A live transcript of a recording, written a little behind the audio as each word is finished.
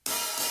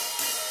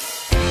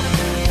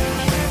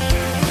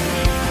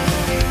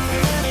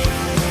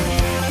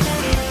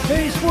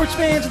sports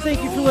fans, and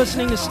thank you for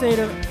listening to State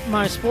of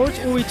My Sports,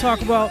 where we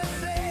talk about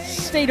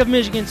State of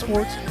Michigan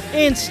sports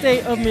and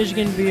State of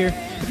Michigan beer.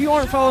 If you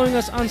aren't following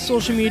us on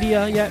social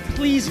media yet,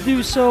 please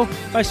do so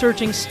by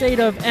searching State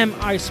of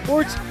MI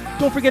Sports.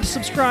 Don't forget to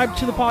subscribe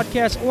to the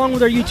podcast along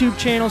with our YouTube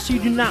channel so you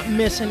do not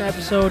miss an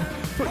episode.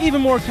 For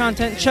even more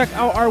content, check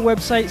out our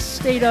website,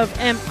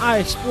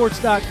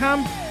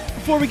 stateofmisports.com.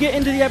 Before we get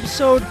into the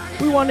episode,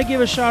 we want to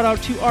give a shout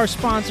out to our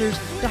sponsors.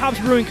 The Hops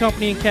Brewing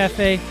Company and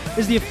Cafe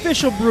is the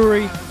official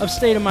brewery of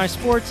State of My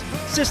Sports.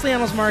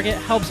 Siciliano's Market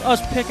helps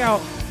us pick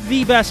out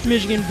the best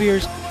Michigan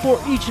beers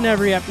for each and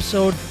every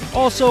episode.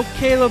 Also,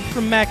 Caleb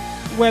from Mac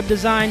Web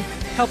Design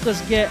helped us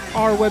get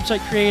our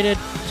website created.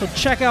 So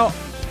check out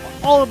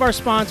all of our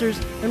sponsors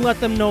and let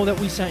them know that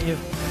we sent you.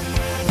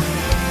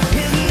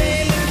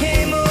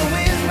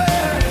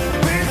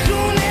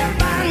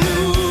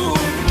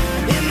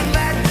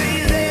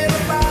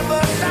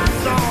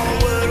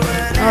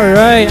 All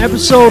right,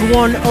 episode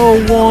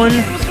 101.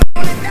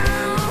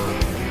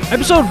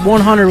 Episode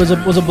 100 was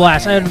a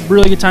blast. I had a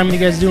really good time with you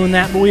guys doing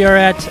that. But we are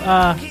at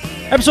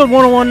episode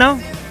 101 now,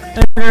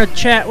 and we're gonna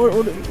chat.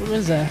 What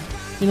is that?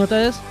 You know what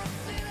that is?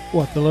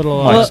 What, the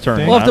little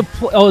turn? We'll have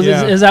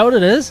to is that what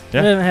it is?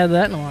 Yeah. We haven't had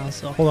that in a while.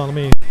 So Hold on, let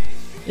me.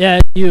 yeah,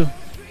 you.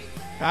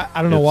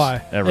 I don't know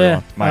why. Everyone.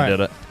 Yeah. Mine All right. did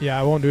it. Yeah,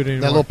 I won't do it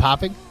anymore. That little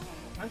popping?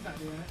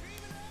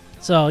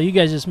 So you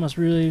guys just must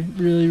really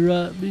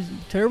be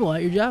terrible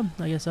at your job.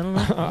 I guess I don't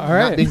know. All I'm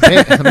right. not being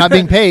paid, I'm not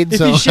being paid, If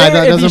so you that shared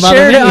doesn't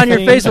bother it me. on your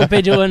Facebook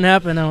page, it wouldn't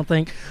happen. I don't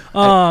think.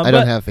 I But-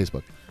 don't have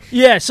Facebook.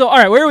 Yeah. So all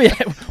right, where are we at?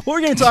 What we're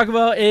going to talk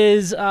about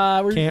is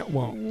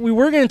we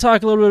were going to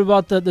talk a little bit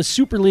about the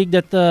Super League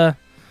that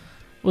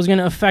was going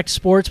to affect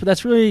sports, but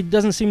that's really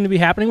doesn't seem to be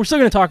happening. We're still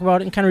going to talk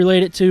about it and kind of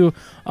relate it to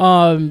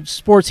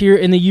sports here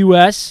in the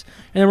U.S.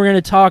 And then we're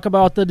going to talk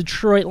about the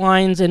Detroit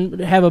Lions and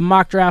have a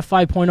mock draft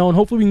 5.0. And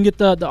hopefully we can get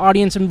the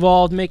audience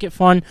involved, make it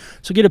fun.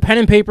 So get a pen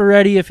and paper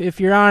ready if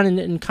you're on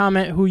and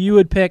comment who you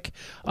would pick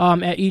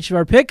at each of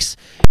our picks.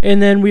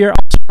 And then we are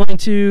also going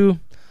to,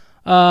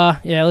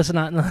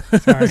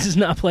 let's just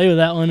not play with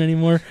that one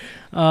anymore.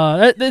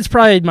 It's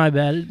probably my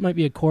bad. It might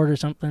be a cord or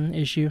something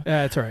issue.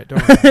 Yeah, it's all right.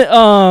 Don't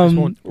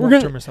worry. We're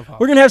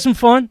gonna have some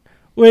fun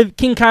with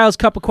King Kyle's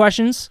Cup of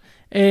Questions,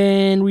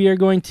 and we are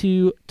going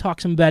to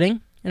talk some betting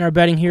in our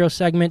Betting Hero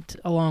segment,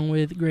 along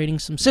with grading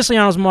some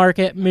Siciliano's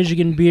Market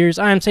Michigan beers.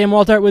 I am Sam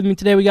Waltart. With me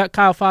today, we got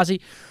Kyle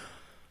Fossey,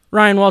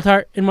 Ryan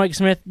Waltart, and Mike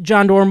Smith.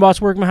 John Dornbos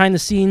working behind the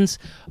scenes.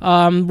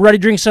 Ready to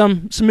drink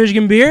some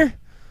Michigan beer.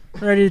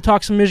 Ready to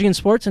talk some Michigan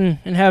sports and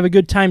have a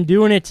good time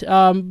doing it.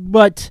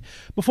 But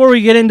before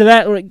we get into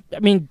that, I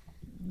mean,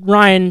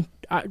 Ryan.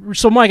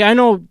 So Mike, I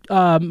know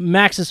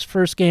Max's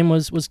first game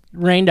was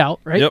rained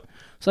out, right? Yep.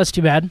 So that's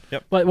too bad.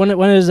 Yep. But when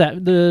is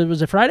that?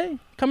 Was it Friday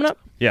coming up?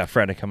 Yeah,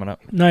 Friday coming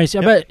up. Nice.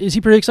 Yep. I bet. Is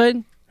he pretty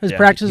excited? His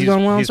practice is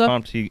going well and he's stuff?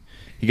 pumped. He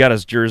got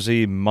his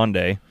jersey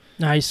Monday.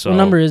 Nice. So what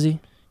number is he?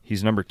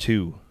 He's number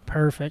 2.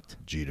 Perfect.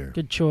 Jeter.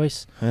 Good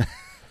choice.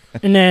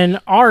 And then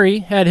Ari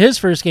had his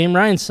first game,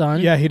 Ryan's son.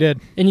 Yeah, he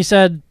did. And you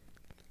said,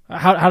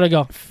 how'd it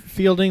go?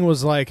 Fielding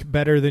was like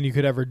better than you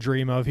could ever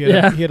dream of. He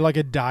had like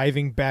a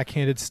diving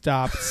backhanded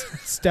stop,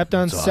 stepped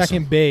on That's second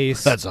awesome.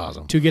 base That's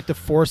awesome. to get the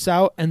force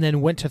out, and then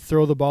went to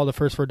throw the ball to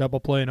first for a double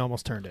play and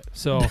almost turned it.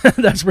 So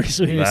That's pretty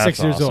sweet. he was That's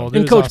 6 years awesome. old.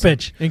 In It was coach awesome.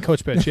 pitch. In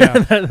coach pitch, yeah.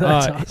 That's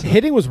awesome.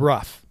 Hitting was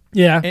rough.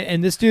 Yeah.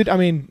 And this dude, I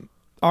mean,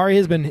 Ari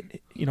has been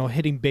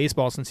hitting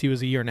baseball since he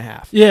was a year and a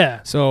half.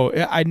 Yeah. So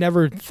I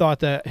never thought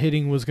that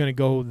hitting was going to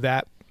go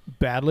that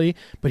badly,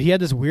 but he had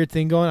this weird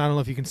thing going. I don't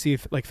know if you can see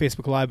like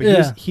Facebook Live,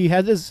 but he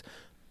had this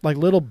like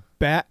little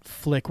bat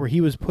flick where he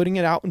was putting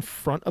it out in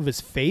front of his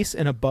face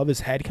and above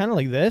his head, kind of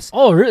like this.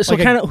 Oh, really? So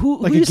Like kind of who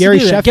like a used Gary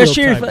to do that? Sheffield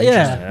Gary type.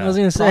 Yeah, I was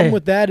gonna say. Problem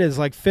with that is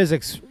like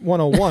physics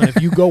 101.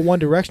 If you go one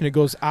direction, it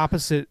goes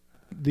the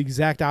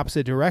exact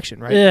opposite direction,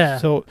 right? Yeah.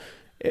 So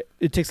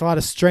it takes a lot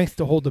of strength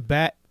to hold the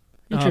bat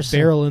Interesting.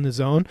 barrel in the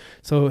zone.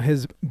 So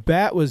his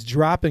bat was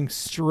dropping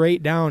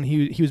straight down.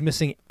 He was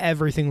missing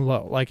everything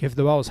low. Like if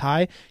the ball was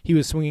high, he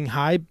was swinging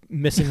high,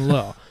 missing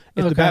low.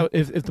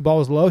 If the ball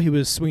was low, he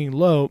was swinging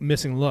low,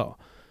 missing low.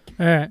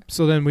 All right.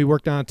 So then we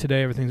worked on it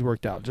today. Everything's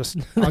worked out.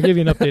 I'll give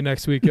you an update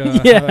next week.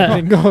 Yeah. How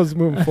everything goes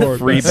moving forward.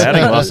 Free But-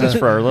 batting lessons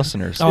for our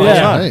listeners. Oh, Yeah.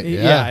 yeah. Right,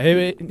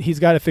 yeah. He's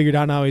got it figured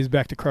out now. He's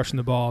back to crushing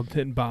the ball,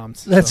 hitting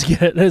bombs. That's So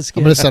good. That's I'm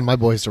good. going to send my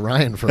boys to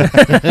Ryan for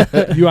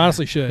that. you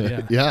honestly should.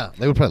 Yeah. Yeah,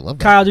 they would probably love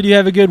that. Kyle, did you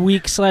have a good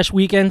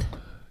week/weekend?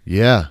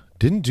 Yeah.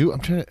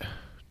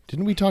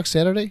 Didn't we talk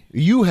Saturday?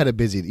 You had a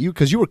busy,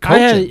 because you were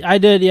coaching. I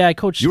did. Yeah, I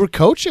coached You were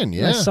coaching,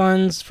 yeah. my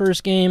son's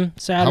first game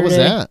Saturday. How was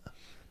that?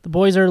 The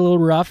boys are a little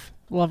rough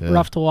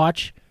to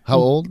watch. How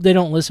old? They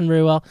don't listen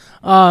very well.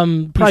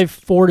 Probably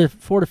 4 to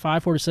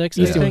 5, 4 to 6.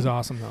 I Easton think. was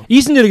awesome though.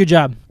 Easton did a good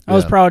job. I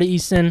was Yeah. proud of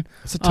Easton.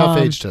 It's a tough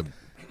Um, age to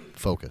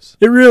focus.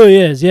 It really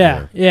is.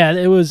 Yeah.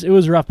 It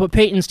was rough. But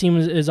Peyton's team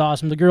is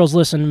awesome. The girls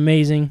listen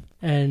amazing,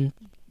 and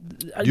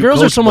You girls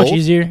are coach so much both?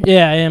 easier.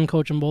 Yeah, I am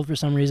coaching both for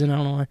some reason. I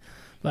don't know why.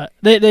 But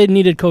they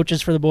needed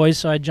coaches for the boys,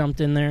 so I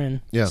jumped in there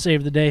and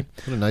saved the day.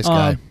 What a nice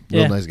guy.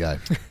 Real nice guy.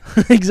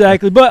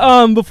 Exactly.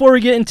 But before we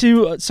get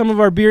into some of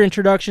our beer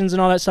introductions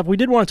and all that stuff, we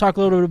did want to talk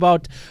a little bit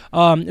about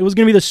it was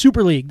going to be the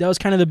Super League. That was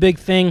kind of the big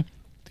thing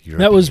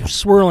that was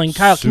swirling.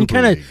 Kyle, can you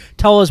kind of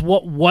tell us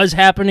what was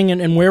happening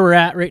and where we're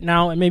at right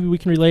now, and maybe we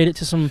can relate it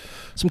to some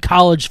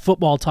college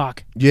football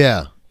talk?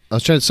 Yeah.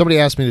 Somebody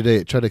asked me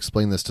today, try to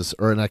explain this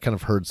and I kind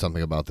of heard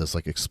something about this,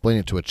 like explain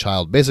it to a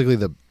child. Basically,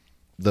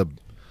 the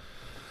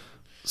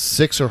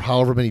 6 or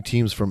however many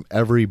teams from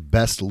every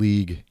best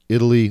league,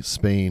 Italy,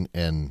 Spain,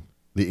 and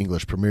the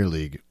English Premier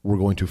League, were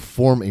going to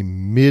form a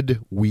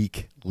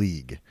midweek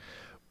league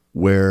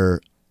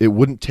where it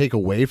wouldn't take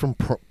away from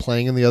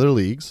playing in the other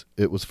leagues.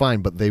 It was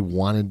fine, but they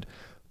wanted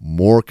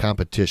more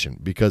competition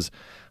because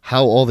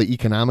how all the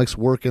economics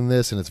work in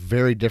this, and it's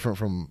very different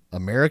from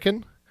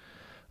American.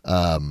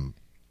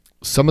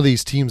 Some of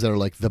these teams that are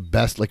like the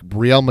best, like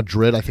Real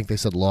Madrid, I think they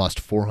said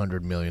lost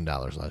 $400 million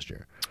last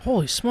year.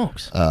 Holy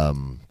smokes.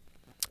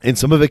 And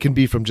some of it can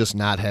be from just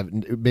not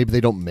having, maybe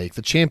they don't make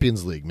the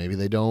Champions League. Maybe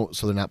they don't,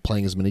 so they're not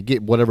playing as many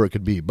games, whatever it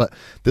could be. But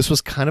this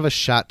was kind of a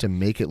shot to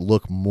make it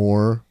look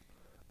more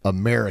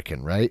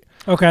American, right?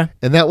 Okay.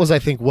 And that was, I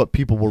think, what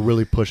people were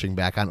really pushing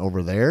back on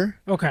over there.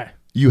 Okay.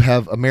 You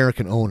have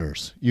American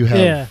owners. You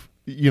have,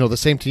 the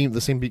same team,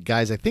 the same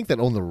guys, I think, that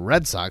own the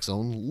Red Sox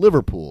own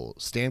Liverpool.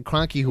 Stan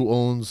Kroenke, who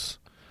owns...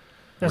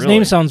 His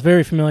name sounds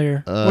very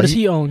familiar. What does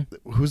he own?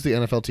 Who's the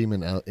NFL team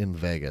in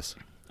Vegas?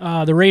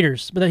 The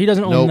Raiders, but he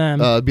doesn't own them.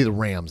 It'd be the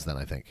Rams then,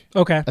 I think.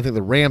 Okay. I think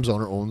the Rams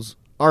owner owns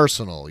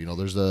Arsenal.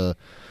 There's the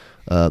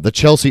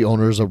Chelsea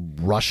owner is a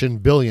Russian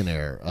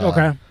billionaire.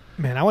 Okay.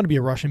 Man, I want to be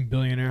a Russian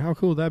billionaire. How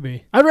cool would that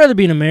be? I'd rather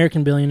be an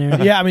American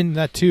billionaire. Yeah, I mean,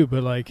 that too,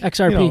 but like...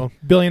 XRP.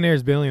 Billionaire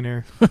is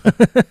billionaire.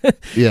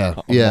 Yeah.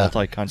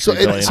 Multi-country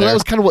billionaire. So that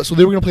was kind of what... So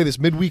they were going to play this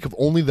midweek of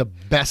only the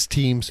best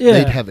teams. Yeah.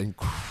 They'd have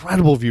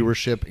incredible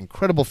viewership,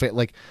 incredible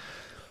fan...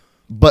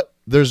 But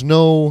there's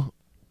no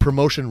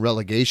promotion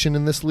relegation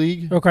in this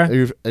league.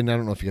 Okay. And I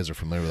don't know if you guys are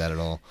familiar with that at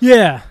all.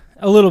 Yeah,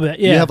 a little bit,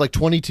 yeah. You have like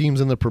 20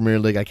 teams in the Premier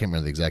League. I can't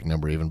remember the exact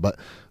number even, but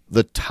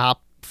the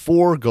top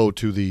 4 go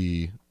to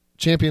the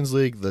Champions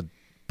League. The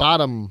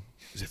bottom,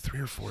 is it 3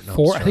 or 4? No,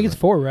 4? I think it's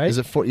 4, right? Is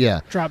it 4? Yeah.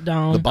 Drop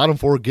down. The bottom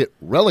 4 get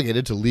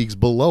relegated to leagues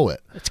below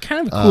it. It's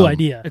kind of a cool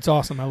idea. It's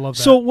awesome. I love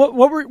that. So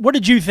what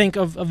did you think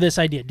of this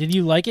idea? Did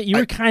you like it? You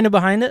were kind of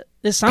behind it?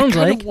 It sounds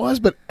like. It was,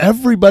 but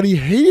everybody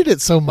hated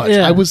it so much.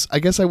 Yeah. I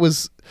guess I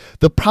was.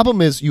 The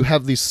problem is you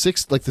have these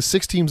 6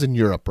 teams in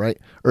Europe, right?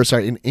 Or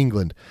sorry, in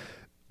England.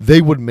 They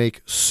would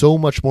make so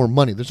much more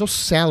money. There's no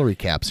salary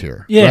caps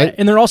here. Yeah, right?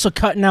 and they're also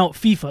cutting out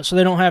FIFA, so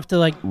they don't have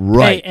to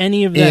pay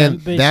any of them. And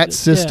basically. that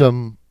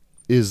system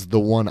is the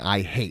one I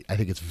hate. I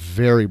think it's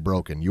very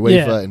broken.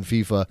 UEFA and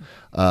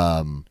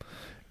FIFA.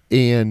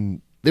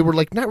 And they were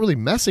not really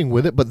messing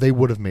with it, but they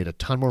would have made a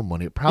ton more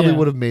money. It probably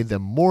would have made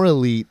them more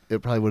elite.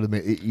 It probably would have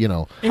made,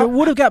 And it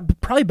would have got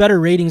probably better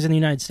ratings in the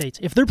United States.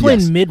 If they're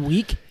playing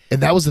midweek.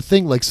 And that was the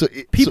thing.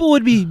 People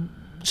would be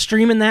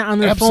streaming that on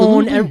their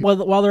phone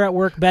while they're at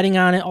work, betting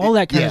on it, all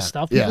that kind of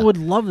stuff. People would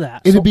love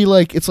that. It'd be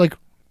it's like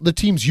the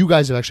teams you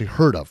guys have actually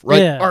heard of,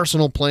 right? Yeah.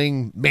 Arsenal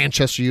playing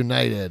Manchester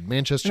United. And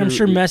I'm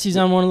sure Messi's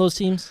on one of those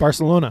teams.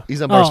 Barcelona.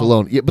 He's on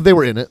Barcelona. Yeah, but they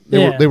were in it.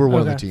 They were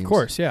one of the teams. Of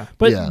course, yeah.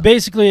 But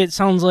basically, it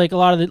sounds like a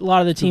lot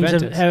of the teams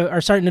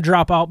are starting to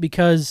drop out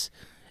because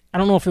I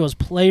don't know if it was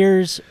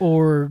players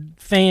or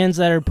fans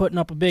that are putting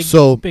up a big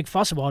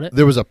fuss about it.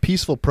 There was a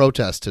peaceful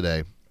protest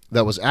today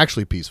that was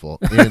actually peaceful.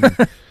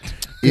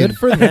 Good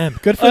for them.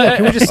 Good for them.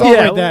 Can we just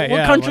celebrate that?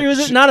 What country was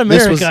it? Not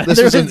America. This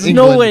was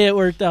no way it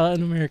worked out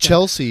in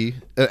America.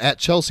 At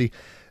Chelsea,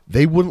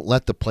 they wouldn't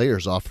let the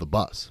players off the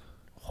bus.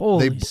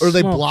 Holy smokes.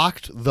 They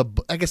blocked the.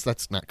 I guess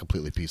that's not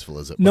completely peaceful,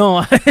 is it?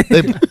 No.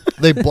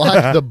 they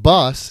blocked the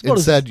bus and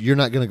said, "You're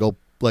not going to go.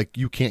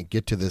 You can't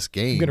get to this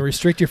game. I'm going to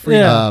restrict your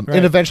freedom." Yeah.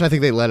 And eventually, I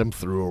think they let him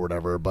through or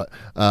whatever. But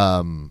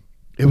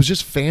it was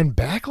just fan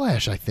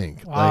backlash. I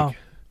think. Wow.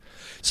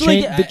 So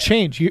the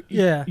change.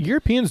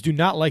 Europeans do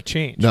not like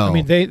change. No. I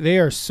mean, they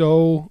are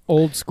so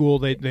old school.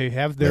 They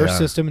have their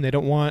system, and they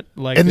don't want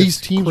and these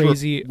teams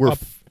crazy.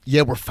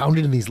 were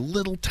founded in these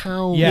little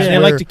towns. Yeah, they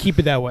like to keep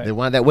it that way. They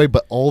want it that way,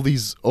 but all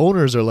these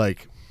owners are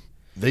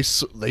they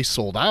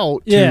sold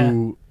out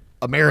to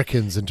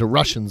Americans and to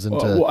Russians and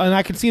and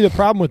I can see the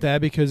problem with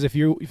that because if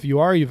you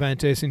are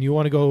Juventus and you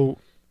want to go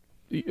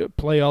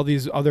play all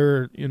these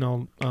other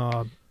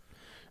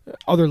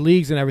other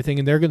leagues and everything,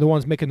 and they're the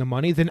ones making the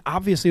money, then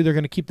obviously they're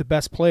going to keep the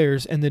best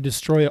players and then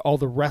destroy all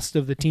the rest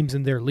of the teams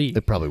in their league.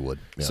 It probably would.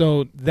 Yeah.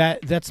 So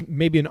that's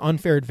maybe an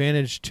unfair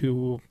advantage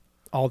to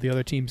all the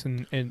other teams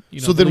and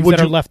so the then leagues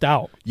that are left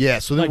out. Yeah.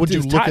 So then would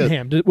you look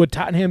Tottenham? Would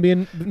Tottenham be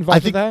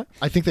involved with that?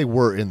 I think they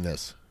were in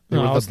this.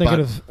 I was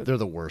thinking they're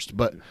the worst.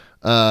 But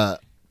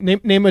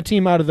name a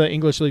team out of the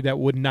English league that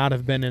would not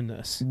have been in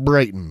this.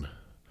 Brighton.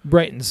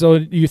 So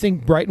you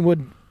think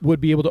Brighton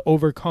would be able to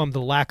overcome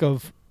the lack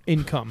of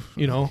income,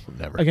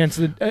 Never. against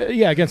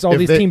against all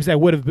these teams that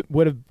would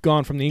have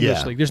gone from the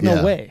English league. There's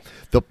no way.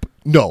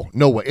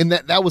 No way. And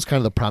that was kind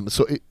of the problem.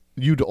 So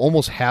you'd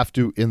almost have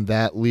to, in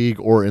that league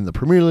or in the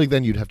Premier League,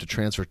 then you'd have to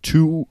transfer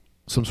to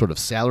some sort of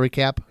salary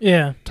cap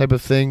type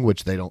of thing,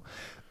 which they don't.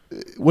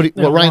 What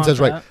Ryan says,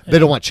 right? They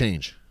don't want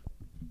change.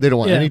 They don't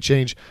want any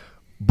change,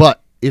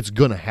 but it's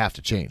going to have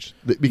to change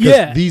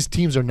because these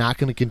teams are not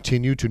going to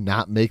continue to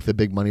not make the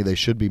big money they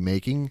should be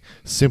making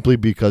simply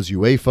because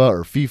UEFA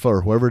or FIFA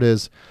or whoever it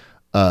is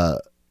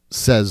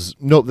says,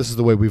 no, this is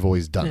the way we've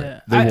always done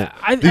it.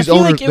 I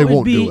feel like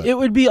it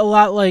would be a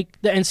lot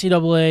like the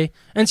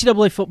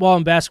NCAA football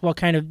and basketball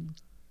kind of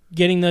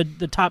getting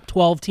the top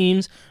 12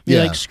 teams. Be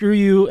like, screw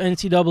you,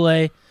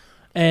 NCAA,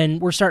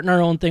 and we're starting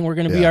our own thing. We're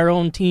going to be our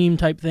own team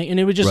type thing. And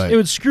it would just it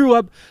would screw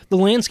up the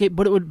landscape,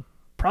 but it would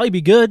probably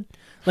be good.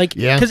 Like,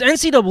 because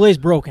NCAA is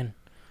broken.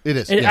 It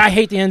is. I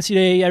hate the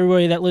NCAA.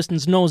 Everybody that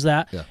listens knows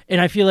that. Yeah. And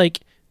I feel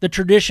like the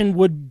tradition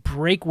would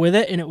break with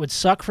it, and it would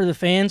suck for the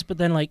fans, but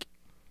then, like,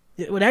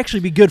 it would actually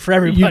be good for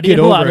everybody. You get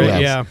over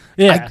it, yeah.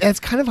 That's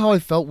kind of how I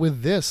felt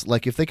with this.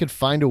 Like, if they could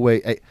find a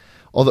way,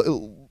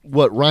 although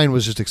what Ryan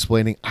was just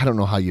explaining, I don't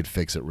know how you'd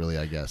fix it, really,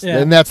 I guess. Yeah.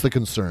 And that's the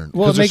concern.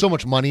 Because there's so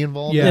much money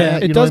involved. Yeah,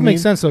 it does make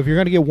sense, though. If you're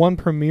going to get one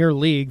Premier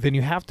League, then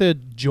you have to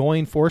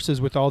join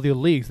forces with all the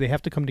leagues. They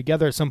have to come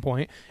together at some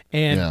point.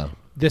 And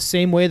the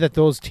same way that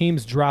those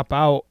teams drop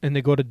out and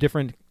they go to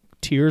different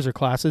tiers or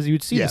classes,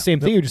 you'd see the same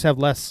thing. You just have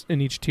less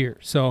in each tier.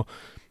 So,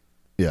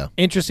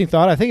 interesting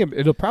thought. I think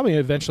it'll probably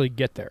eventually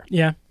get there.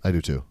 Yeah. I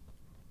do, too.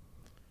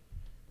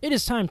 It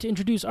is time to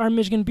introduce our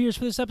Michigan beers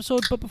for this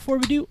episode, but before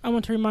we do, I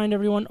want to remind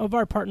everyone of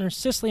our partner,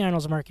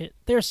 Siciliano's Market.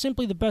 They are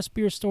simply the best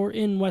beer store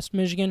in West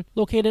Michigan,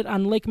 located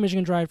on Lake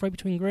Michigan Drive, right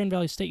between Grand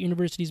Valley State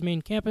University's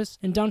main campus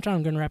and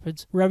downtown Grand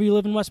Rapids. Wherever you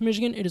live in West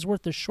Michigan, it is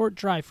worth the short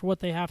drive for what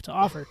they have to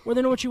offer. Whether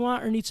they know what you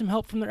want or need some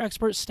help from their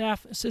expert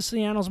staff,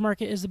 Siciliano's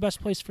Market is the best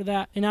place for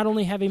that. They not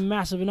only have a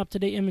massive and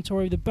up-to-date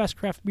inventory of the best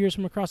craft beers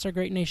from across our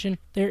great nation,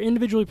 they are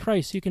individually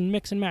priced so you can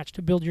mix and match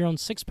to build your own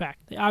six-pack.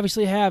 They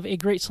obviously have a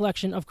great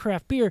selection of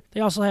craft beer. They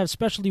also have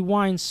specialty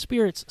wines,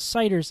 spirits,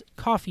 ciders,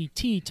 coffee,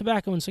 tea,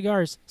 tobacco, and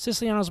cigars.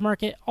 Siciliano's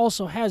Market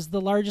also has the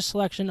largest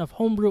selection of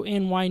homebrew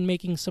and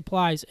winemaking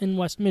supplies in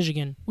West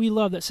Michigan. We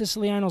love that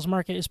Siciliano's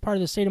Market is part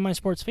of the State of My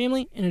Sports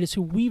family, and it is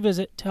who we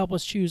visit to help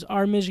us choose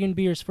our Michigan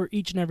beers for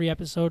each and every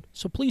episode,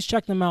 so please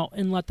check them out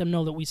and let them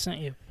know that we sent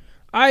you.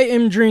 I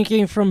am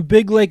drinking from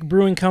Big Lake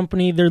Brewing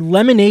Company their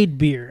lemonade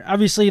beer.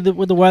 Obviously,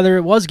 with the weather,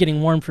 it was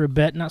getting warm for a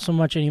bit, not so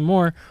much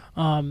anymore.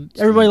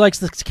 Everybody likes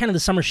kind of the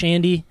summer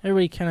shandy.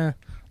 Everybody kind of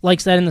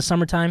likes that in the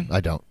summertime.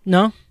 I don't.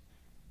 No?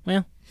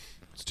 Well,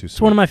 it's too sweet.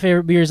 It's one of my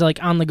favorite beers,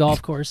 like on the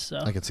golf course. So.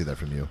 I can see that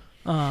from you.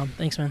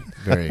 Thanks, man.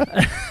 Very.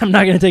 I'm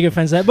not going to take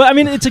offense to that, but I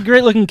mean, it's a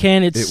great looking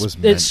can. It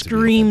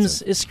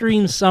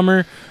screams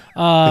summer.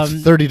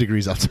 It's 30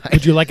 degrees outside.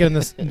 Would you like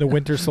it in the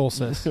winter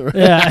solstice?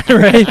 Yeah,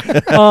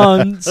 right.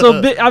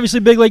 Obviously,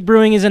 Big Lake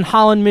Brewing is in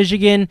Holland,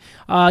 Michigan.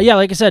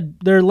 Like I said,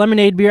 their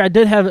lemonade beer. I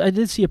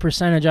did see a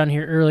percentage on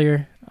here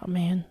earlier. Oh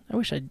man, I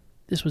wish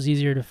this was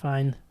easier to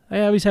find.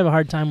 I always have a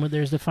hard time with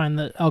theirs to find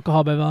the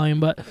alcohol by volume,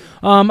 but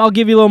I'll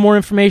give you a little more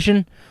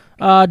information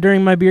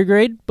during my beer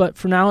grade. But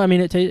for now, I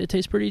mean, it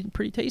tastes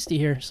pretty tasty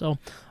here. So,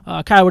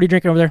 Kyle, what are you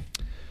drinking over there?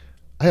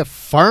 I have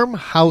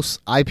Farmhouse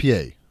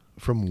IPA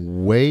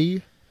from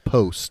Way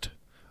Post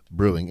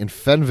Brewing in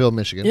Fenville,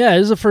 Michigan. Yeah,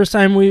 this is the first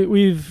time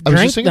we've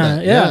drank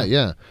that.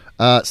 Yeah.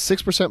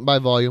 6% by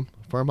volume.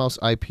 Farmhouse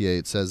IPA.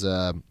 It says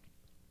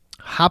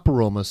hop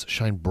aromas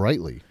shine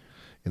brightly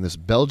in this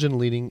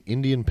Belgian-leading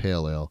Indian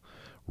Pale Ale.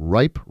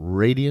 Ripe,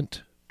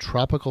 radiant,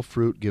 tropical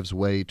fruit gives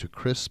way to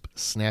crisp,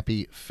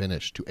 snappy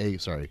finish.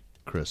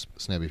 Crisp,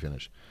 snappy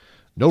finish.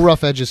 No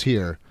rough edges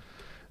here.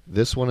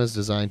 This one is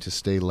designed to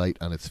stay light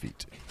on its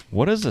feet.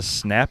 What is a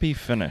snappy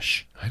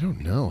finish? I don't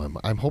know.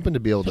 I'm hoping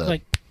to be able to.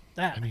 Like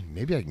that. I mean,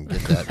 maybe I can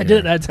get that. I did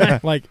it that time.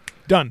 Like,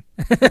 done.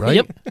 Right?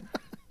 Yep.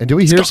 And did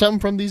we hear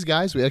something from these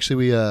guys? They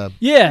said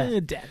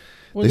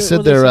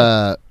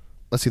they're,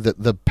 let's see,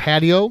 the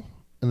patio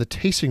and the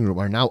tasting room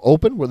are now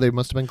open, where they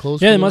must have been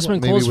closed. Yeah, they must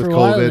have been closed for a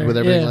while. Maybe with COVID, with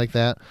everything like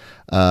that.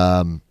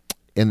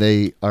 And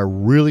they are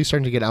really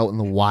starting to get out in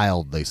the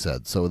wild, they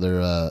said. So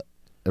they're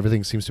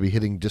everything seems to be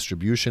hitting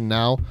distribution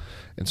now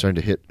and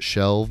starting to hit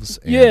shelves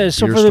and beer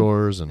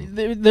stores.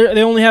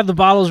 They only have the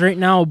bottles right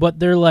now, but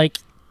they're like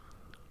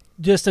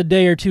just a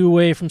day or two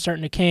away from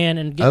starting to can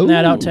and getting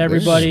that out to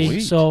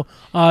everybody. So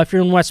if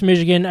you're in West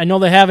Michigan, I know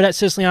they have it at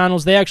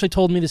Siciliano's. They actually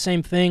told me the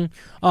same thing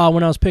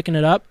when I was picking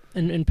it up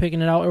and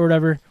picking it out or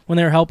whatever when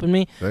they were helping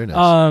me. Very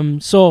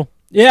nice. So,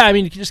 yeah, I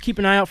mean, just keep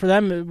an eye out for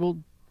them. We'll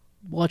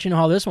let you know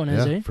how this one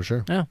is, Yeah, for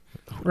sure. Yeah.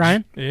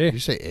 Ryan? Did you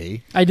say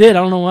A? I did.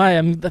 I don't know why.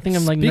 I think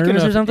I'm like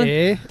nervous or something.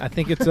 I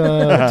think it's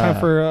time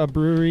for a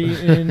brewery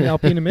in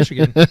Alpena,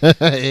 Michigan,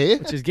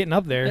 which is getting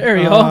up there. There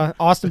you go.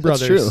 Austin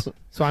Brothers. That's true.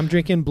 So I'm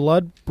drinking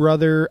Blood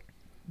Brothers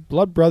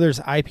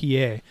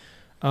IPA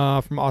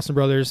from Austin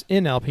Brothers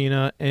in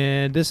Alpena,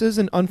 and this is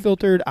an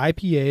unfiltered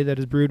IPA that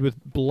is brewed with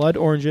blood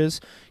oranges,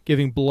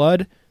 giving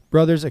Blood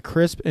Brothers a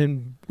crisp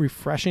and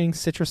refreshing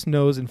citrus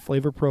nose and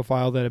flavor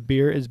profile that a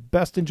beer is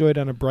best enjoyed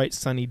on a bright,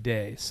 sunny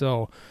day.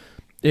 So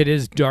it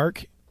is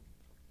dark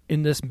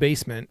in this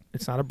basement.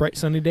 It's not a bright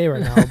sunny day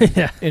right now,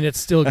 and it's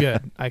still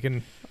good. I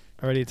can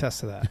already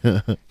attest to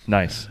that.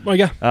 Nice. What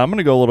you got? I'm going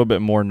to go a little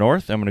bit more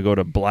north. I'm going to go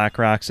to Black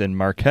Rocks in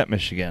Marquette,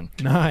 Michigan.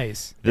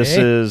 Nice. This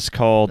is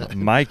called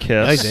My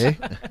Kiss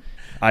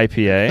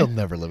IPA. He'll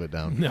never live it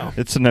down. No.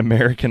 It's an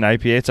American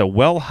IPA. It's a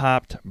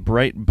well-hopped,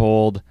 bright,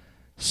 bold,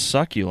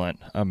 succulent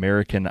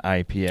American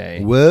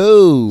IPA.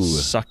 Whoa.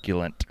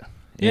 Succulent.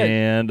 Yeah.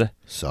 And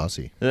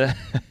Saucy.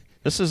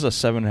 this is a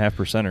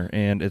 7.5%er,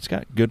 and it's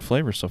got good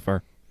flavor so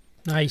far.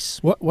 Nice.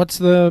 What's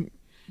the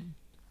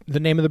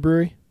name of the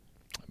brewery?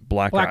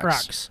 Black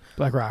Rocks.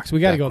 Black Rocks. We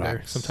got to Black go there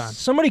Rocks. sometime.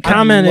 Somebody I'd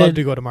commented, love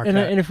to go to Marquette.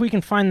 and if we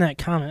can find that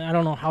comment, I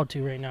don't know how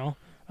to right now.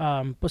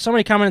 But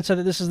somebody commented and said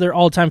that this is their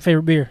all-time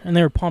favorite beer, and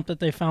they were pumped that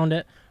they found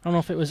it. I don't know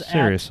if it was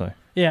Seriously.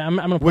 Yeah, I'm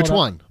gonna pull Which it up.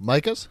 one?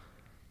 Micah's?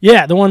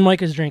 Yeah, the one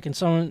Mike is drinking.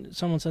 Someone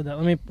said that.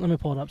 Let me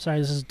pull it up. Sorry,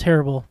 this is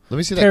terrible. Let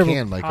me see that Terrible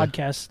can, Micah.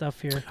 podcast stuff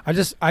here. I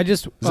just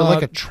Is it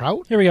like a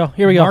trout? Here we go.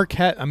 Here we go.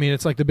 Marquette. I mean,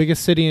 it's like the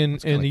biggest city in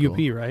kinda the cool.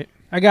 UP, right?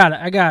 I got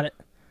it.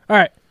 All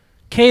right.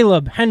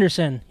 Caleb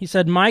Henderson. He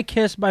said, My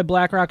Kiss by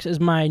Black Rocks is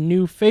my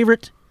new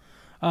favorite.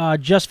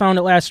 Just found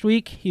it last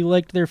week. He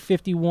liked their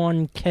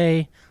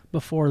 51K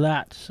before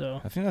that.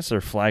 So I think that's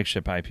their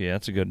flagship IPA.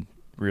 That's a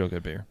real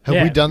good beer. Have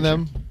Yeah, we done for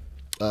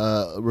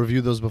them,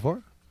 reviewed those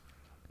before?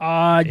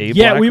 yeah,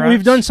 Black we've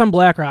Rocks? done some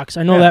Black Rocks.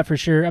 I know Yeah. that for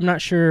sure. I'm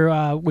not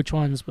sure which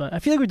ones, but I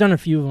feel like we've done a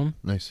few of them.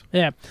 Nice.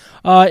 Yeah.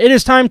 It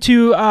is time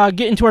to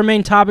get into our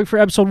main topic for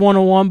episode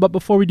 101, but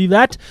before we do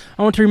that,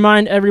 I want to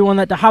remind everyone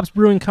that the Hops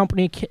Brewing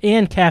Company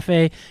and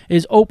Cafe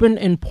is open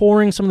and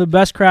pouring some of the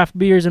best craft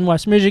beers in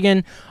West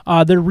Michigan.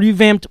 Their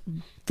revamped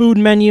food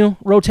menu,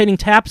 rotating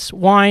taps,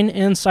 wine,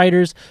 and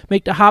ciders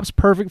make the hops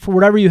perfect for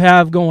whatever you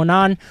have going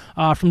on,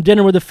 from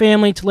dinner with the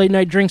family to late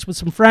night drinks with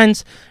some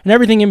friends and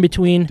everything in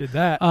between. Did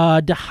that.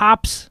 The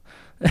hops...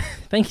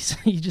 Thank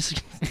you. You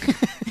just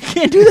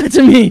can't do that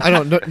to me. I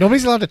don't know.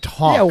 Nobody's allowed to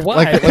talk. Yeah, why?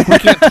 Like we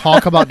can't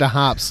talk about the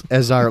hops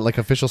as our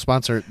official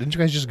sponsor. Didn't you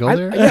guys just go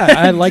there?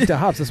 I like the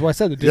hops. That's why I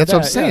said that. That's what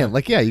I'm saying.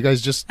 Yeah. You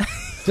guys just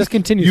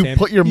Continue. Sam.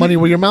 put your money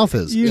where your mouth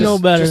is. You know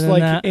better Just than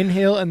like that.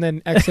 inhale and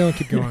then exhale and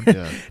keep going.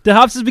 Yeah. The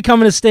Hops is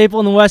becoming a staple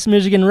in the West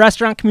Michigan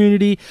restaurant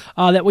community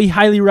that we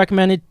highly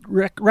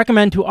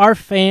recommend to our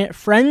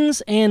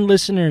friends and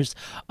listeners.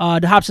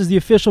 The Hops is the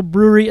official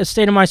brewery of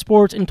State of My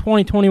Sports in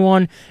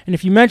 2021, and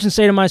if you mention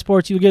State of My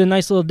Sports, you'll get a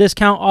nice little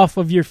discount off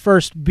of your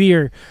first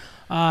beer.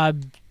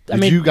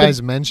 Did you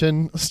guys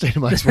mention State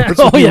of My Sports?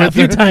 Oh, when you yeah, went a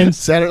few there? times.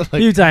 Saturday, A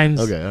few times.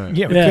 Okay, all right.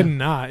 Yeah, we Yeah. couldn't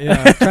not.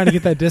 Yeah, trying to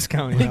get that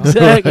discount. You know?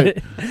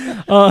 Exactly.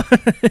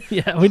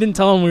 Yeah, we didn't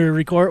tell them we were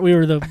We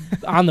were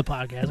on the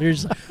podcast. We were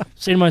just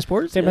State of My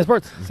Sports. State of My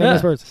Sports. State of My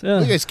Sports. Yeah.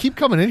 You guys keep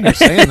coming in here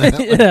saying that.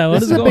 Yeah, what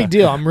This is a going big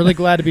deal. I'm really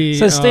glad to be. It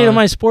says State of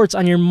My Sports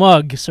on your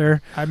mug,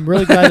 sir. I'm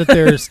really glad that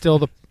they're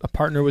still a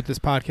partner with this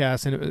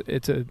podcast, and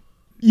it's a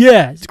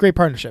Yeah. great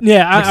partnership.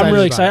 Yeah, I'm really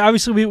about excited. it.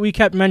 Obviously, we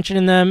kept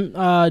mentioning them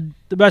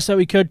the best that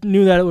we could,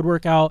 knew that it would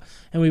work out,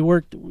 and we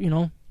worked,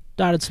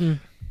 dotted some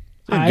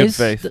In I's,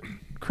 good faith.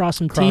 crossed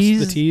some Cross T's.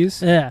 the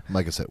T's. Yeah.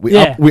 Like I said, we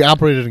Yeah. we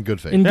operated in good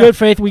faith. In good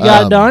faith, we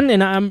got it Um, done,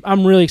 and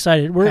I'm really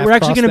excited. We're actually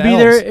crossed going to the be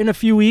there L's. in a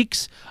few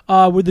weeks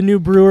with the new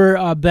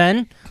brewer,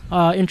 Ben.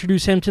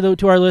 Introduce him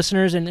to our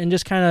listeners and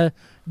just kind of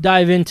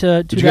dive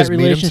into Did you that guys meet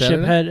him relationship.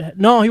 Saturday?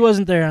 No, he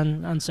wasn't there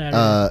on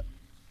Saturday.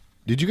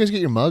 Did you guys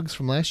get your mugs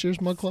from last year's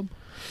mug club?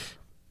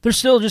 They're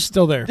still just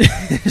Still there.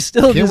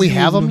 still. Can we just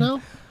have using them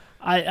now?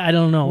 I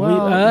don't know.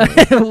 Well-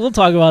 We'll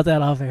talk about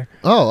that off air.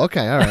 Oh,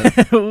 okay, all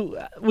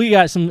right. We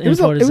got some It was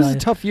info a, to it was tell a you.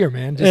 tough year,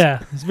 man. Just,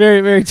 Yeah, it's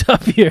very, very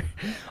tough year.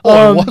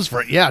 Oh, it was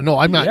for no.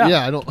 I'm not. Yeah.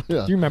 Yeah, I don't.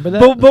 Yeah. Do you remember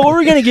that? But what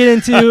we're gonna get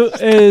into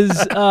is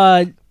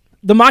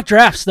the mock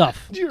draft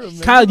stuff. Do you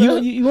remember Kyle,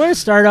 that? you want to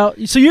start out?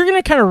 So you're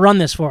gonna kind of run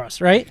this for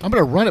us, right? I'm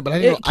gonna run it, but I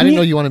didn't. Can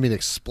know you- you wanted me to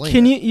explain.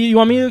 Can it. you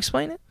want me to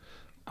explain it?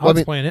 I'll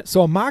explain it.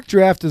 So a mock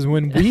draft is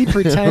when we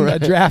pretend a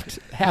draft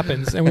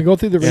happens and we go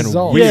through the And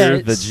results.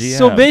 We're the GM.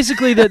 So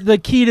basically, the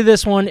key to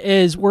this one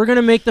is we're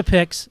gonna make the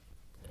picks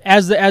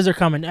as they're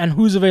coming and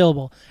who's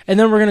available, and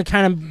then we're gonna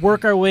kind of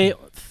work our way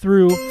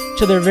through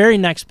to their very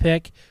next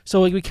pick.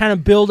 So we kind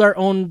of build our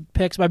own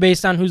picks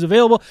based on who's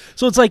available.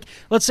 So it's like,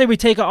 let's say we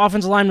take an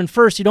offensive lineman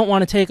first. You don't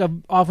want to take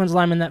an offensive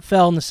lineman that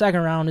fell in the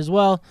second round as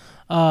well.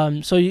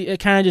 It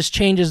kind of just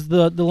changes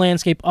the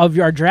landscape of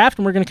our draft,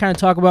 and we're going to kind of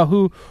talk about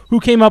who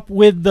came up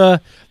with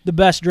the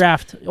best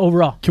draft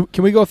overall.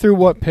 Can we go through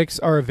what picks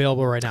are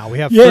available right now? We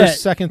have Yeah.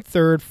 first, second,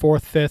 third,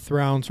 fourth, fifth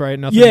rounds, right?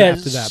 Nothing Yeah,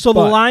 after that. so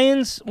the But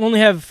Lions only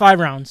have 5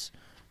 rounds.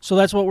 So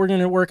that's what we're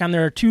going to work on.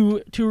 There are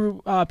two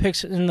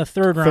picks in the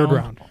third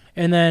round.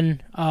 And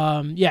then,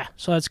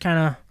 so that's kind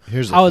of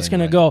Here's the how it's thing,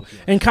 going to right? go.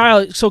 And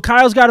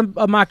Kyle's got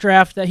a mock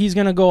draft that he's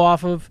going to go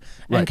off of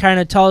and Right. kind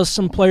of tell us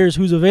some players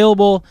who's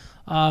available,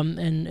 and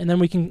then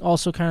we can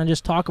also kind of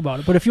just talk about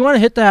it. But if you want to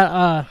hit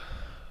that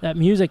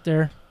music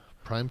there,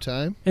 Prime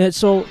time. and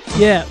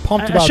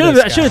pumped about I this, should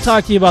have guys.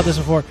 talked to you about this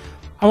before.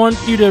 I want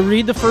you to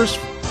read the first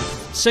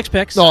 6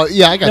 picks. No,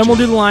 yeah, I got Then you. we'll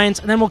do the Lions,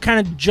 and then we'll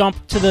kind of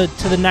jump to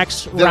the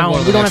next Then round. one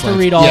of We the don't next have to lines.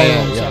 read all Yeah, of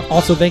yeah, them. yeah. So.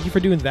 also, thank you for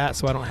doing that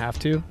so I don't have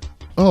to.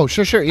 Oh,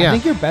 sure, I yeah.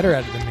 think you're better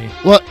at it than me.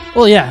 What?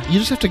 Well, yeah. You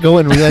just have to go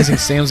in realizing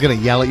Sam's gonna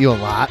yell at you a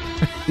lot.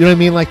 You know what I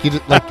mean? Like you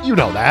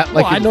know that.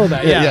 Like I know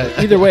that. Yeah.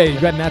 Either way, you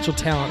got natural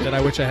talent that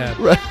I wish I had.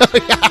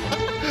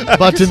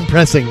 Button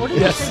pressing. What do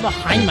you say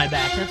behind my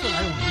back? That's what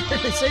I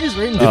want. They say is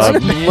right in front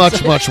of me.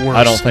 Much worse.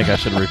 I don't think I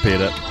should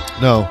repeat it.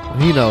 No,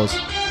 he knows.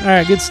 All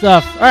right, good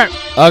stuff. All right.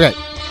 Okay,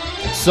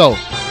 so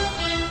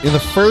in the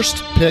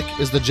first pick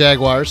is the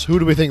Jaguars. Who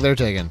do we think they're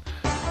taking?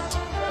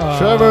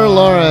 Trevor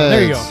Lawrence.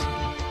 There you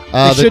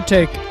go. They should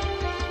take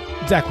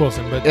Zach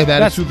Wilson, but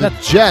that's who the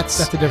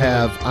Jets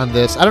have on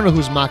this. I don't know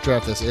whose mock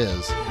draft this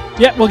is.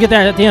 Yeah, we'll get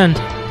that at the end.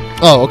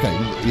 Oh, okay.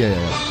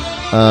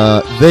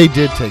 Yeah. They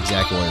did take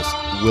Zach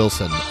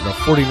Wilson. The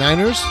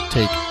 49ers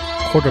take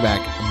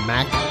quarterback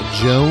Mac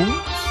Jones.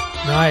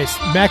 Nice.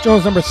 Mac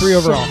Jones, number 3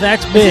 overall. So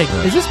that's big.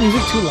 Is this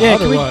music too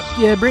loud or what?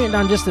 Yeah, bring it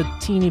down just a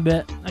teeny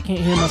bit. I can't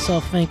hear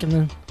myself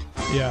thinking.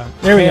 Yeah.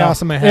 There we go.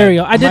 In my head. There we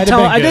go. I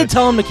did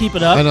tell him to keep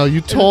it up. I know.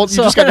 You just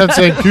got done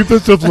saying, keep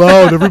this stuff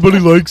loud. Everybody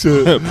likes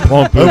it.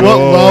 Pump it I want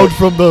up. loud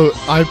from the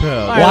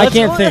iPad. Right, well, I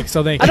can't think,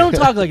 so thank you. I don't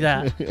talk like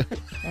that.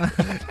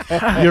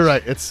 You're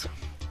right. It's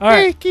all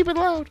right. Hey, keep it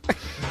loud.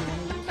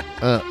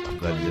 I'm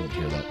glad you didn't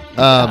hear that.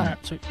 All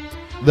right, sweet.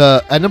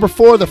 At number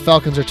 4, the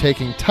Falcons are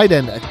taking tight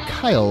end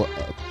Kyle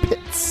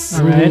Pitts.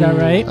 All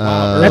right.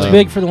 That's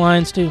big for the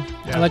Lions, too.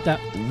 Yeah. I like that.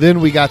 Then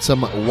we got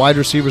some wide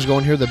receivers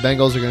going here. The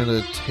Bengals are going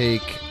to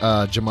take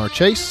Jamar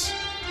Chase.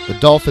 The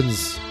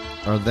Dolphins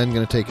are then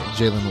going to take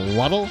Jalen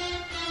Waddle.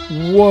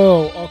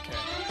 Whoa, okay.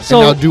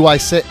 So and now do I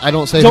say I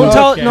don't say don't who?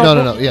 tell Okay.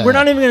 No. Yeah, we're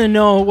not even going to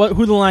know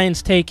who the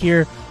Lions take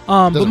here.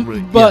 Doesn't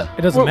really- but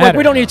It doesn't we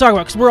matter. don't need to talk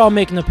about it because we're all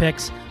making the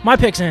picks. My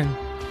pick's in.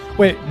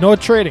 Wait, no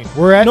trading.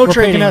 We're trading.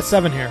 picking at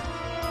 7 here.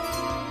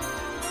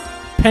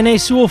 Penei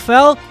Sewell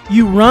fell.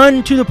 You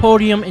run to the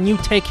podium and you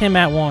take him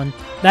at 1.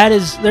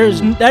 That's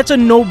a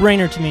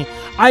no-brainer to me.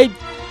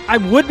 I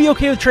would be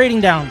okay with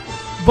trading down,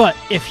 but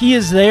if he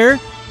is there,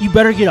 you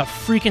better get a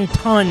freaking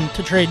ton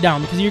to trade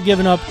down because you're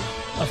giving up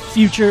a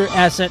future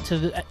asset to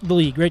the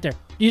league right there.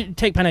 You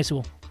take Penei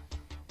Sewell.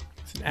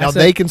 Now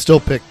they can still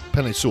pick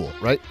Penei Sewell,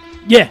 right?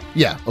 Yeah,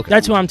 Yeah. Okay.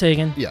 that's who I'm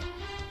taking. Yeah.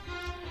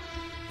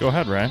 Go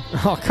ahead, Ryan.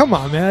 Oh, come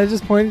on, man. I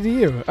just pointed to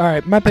you. All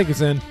right, my pick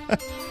is in.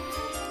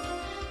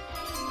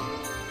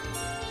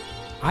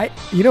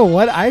 You know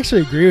what? I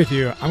actually agree with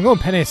you. I'm going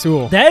Penei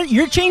Sewell. That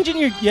you're changing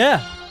your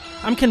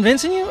I'm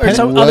convincing you, or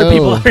some other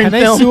people are in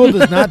Penei film. Sewell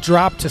does not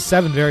drop to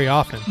 7 very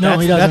often. No,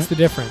 he doesn't. That's the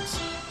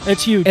difference.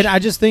 It's huge. And I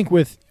just think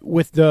with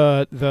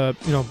the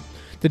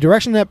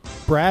direction that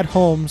Brad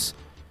Holmes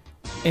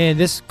and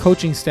this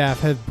coaching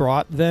staff have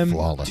brought them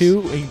Flawless.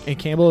 to, and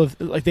Campbell,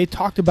 like they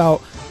talked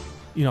about,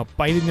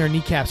 biting their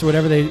kneecaps or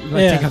whatever they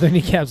take out their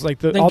kneecaps, like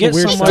then all the get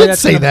weird somebody stuff.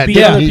 that's say gonna that, beat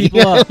didn't other he?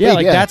 people up.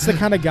 Yeah, that's the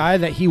kind of guy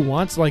that he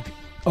wants. Like,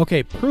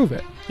 okay, prove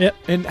it. Yep.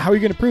 And how are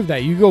you going to prove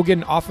that? You go get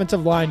an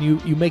offensive line.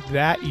 You make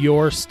that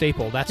your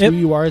staple. That's Yep. who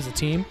you are as a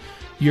team.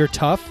 You're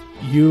tough.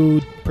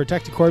 You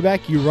protect the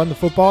quarterback. You run the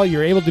football.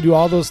 You're able to do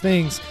all those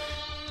things.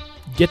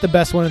 Get the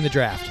best one in the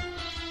draft.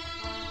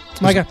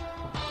 Micah.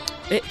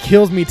 It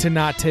kills me to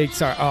not take.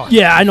 Sorry. Oh,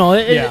 Yeah, I know.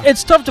 Yeah.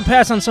 It's tough to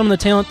pass on some of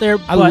the talent there.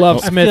 I but love I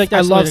feel Smith. like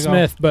that's I the way love to go.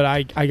 Smith, but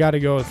I got to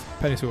go with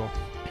Penei Sewell.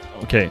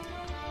 Okay.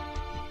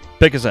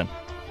 Pick us in.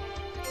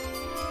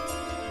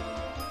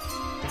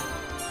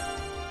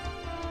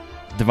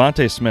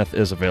 Devontae Smith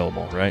is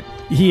available, right?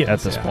 He is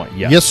At this point,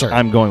 yeah. Yes, sir.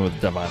 I'm going with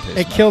Devontae Smith.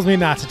 It kills me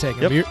not to take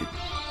him. Yep.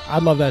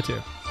 I'd love that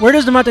too. Where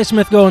does DeMonte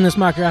Smith go in this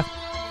mock draft?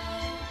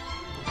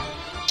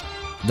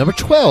 Number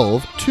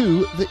 12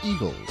 to the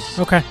Eagles.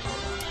 Okay.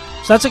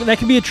 So that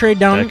could be a trade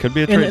down. That could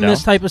be a in trade this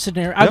down. type of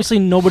scenario. Obviously,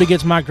 nobody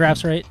gets mock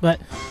drafts right, but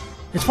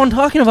it's fun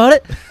talking about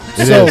it.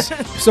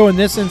 So in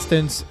this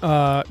instance,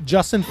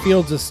 Justin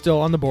Fields is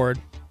still on the board.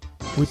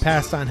 We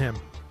passed on him.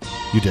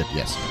 You did,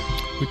 yes.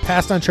 We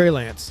passed on Trey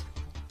Lance.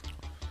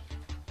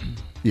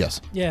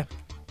 Yes. Yeah.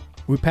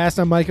 We passed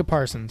on Micah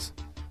Parsons.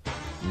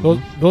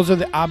 Those are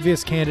the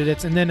obvious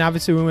candidates, and then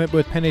obviously we went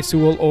with Penei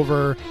Sewell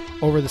over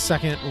the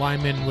second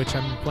lineman, which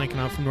I'm blanking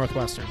on from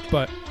Northwestern,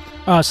 but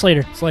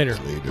Slater. Slater.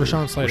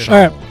 Rashawn Slater.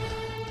 All right.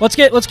 Let's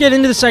get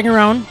into the second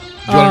round. Do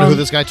you want to know who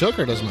this guy took,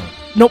 or doesn't matter?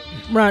 Nope.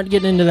 We're not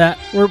getting into that.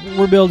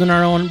 We're building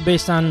our own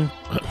based on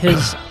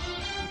his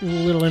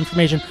little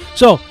information.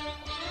 So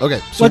Okay,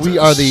 so we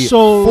are the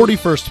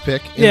 41st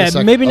pick.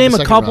 Maybe name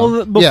a couple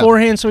round.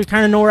 beforehand so we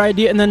kind of know our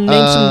idea, and then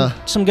name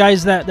some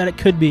guys that it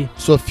could be.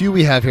 So a few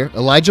we have here: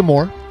 Elijah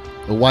Moore,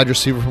 a wide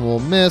receiver from Ole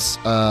Miss;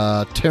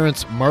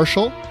 Terrence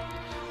Marshall,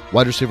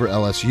 wide receiver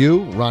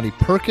LSU; Ronnie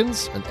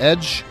Perkins, an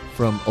edge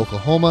from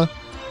Oklahoma;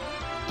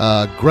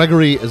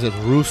 Gregory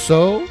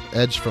Rousseau,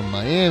 edge from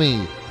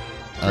Miami.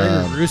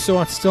 Gregory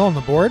Rousseau still on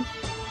the board?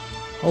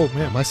 Oh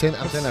man, Am I saying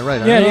that? I'm saying that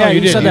right? Yeah, aren't I? yeah,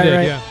 you did, said you that did,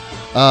 right.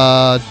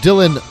 Yeah.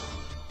 Dylan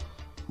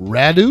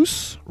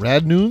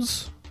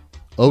Radnews,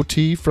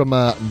 OT from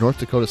North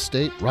Dakota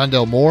State;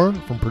 Rondell Moore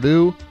from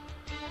Purdue.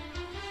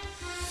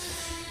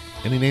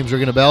 Any names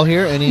ringing a bell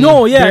here? Any?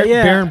 No, yeah.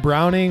 Baron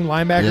Browning,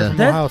 linebacker from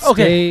Ohio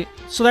okay.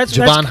 State. So that's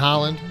Javon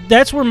Holland.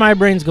 That's where my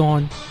brain's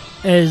going.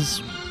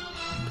 Is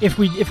if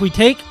we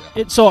take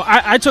it. So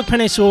I took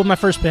Penei Sewell with my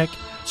first pick.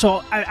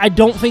 So I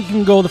don't think you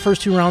can go the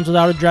first 2 rounds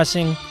without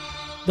addressing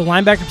the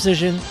linebacker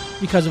position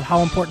because of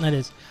how important that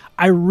is.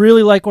 I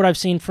really like what I've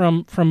seen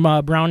from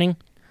Browning.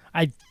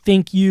 I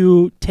think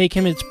you take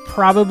him. It's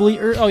probably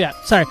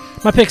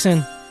my pick's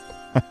in.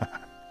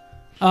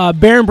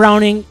 Baron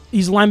Browning.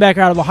 He's a linebacker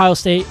out of Ohio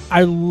State.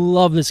 I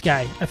love this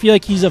guy. I feel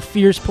like he's a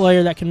fierce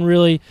player that can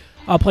really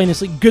play in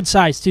this league. Good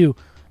size too,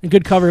 and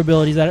good cover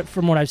abilities.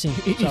 From what I've seen,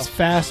 he's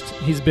fast.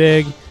 He's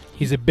big.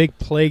 He's a big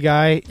play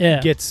guy. Yeah.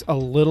 He gets a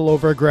little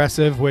over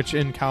aggressive, which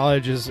in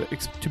college is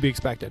to be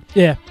expected.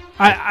 Yeah,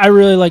 I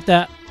really like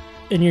that.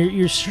 And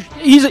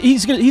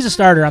he's a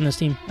starter on this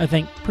team, I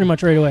think, pretty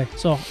much right away.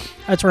 So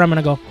that's where I'm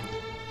going to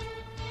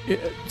go.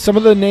 Some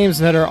of the names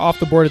that are off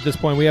the board at this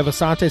point, we have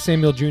Asante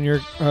Samuel Jr.,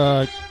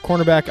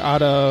 cornerback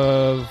out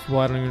of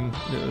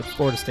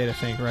Florida State, I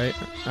think, right?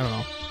 I don't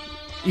know.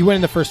 He went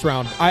in the first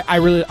round.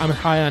 I'm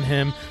high on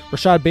him.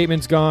 Rashad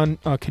Bateman's gone.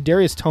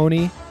 Kadarius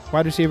Toney,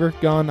 wide receiver,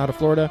 gone out of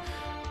Florida.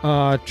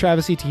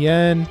 Travis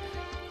Etienne.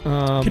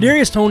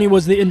 Kadarius Toney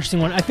was the interesting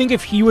one. I think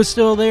if he was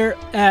still there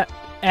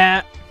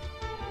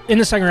in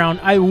the second round,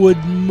 I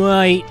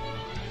might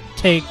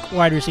take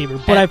wide receiver.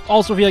 But I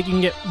also feel like you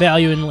can get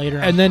value in later.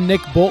 And then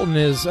Nick Bolton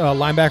is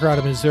linebacker out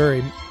of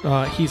Missouri.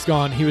 He's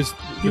gone. He was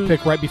the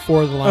pick right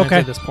before the Lions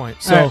at this point.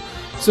 So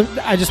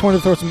I just wanted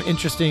to throw some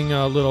interesting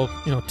little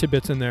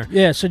tidbits in there.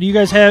 Yeah. So do you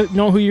guys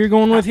know who you're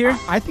going with here?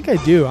 I think I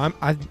do.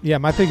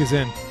 My pick is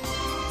in.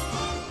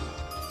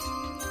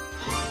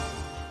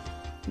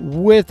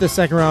 With the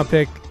second round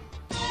pick,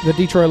 the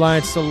Detroit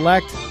Lions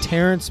select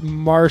Terrence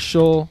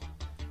Marshall,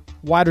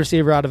 wide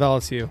receiver out of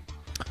LSU.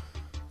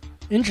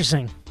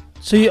 Interesting.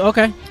 So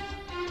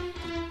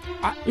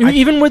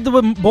even with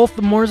both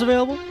the Moores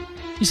available?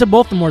 You said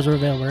both the Moores are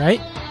available, right?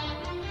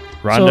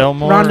 Rondell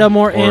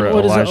Moore and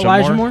what is it?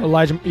 Elijah Moore?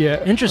 Elijah,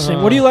 yeah.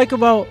 Interesting. What do you like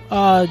about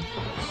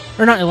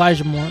or not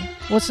Elijah Moore?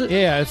 What's it?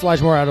 Yeah, it's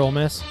Elijah Moore out of Ole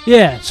Miss.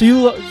 Yeah. So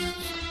you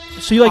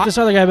like this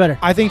other guy better?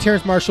 I think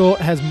Terrence Marshall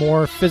has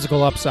more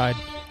physical upside.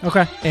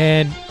 Okay.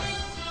 And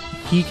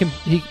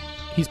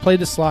he's played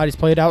the slot, he's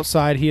played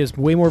outside, he has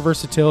way more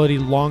versatility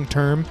long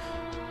term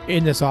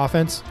in this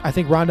offense. I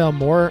think Rondell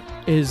Moore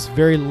is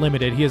very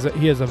limited. He has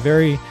a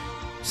very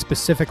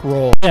specific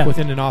role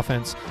within an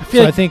offense.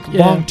 I think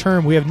long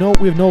term we have no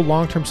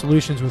long term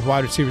solutions with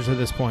wide receivers at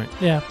this point.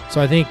 Yeah.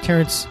 So I think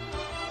Terrence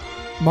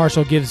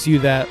Marshall gives you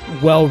that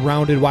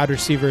well-rounded wide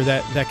receiver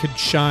that could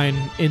shine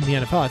in the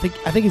NFL. I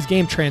think his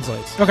game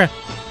translates. Okay.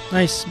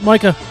 Nice.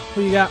 Micah,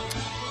 who you got?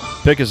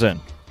 Pick is in.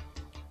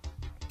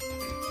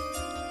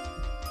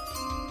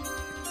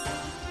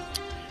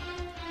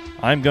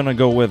 I'm going to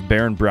go with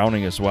Baron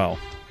Browning as well.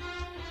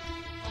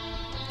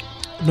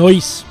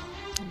 Nice.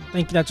 I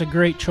think that's a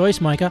great choice,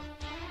 Micah.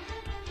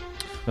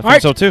 I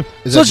think so too.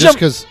 Is that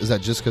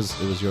just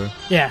because it was your?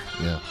 Yeah.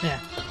 Yeah.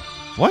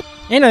 What?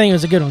 And I think it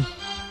was a good one.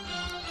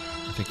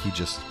 I think he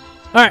just.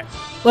 All right.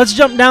 Let's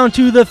jump down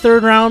to the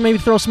third round. Maybe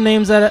throw some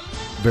names at it.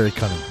 Very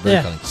cunning.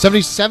 Very cunning.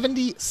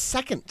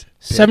 72nd.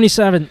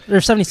 77 or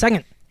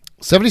 72nd.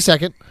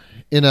 72nd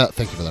in a.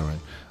 Thank you for that, Ryan.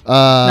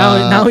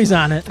 Now he's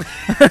on it.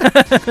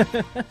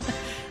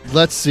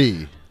 Let's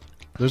see.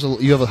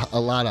 You have a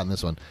lot on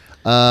this one.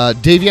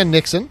 Davion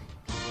Nixon,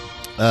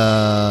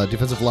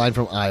 defensive line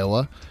from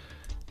Iowa.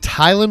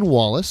 Tylan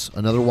Wallace,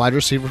 another wide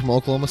receiver from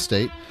Oklahoma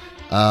State.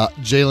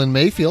 Jalen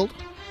Mayfield,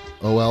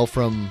 OL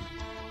from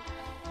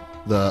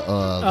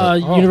the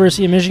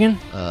University of Michigan.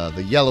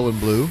 The yellow and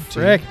blue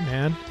team. Frick,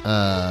 man.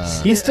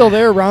 He's still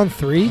there, round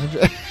 3.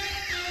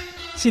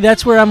 See,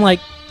 that's where I'm like,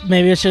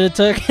 maybe I should have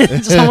took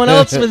someone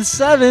else with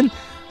 7.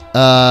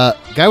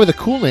 Guy with a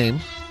cool name,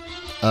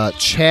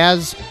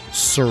 Chaz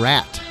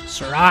Surratt.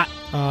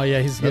 Oh,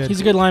 yeah, he's good.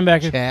 He's a good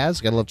linebacker.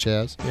 Chaz, gotta love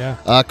Chaz.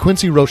 Yeah.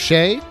 Quincy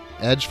Roche,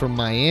 edge from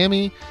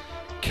Miami.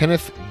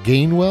 Kenneth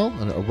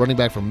Gainwell, a running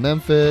back from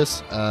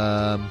Memphis.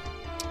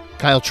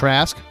 Kyle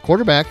Trask,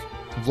 quarterback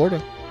from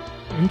Florida.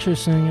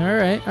 Interesting. All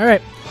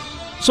right.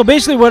 So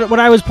basically what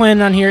I was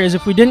planning on here is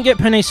if we didn't get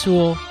Penei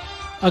Sewell,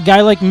 a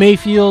guy like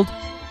Mayfield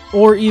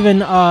or even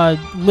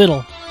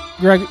Little.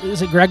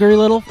 Is it Gregory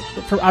Little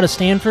out of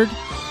Stanford?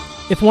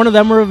 If one of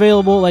them were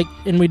available,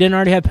 and we didn't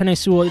already have Penei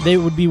Sewell, they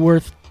would be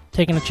worth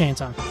taking a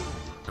chance on.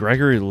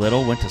 Gregory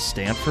Little went to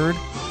Stanford?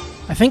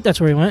 I think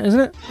that's where he went, isn't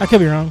it? I could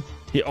be wrong.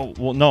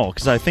 No,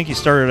 because I think he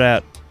started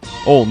at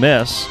Ole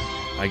Miss.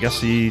 I guess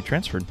he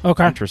transferred.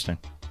 Okay. Interesting.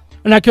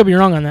 And I could be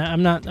wrong on that.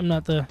 I'm not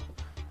too.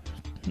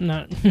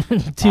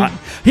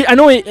 I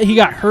know he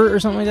got hurt or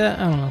something like that.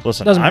 I don't know.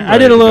 Listen, doesn't I'm matter. I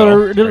did a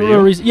ready to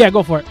little reason. Yeah,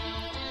 go for it.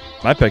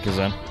 My pick is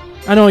in.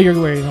 I know where you're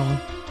going.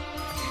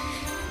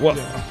 Well,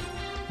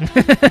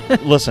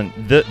 listen,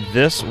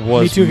 this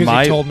was me too, because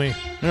my. You told me.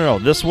 No.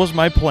 This was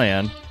my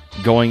plan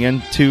going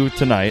into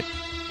tonight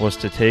was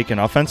to take an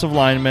offensive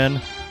lineman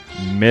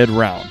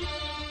mid-round.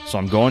 So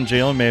I'm going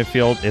Jalen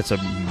Mayfield. It's a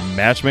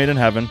match made in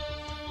heaven.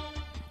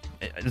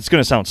 It's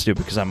going to sound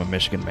stupid because I'm a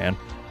Michigan man.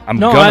 I'm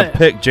going to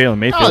pick Jalen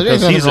Mayfield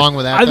because he's wrong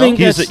with that. I think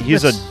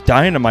he's a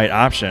dynamite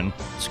option.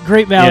 It's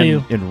great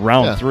value in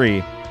round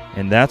 3,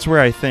 and that's where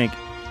I think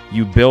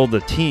you build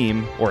a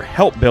team or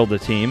help build a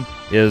team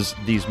is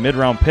these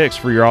mid-round picks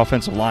for your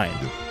offensive line.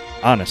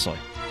 Honestly,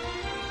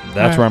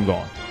 that's where I'm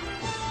going.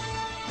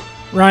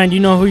 Ryan, do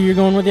you know who you're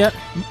going with yet?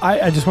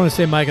 I just want to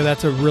say, Micah,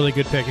 that's a really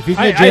good pick. If you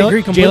I get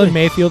agree completely. Jalen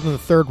Mayfield in the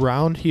third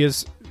round,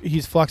 he's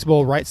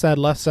flexible, right side,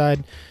 left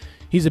side.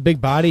 He's a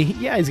big body.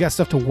 He's got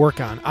stuff to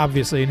work on,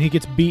 obviously, and he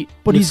gets beat.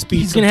 But he's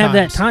going to have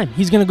that time.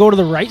 He's going to go to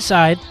the right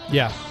side.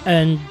 Yeah,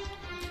 and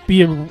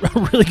be a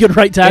really good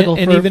right tackle.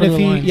 And for, even for if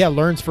the he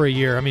learns for a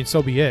year, I mean,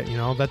 so be it.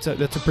 That's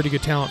a pretty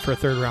good talent for a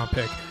third round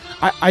pick.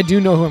 I do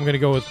know who I'm going to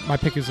go with. My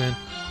pick is in.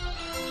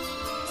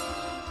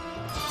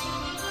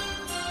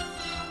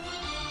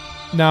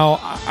 Now,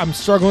 I'm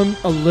struggling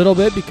a little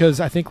bit because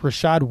I think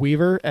Rashad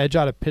Weaver, edge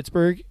out of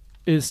Pittsburgh,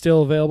 is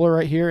still available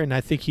right here, and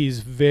I think he's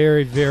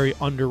very, very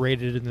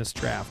underrated in this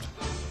draft.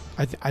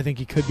 I think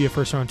he could be a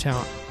first-round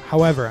talent.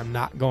 However, I'm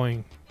not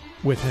going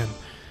with him.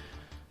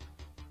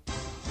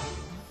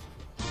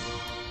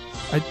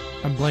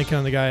 I'm blanking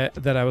on the guy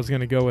that I was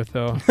going to go with,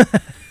 though.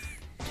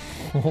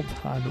 Hold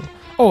on.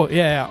 Oh,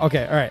 yeah.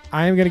 Okay, all right.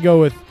 I am going to go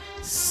with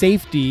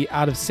safety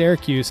out of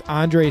Syracuse,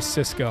 Andre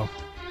Cisco.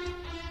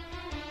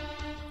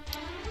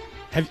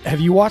 Have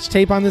you watched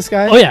tape on this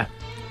guy? Oh, yeah.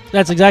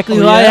 That's exactly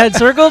who I had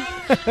circled,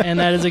 and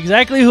that is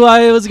exactly who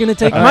I was going to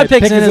take my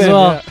picks in as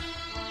well.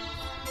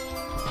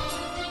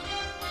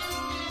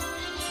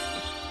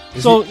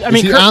 Yeah.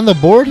 Is he on the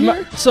board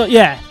here?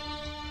 Yeah,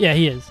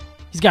 he is.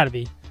 He's got to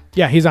be.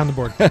 Yeah, he's on the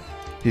board.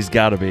 He's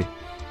got to be.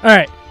 All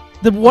right.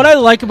 What I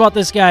like about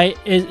this guy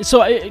is,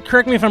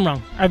 correct me if I'm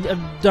wrong. I've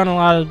done a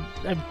lot of,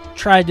 I've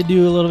tried to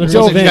do a little bit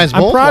of research.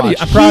 I'm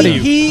proud of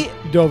you. He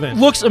dove in.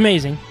 Looks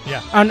amazing.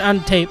 Yeah. On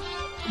tape.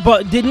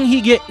 But did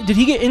he get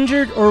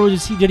injured or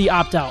did he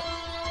opt out?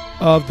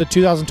 Of the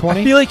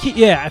 2020? I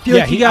feel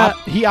like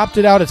he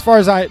opted out as far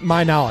as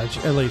my knowledge,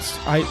 at least.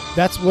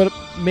 That's what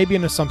maybe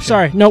an assumption.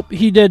 Sorry. Nope,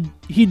 he did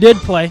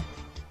play.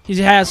 He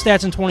has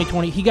stats in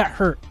 2020. He got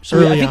hurt.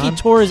 So I think he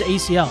tore his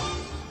ACL,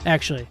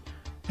 actually,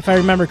 if I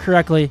remember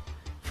correctly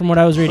from what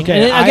I was reading.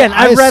 Okay, and again,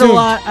 I've read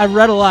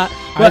a lot.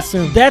 But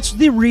that's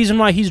the reason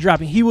why he's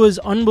dropping. He was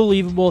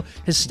unbelievable.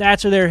 His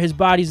stats are there. His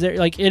body's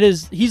there.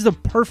 He's the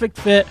perfect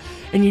fit,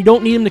 and you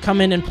don't need him to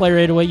come in and play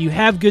right away. You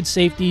have good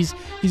safeties.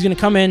 He's going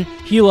to come in,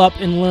 heal up,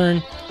 and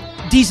learn.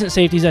 Decent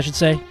safeties, I should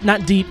say.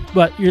 Not deep,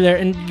 but you're there.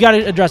 And you got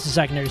to address the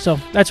secondary. So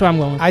that's what I'm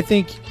going with. I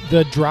think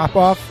the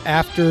drop-off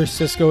after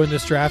Cisco in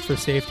this draft for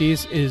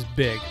safeties is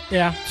big.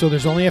 Yeah. So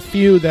there's only a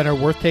few that are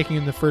worth taking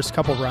in the first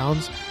couple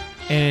rounds,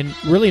 and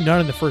really none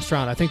in the first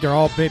round. I think they're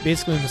all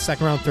basically in the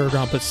second round, third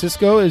round. But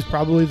Cisco is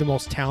probably the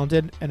most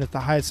talented and at the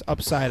highest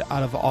upside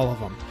out of all of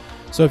them.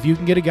 So if you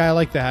can get a guy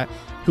like that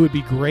who would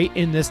be great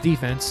in this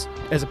defense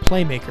as a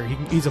playmaker,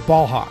 he's a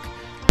ball hawk,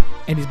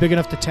 and he's big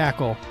enough to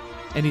tackle,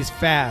 and he's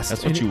fast.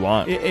 That's what you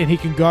want. And he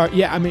can guard.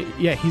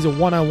 He's a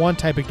one-on-one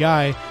type of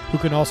guy who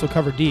can also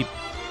cover deep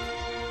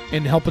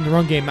and help in the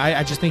run game.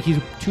 I just think he's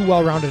too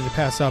well-rounded to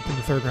pass up in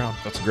the third round.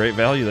 That's a great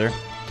value there.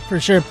 For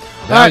sure.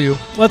 Value.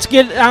 Right, let's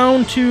get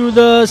down to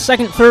the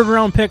third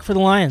round pick for the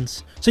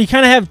Lions. So you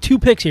kind of have two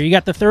picks here. You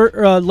got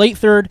the late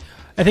third.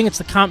 I think it's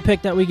the comp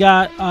pick that we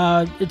got.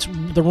 It's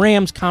the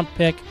Rams comp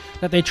pick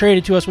that they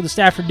traded to us with the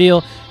Stafford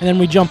deal, and then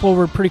we jump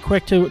over pretty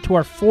quick to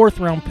our fourth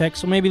round pick.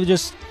 So maybe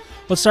let's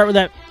start with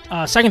that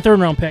third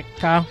round pick,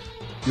 Kyle.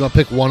 You want to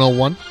pick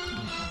 101?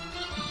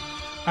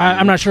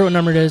 I'm not sure what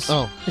number it is.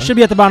 Oh, it should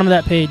be at the bottom of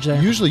that page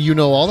there. Usually you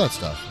know all that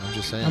stuff. I'm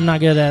just saying. I'm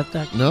not good at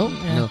that. No?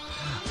 Yeah. No.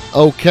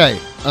 Okay.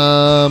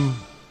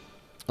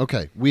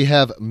 Okay. We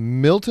have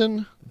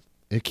Milton.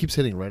 It keeps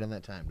hitting right on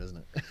that time, doesn't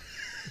it?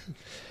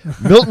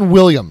 Milton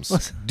Williams,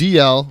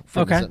 DL. Is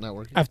that not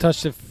working? I've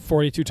touched it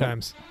 42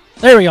 times.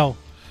 There we go.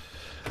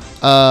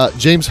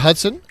 James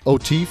Hudson,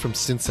 OT from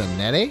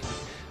Cincinnati.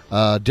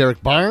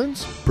 Derek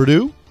Barnes,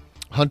 Purdue.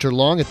 Hunter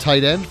Long, a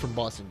tight end from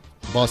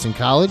Boston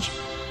College.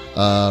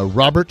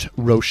 Robert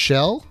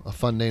Rochelle, a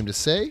fun name to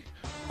say.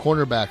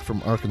 Cornerback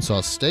from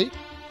Arkansas State.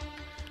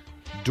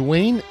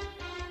 Dwayne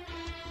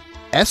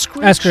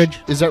Eskridge.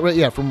 Is that right?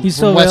 Yeah, He's from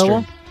still Western.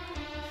 available?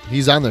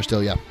 He's on there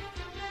still, yeah.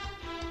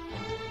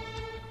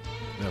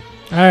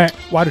 All right.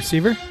 Wide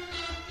receiver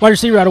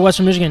out of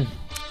Western Michigan.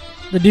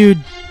 The dude.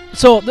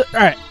 So, all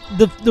right.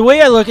 The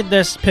way I look at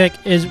this pick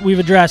is we've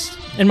addressed,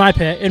 in my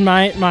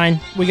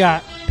mind, we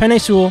got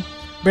Penei Sewell,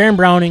 Baron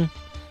Browning,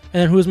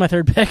 and then who was my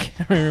third pick?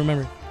 I don't even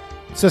remember.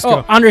 Cisco.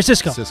 Oh, Andre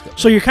Cisco.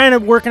 So you're kind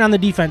of working on the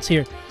defense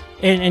here.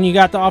 And you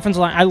got the offensive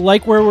line. I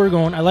like where we're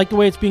going. I like the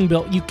way it's being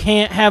built. You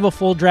can't have a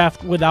full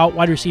draft without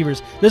wide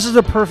receivers. This is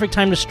the perfect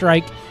time to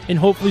strike and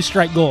hopefully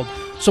strike gold.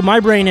 So my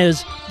brain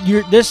is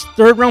this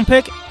third round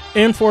pick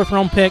and fourth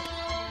round pick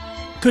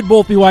could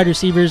both be wide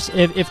receivers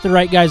if the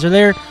right guys are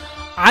there.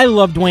 I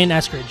love Dwayne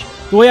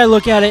Eskridge. The way I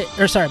look at it,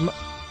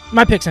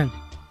 my pick's in.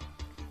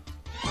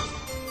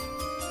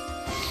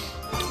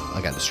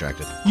 I got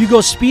distracted. You go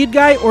speed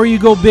guy or you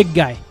go big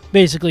guy,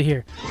 basically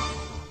here.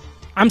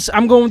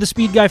 I'm going with the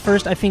speed guy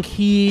first. I think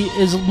he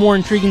is more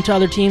intriguing to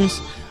other teams,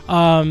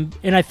 and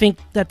I think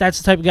that's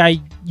the type of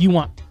guy you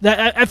want.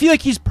 I feel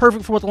like he's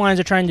perfect for what the Lions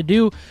are trying to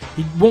do.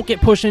 He won't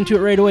get pushed into it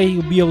right away.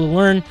 He'll be able to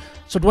learn.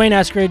 So Dwayne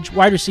Eskridge,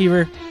 wide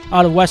receiver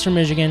out of Western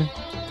Michigan.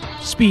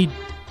 Speed.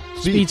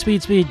 Speed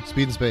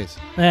and space.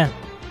 Yeah,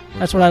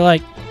 that's what I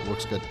like.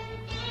 Works good.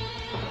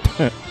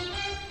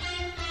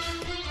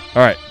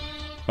 All right,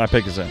 my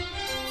pick is in.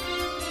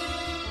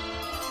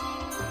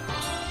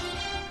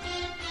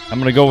 I'm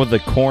going to go with the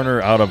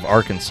corner out of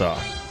Arkansas.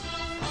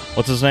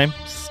 What's his name?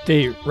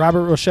 State.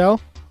 Robert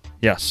Rochelle?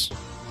 Yes.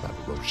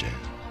 Robert Rochelle.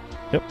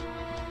 Yep.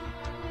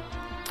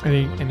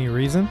 Any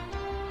reason?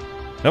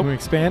 Nope. Can we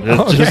expand?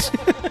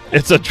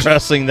 It's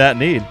addressing that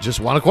need. Just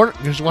want a corner.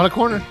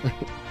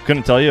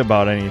 Couldn't tell you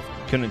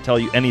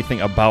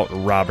anything about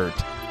Robert.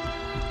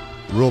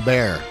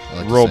 Robert.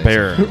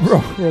 Robert.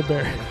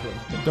 Robert.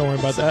 Don't worry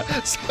about that.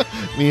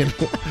 me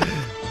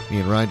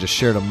and Ryan just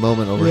shared a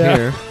moment over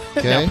here.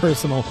 Okay. Not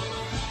personal.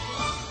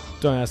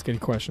 Don't ask any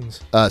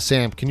questions.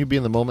 Sam, can you be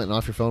in the moment and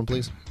off your phone,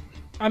 please?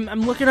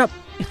 I'm looking up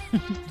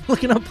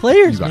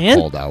players, man.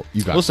 You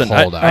got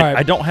called out.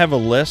 I don't have a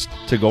list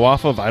to go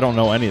off of. I don't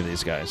know any of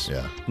these guys.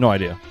 Yeah. No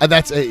idea.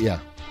 That's it, yeah.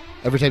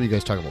 Every time you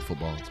guys talk about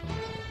football, it's funny.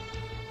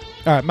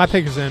 All right, my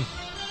pick is in.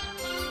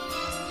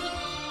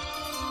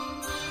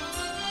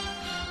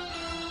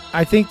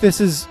 I think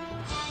this is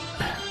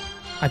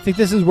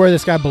where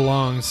this guy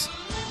belongs,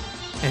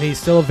 and he's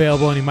still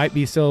available, and he might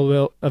be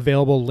still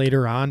available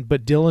later on.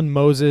 But Dylan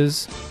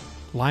Moses,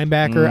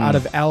 linebacker out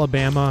of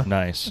Alabama.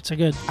 Nice. That's a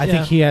good. I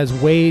think he has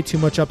way too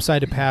much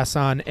upside to pass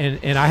on,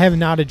 and I have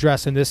not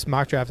addressed in this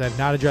mock draft. I have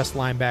not addressed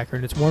linebacker,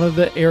 and it's one of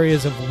the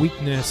areas of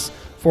weakness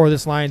for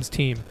this Lions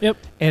team. Yep.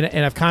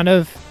 And I've kind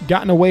of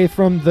gotten away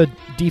from the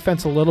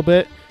defense a little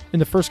bit in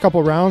the first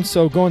couple rounds.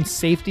 So going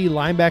safety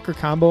linebacker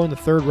combo in the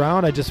third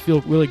round, I just feel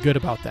really good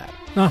about that.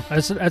 No,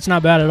 that's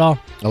not bad at all.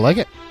 I like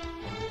it.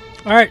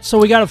 All right, so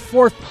we got a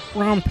 4th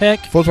round pick.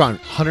 4th round,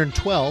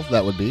 112,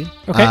 that would be.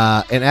 Okay.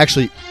 And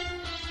actually,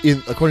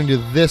 according to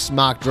this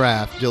mock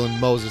draft, Dylan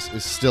Moses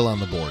is still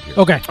on the board here.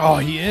 Okay. Oh,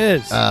 he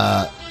is.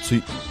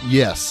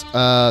 Yes.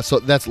 So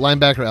that's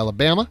linebacker,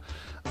 Alabama.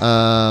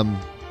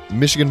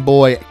 Michigan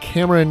boy,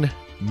 Cameron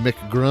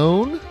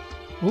McGrone.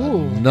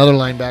 Ooh. Another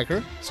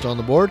linebacker, still on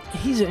the board.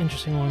 He's an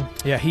interesting one.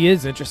 Yeah, he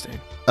is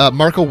interesting.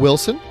 Marco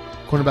Wilson,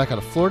 cornerback out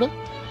of Florida.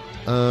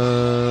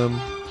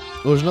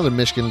 There's another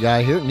Michigan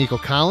guy here, Nico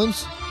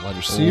Collins, wide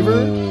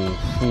receiver.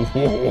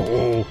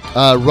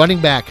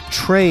 Running back,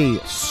 Trey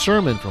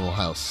Sermon from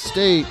Ohio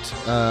State.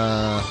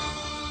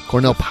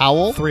 Cornell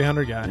Powell,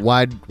 300 guy.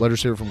 wide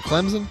receiver from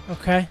Clemson.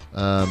 Okay.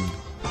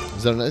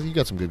 You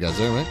got some good guys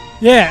there, right?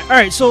 Yeah. All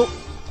right. So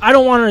I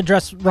don't want to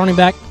address running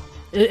back.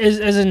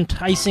 As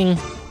enticing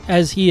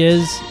as he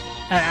is,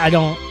 I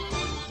don't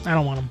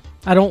want him.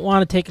 I don't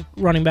want to take a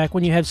running back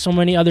when you have so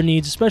many other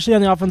needs, especially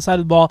on the offense side of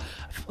the ball.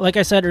 Like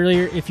I said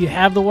earlier, if you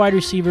have the wide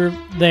receiver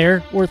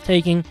there worth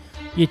taking,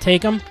 you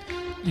take him.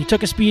 I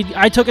took a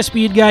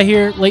speed guy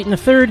here late in the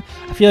third.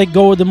 I feel like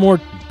go with the more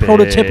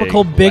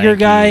prototypical, bigger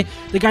guy,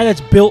 the guy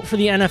that's built for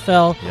the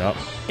NFL. Yep.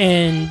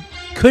 And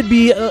could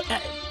be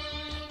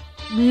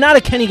not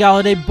a Kenny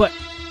Golladay, but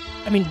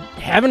I mean,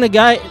 having a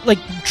guy like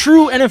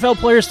true NFL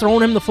players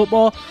throwing him the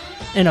football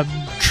and a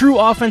true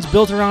offense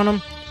built around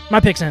him. My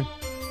pick's in.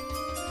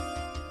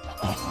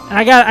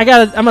 And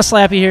I'm a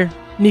slappy here.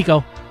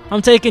 Nico.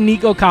 I'm taking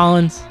Nico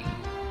Collins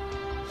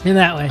in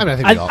that way. I mean,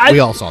 I think we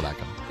all saw that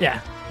coming.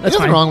 Yeah, There's that's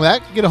fine. nothing wrong with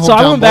that. Get a hometown So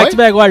I went boy.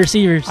 back-to-back wide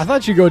receivers. I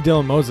thought you'd go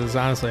Dylan Moses,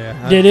 honestly.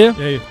 Did you?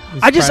 Yeah,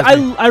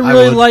 I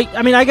really would. like.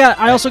 I mean,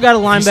 I also got a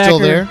linebacker. He's still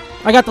there?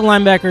 I got the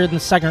linebacker in the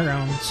second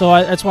round, so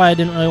that's why I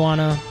didn't really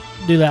want to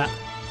do that.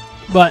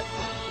 But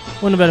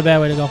wouldn't have been a bad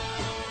way to go.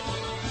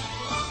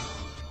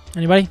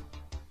 Anybody?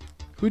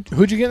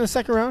 Who'd you get in the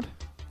second round?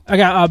 I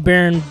got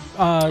Baron.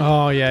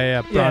 Browning.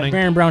 Yeah,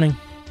 Baron Browning.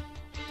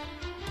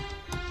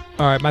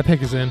 All right, my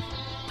pick is in.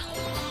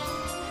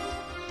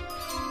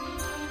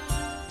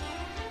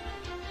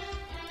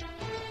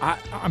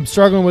 I'm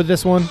struggling with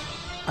this one.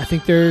 I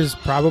think there's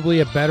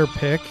probably a better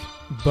pick,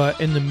 but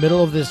in the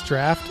middle of this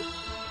draft,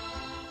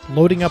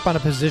 loading up on a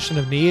position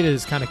of need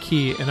is kind of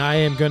key, and I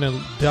am going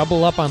to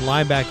double up on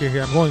linebacker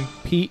here. I'm going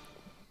Pete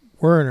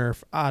Werner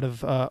out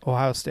of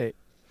Ohio State.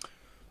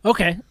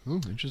 Okay.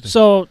 Ooh, interesting.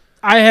 So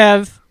I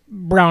have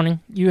Browning.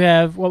 You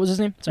have, what was his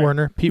name?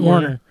 Sorry. Pete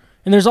Werner.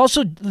 And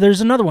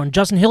there's another one.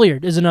 Justin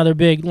Hilliard is another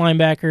big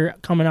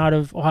linebacker coming out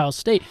of Ohio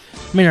State.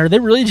 I mean, are they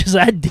really just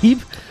that deep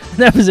in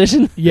that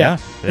position? Yeah.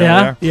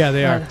 Yeah? Yeah,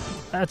 they are.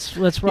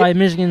 That's why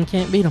Michigan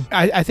can't beat them.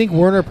 I think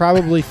Werner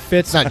probably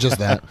fits. It's not just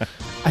that.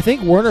 I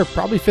think Werner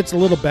probably fits a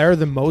little better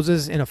than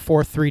Moses in a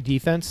 4-3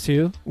 defense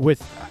too.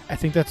 I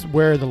think that's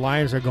where the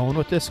Lions are going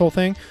with this whole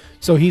thing.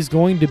 So he's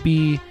going to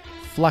be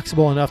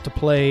flexible enough to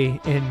play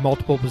in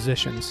multiple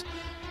positions,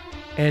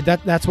 and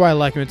that's why I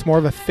like him. It's more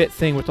of a fit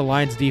thing with the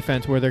Lions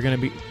defense where they're going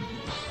to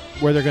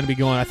be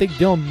going. I think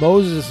Dylan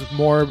Moses is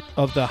more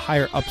of the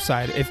higher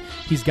upside. If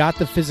he's got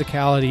the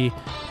physicality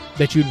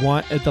that you'd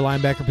want at the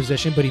linebacker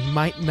position, but he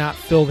might not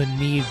fill the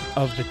need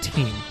of the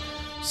team.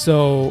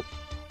 So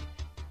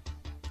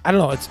I don't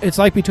know. It's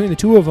like between the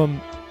two of them,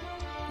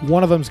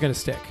 one of them's going to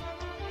stick.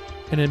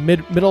 And in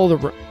middle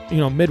of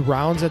the mid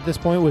rounds at this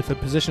point with a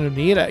position of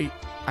need, I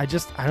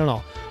don't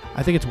know.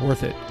 I think it's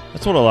worth it.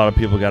 That's what a lot of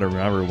people got to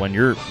remember when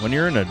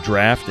you're in a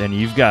draft and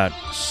you've got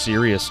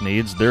serious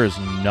needs. There is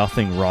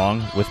nothing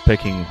wrong with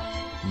picking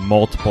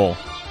multiple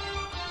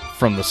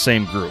from the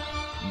same group.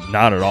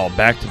 Not at all.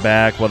 Back to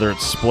back, whether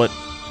it's split,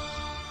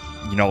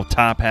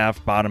 top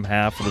half, bottom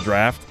half of the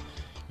draft,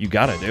 you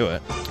got to do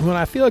it. Well,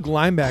 I feel like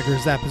linebacker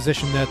is that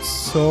position that's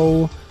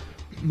so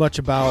much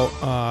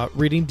about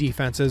reading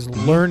defenses,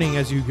 learning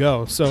as you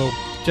go. So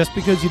just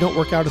because you don't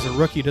work out as a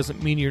rookie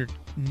doesn't mean you're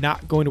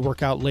not going to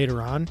work out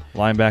later on.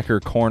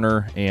 Linebacker,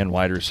 corner, and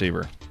wide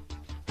receiver.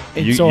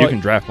 And you can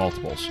draft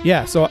multiples.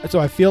 Yeah, so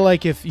I feel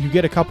like if you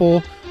get a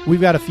couple, we've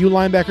got a few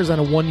linebackers on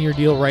a 1-year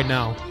deal right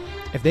now.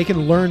 If they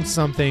can learn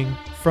something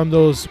from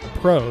those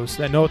pros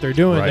that know what they're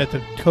doing, right, that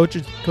the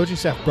coaching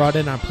staff brought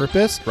in on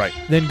purpose, right,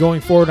 then going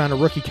forward on a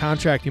rookie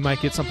contract, you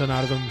might get something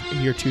out of them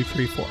in year 2,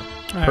 3, 4.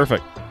 Right.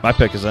 Perfect. My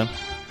pick is in.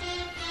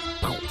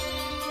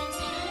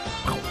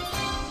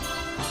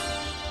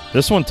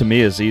 This one to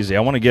me is easy.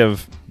 I want to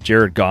give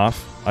Jared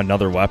Goff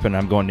another weapon.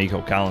 I'm going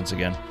Nico Collins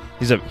again.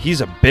 He's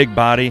a big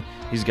body.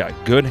 He's got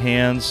good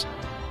hands,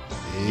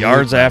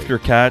 yards after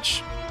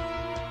catch.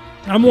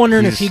 I'm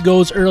wondering if he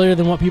goes earlier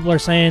than what people are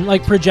saying,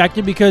 like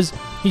projected, because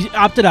he's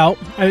opted out.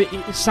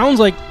 It sounds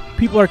like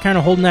people are kind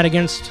of holding that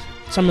against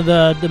some of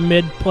the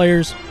mid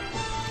players.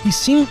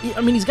 He's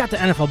got the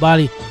NFL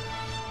body,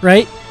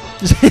 right?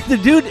 The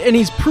dude, and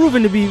he's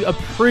proven to be a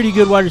pretty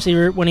good wide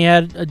receiver when he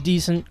had a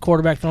decent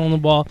quarterback throwing the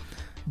ball.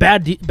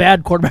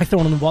 Bad quarterback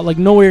throwing the ball, like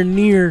nowhere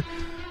near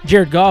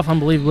Jared Goff,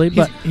 unbelievably.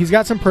 But he's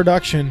got some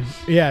production,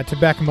 to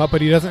back him up,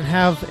 but he doesn't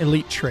have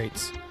elite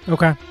traits.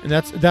 Okay, and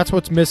that's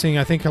what's missing.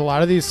 I think a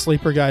lot of these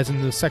sleeper guys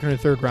in the second or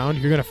third round,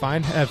 you're going to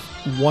find have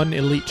one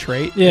elite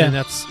trait, and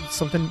that's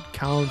something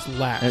Collins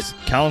lacks.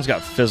 Collins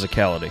got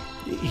physicality.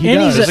 He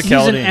does. He's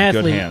an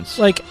athlete. Good hands.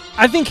 Like,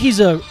 I think he's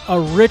a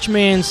rich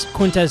man's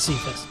Quintez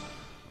Cephas,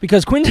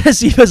 because Quintez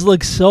Cephas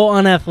looks so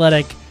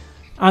unathletic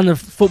on the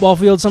football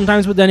field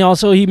sometimes, but then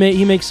also he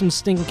makes some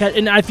stinking catch.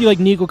 And I feel like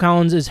Nico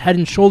Collins is head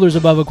and shoulders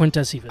above a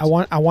Quintez Cephas.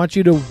 I want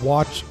you to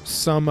watch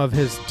some of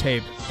his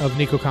tape of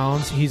Nico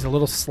Collins. He's a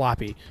little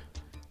sloppy.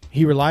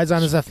 He relies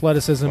on his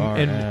athleticism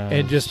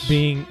and just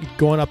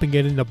going up and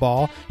getting the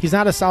ball. He's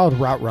not a solid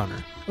route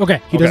runner. Okay.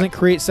 He doesn't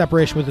create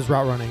separation with his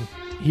route running.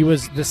 He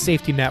was the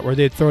safety net where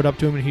they'd throw it up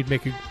to him and he'd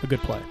make a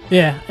good play.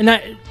 Yeah,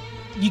 and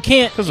you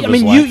can't. I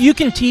mean, you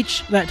can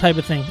teach that type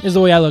of thing. Is the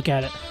way I look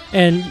at it.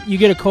 And you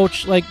get a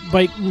coach like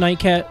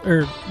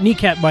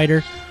kneecap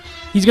biter,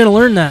 he's going to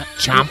learn that.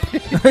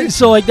 Chomp.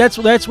 So like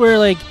that's where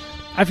like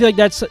I feel like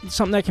that's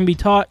something that can be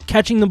taught.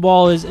 Catching the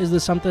ball is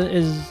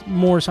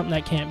more something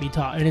that can't be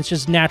taught, and it's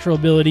just natural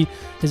ability.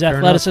 His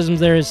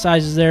athleticism's there, his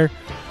size is there.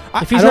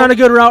 If he's not a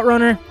good route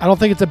runner, I don't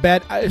think it's a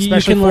bad,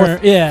 especially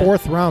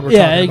fourth round. We're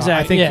talking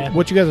exactly. About. I think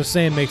what you guys are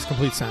saying makes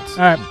complete sense.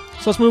 All right,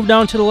 so let's move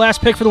down to the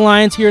last pick for the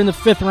Lions here in the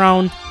 5th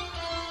round.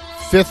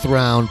 5th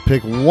round,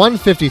 pick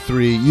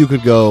 153. You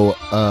could go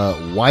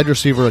wide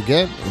receiver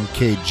again in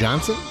Cade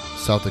Johnson,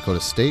 South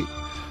Dakota State.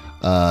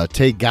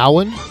 Tay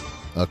Gowan,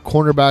 a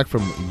cornerback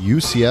from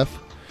UCF.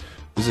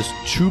 Is this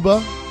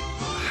Chuba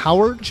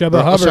Howard?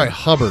 Chuba Hubbard. Sorry,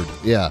 Hubbard.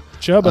 Yeah.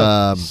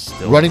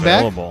 Chuba. Running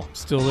available. back.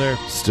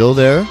 Still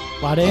there.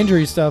 A lot of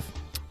injury stuff.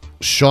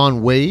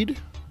 Sean Wade,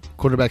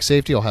 quarterback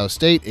safety, Ohio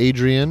State.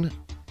 Adrian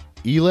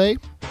Ely.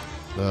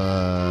 Who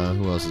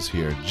else is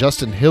here?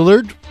 Justin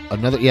Hillard.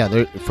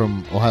 They're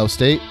from Ohio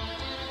State.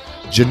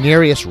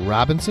 Janarius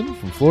Robinson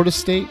from Florida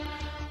State.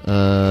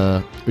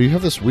 You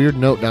have this weird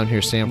note down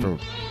here, Sam, from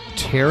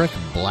Tariq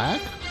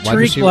Black.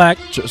 Tariq Black.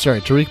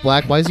 Tariq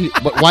Black.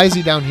 Why is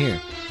he down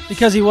here?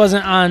 Because he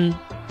wasn't on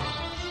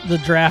the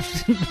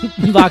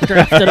mock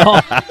draft at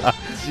all.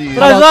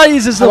 But I thought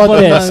he's just a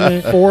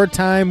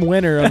 4-time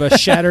winner of a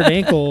shattered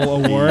ankle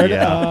award.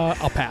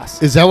 I'll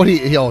pass. Is that what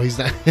he's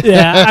not?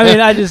 Yeah, I mean,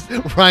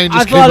 Ryan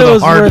just gave him a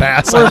hard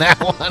pass on that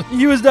one.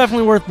 He was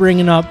definitely worth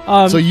bringing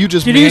up. So you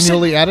just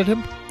manually added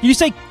him? Did you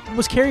say,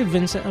 was Kerry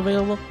Vincent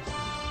available?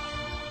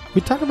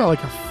 We talking about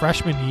like a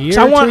freshman year.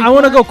 So I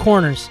want to go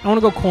corners.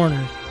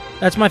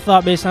 That's my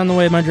thought based on the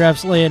way my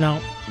draft's laying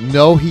out.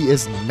 No, he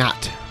is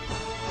not.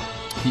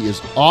 He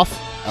is off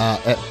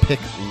at pick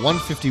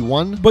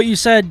 151. But you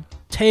said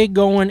Tay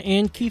Gowan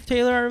and Keith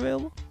Taylor are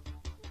available?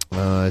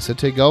 I said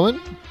Tay Gowan.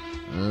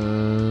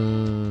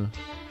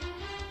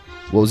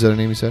 What was the other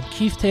name you said?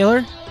 Keith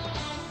Taylor?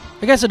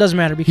 I guess it doesn't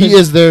matter because he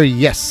is there,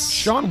 yes.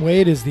 Sean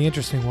Wade is the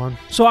interesting one.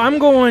 So I'm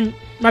going,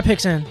 my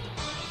pick's in.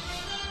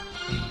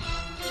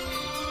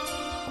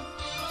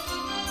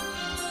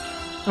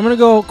 I'm going to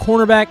go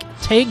cornerback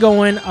Tay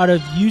Gowan out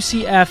of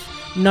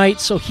UCF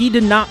Knights. So he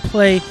did not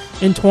play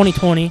in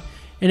 2020.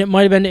 And it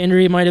might have been to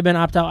injury, it might have been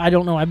opt-out. I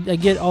don't know. I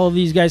get all of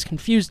these guys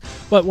confused.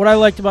 But what I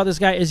liked about this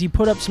guy is he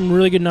put up some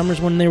really good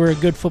numbers when they were a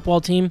good football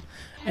team.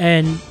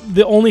 And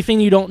the only thing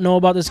you don't know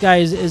about this guy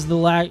is the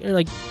lack.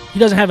 Like, he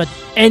doesn't have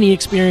any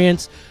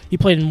experience. He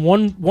played in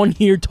one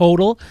year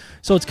total,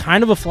 so it's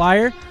kind of a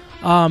flyer.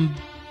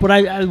 But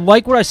I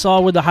like what I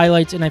saw with the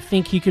highlights, and I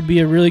think he could be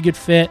a really good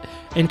fit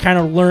and kind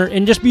of learn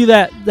and just be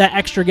that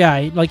extra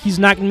guy. Like, he's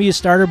not going to be a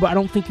starter, but I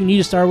don't think you need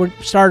a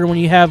starter when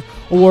you have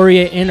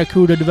Awaria and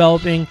Okudah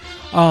developing.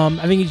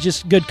 I think he's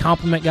just a good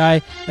complement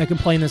guy that can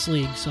play in this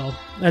league. So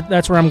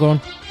that's where I'm going.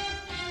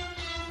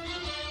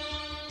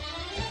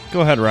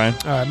 Go ahead, Ryan.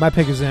 All right, my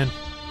pick is in.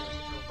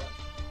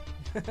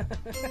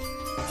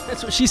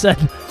 That's what she said.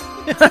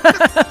 I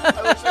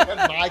wish I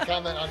had my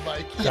comment on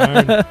Mike.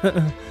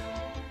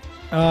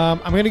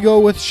 I'm going to go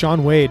with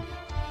Shaun Wade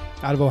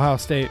out of Ohio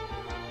State,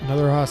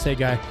 another Ohio State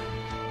guy.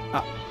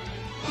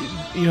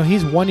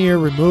 He's 1 year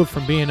removed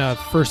from being a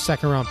first,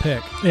 second-round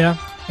pick. Yeah.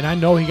 And I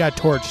know he got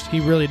torched. He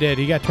really did.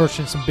 He got torched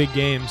in some big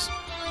games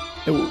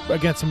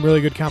against some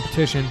really good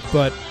competition.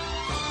 But,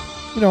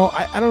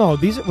 I don't know.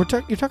 You're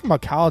talking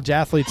about college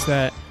athletes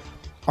that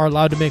are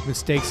allowed to make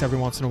mistakes every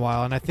once in a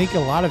while. And I think a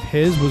lot of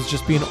his was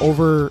just being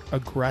overly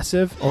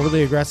aggressive,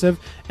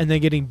 and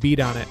then getting beat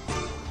on it.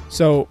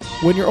 So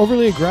when you're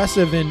overly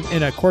aggressive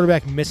and a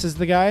quarterback misses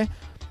the guy,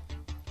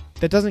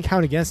 that doesn't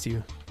count against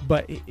you.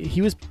 But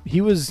he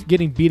was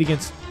getting beat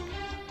against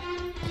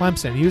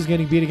Clemson. He was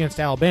getting beat against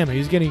Alabama. He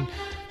was getting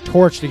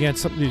torched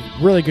against some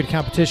really good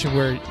competition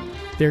where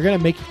they're going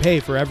to make you pay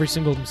for every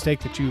single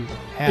mistake that you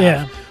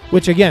have,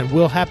 which, again,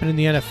 will happen in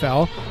the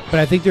NFL. But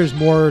I think there's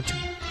more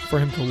for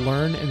him to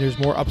learn, and there's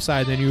more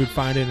upside than you would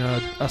find in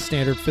a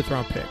standard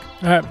fifth-round pick.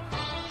 All right.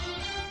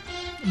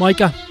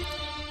 Micah.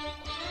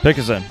 Pick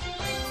is in.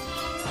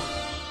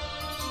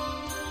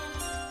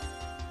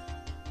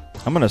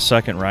 I'm going to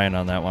second Ryan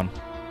on that one.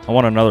 I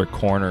want another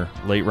corner,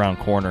 late-round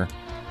corner.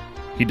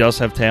 He does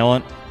have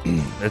talent.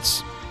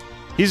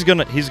 He's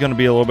gonna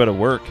be a little bit of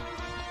work,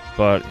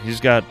 but he's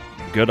got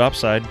good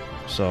upside.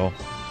 So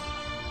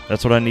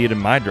that's what I need in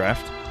my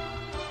draft.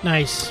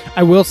 Nice.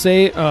 I will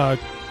say,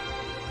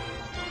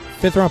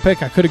 fifth-round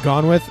pick I could have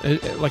gone with,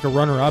 like a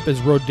runner-up, is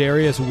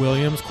Rodarius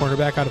Williams,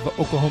 cornerback out of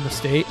Oklahoma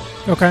State.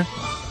 Okay.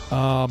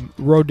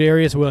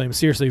 Rodarius Williams.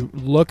 Seriously,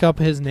 look up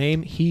his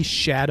name. He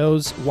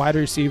shadows wide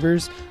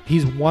receivers.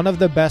 He's one of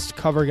the best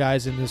cover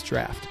guys in this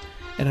draft.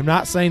 And I'm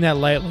not saying that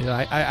lightly.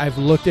 I've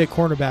looked at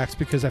cornerbacks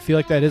because I feel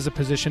like that is a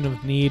position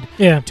of need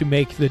to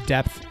make the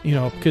depth,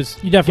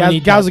 because you definitely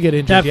need guys will get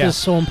injured. Depth is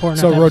so important.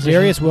 So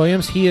Rodarius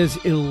Williams, he is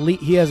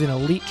elite. He has an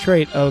elite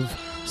trait of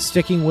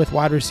sticking with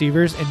wide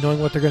receivers and knowing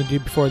what they're going to do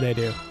before they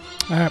do.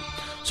 All right.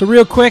 So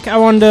real quick, I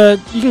wanted to.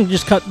 You can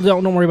just cut.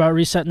 Don't worry about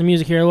resetting the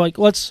music here. Like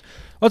let's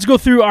go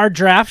through our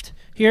draft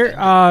here.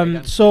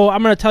 So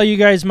I'm going to tell you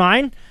guys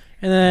mine,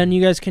 and then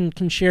you guys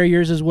can share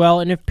yours as well.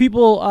 And if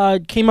people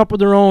came up with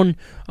their own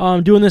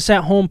doing this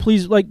at home,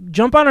 please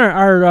jump on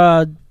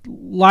our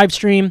live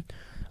stream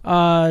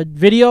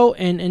video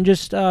and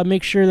just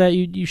make sure that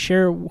you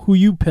share who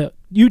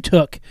you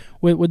took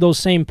with those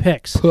same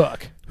picks.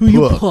 Who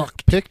you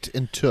picked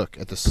and took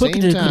at the same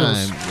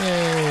time.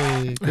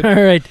 Yay! Good, all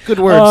right. Good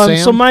word, Sam.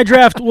 So my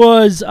draft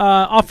was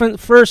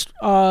first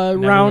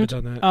round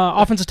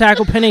offensive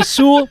tackle Penei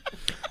Sewell.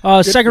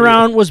 Second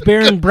round was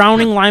Baron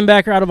Browning,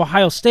 linebacker out of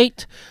Ohio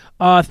State.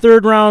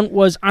 Third round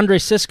was Andre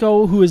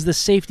Cisco, who is the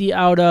safety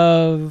out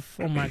of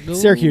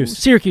Syracuse.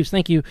 Syracuse,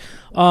 thank you.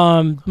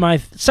 My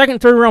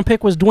third round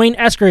pick was Dwayne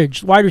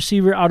Eskridge, wide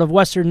receiver out of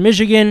Western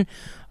Michigan.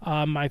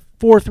 My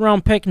fourth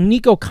round pick,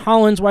 Nico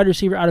Collins, wide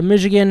receiver out of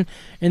Michigan,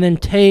 and then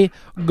Tay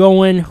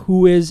Gowan,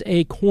 who is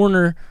a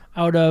corner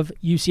out of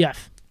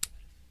UCF.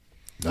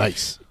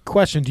 Nice.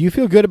 Question: do you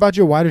feel good about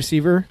your wide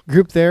receiver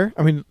group there?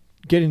 I mean,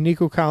 getting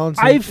Nico Collins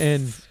and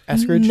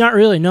Eskridge? Not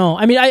really, no.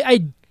 I mean,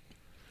 I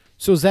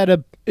So is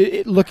that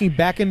looking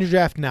back in your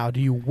draft now, do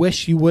you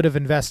wish you would have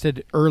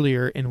invested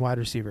earlier in wide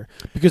receiver?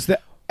 Because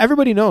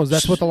everybody knows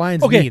that's what the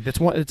Lions need. It's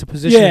a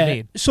position of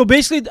need. So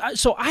basically,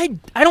 I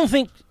don't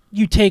think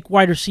you take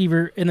wide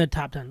receiver in the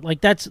top 10.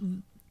 Like that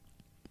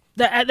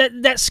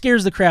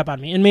scares the crap out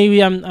of me. And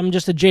maybe I'm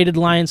just a jaded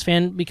Lions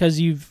fan because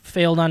you've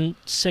failed on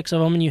 6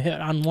 of them and you hit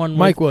on one.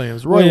 Mike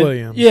Williams, Roy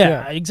Williams.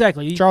 Yeah,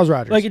 exactly. Charles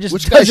Rogers. Like it just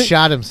Which guy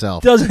shot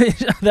himself?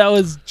 That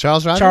was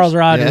Charles Rogers. Charles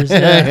Rogers.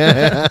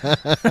 Yeah.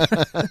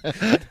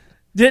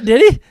 Did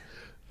he?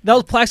 That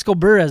was Plaxico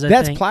Burress, I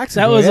think. That's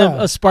Plaxico. That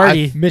was a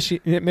Sparty.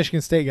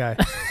 Michigan State guy.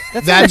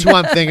 That's what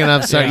I'm thinking.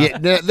 I'm sorry.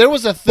 Yeah, there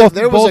was a gun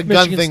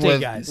Michigan thing State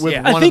with guys. one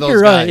I think of those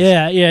you're right.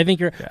 guys. Yeah, I think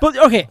you're. Yeah. But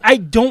okay, I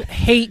don't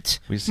hate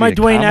my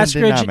Dwayne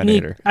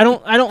Eskridge. I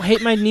don't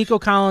hate my Nico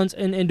Collins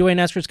and Dwayne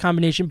Eskridge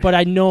combination, but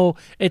I know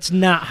it's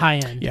not high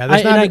end. Yeah,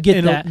 I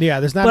get that. Yeah,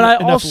 there's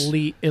not enough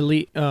elite.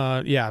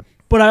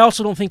 But I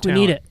also don't think we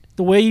need it.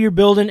 The way you're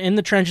building in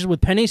the trenches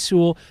with Penei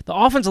Sewell, the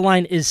offensive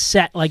line is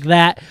set like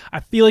that. I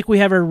feel like we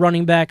have our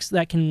running backs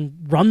that can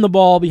run the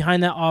ball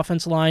behind that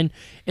offensive line.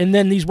 And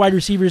then these wide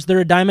receivers, they're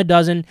a dime a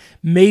dozen.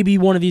 Maybe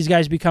one of these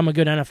guys become a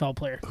good NFL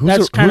player.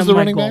 That's kind of the my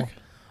running goal.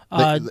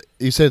 back?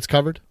 You said it's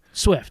covered?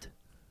 Swift.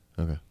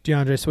 Okay.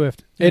 DeAndre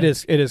Swift. Yeah. It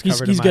is covered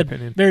He's in my good.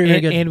 opinion. Very,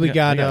 very good. And we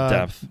got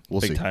depth.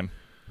 We'll big see. time.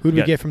 Who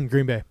did we get from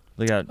Green Bay?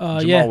 They got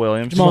Jamal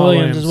Williams. Jamal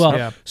Williams as well.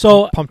 Yeah.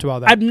 So pumped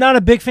about that. I'm not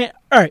a big fan.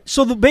 All right,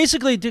 so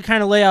basically to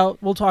kind of lay out,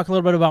 we'll talk a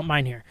little bit about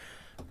mine here.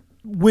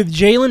 With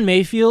Jalen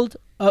Mayfield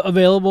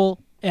available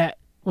at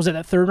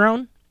that third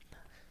round?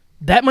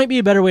 That might be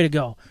a better way to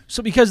go.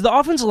 So because the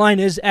offensive line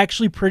is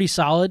actually pretty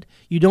solid,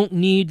 you don't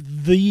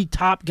need the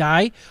top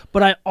guy.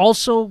 But I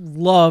also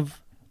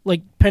love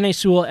like Penei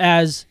Sewell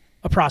as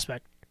a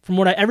prospect. From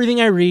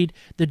everything I read,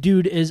 the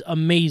dude is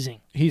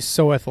amazing. He's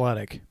so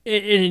athletic,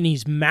 and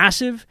he's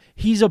massive.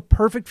 He's a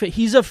perfect fit.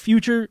 He's a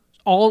future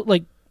all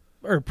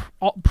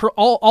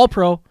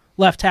pro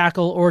left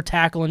tackle or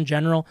tackle in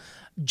general.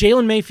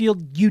 Jalen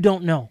Mayfield, you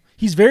don't know.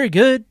 He's very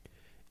good.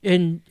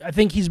 And I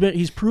think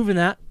he's proven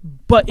that.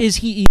 But is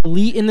he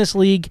elite in this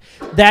league?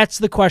 That's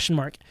the question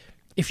mark.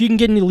 If you can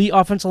get an elite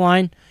offensive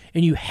line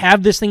and you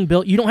have this thing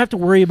built, you don't have to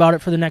worry about it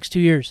for the next 2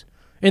 years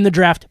in the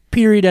draft.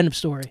 Period. End of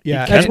story.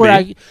 Yeah, that's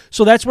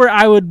where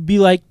I would be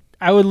like,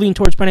 I would lean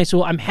towards Penei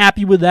Sewell. I'm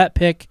happy with that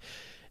pick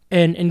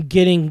and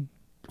getting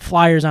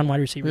flyers on wide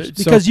receivers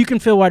because you can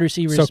fill wide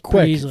receivers. So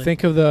quick, easily.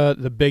 Think of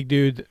the big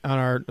dude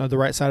on the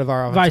right side of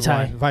our offensive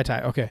line.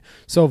 Vaitai. Okay,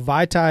 so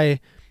Vaitai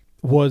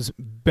was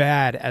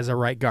bad as a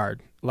right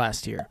guard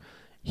last year.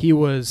 He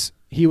was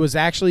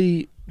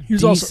actually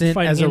decent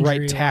as a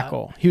right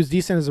tackle. He was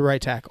decent as a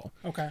right tackle.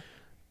 Okay.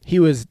 He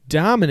was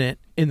dominant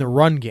in the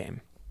run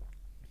game.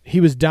 He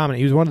was dominant.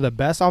 He was one of the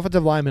best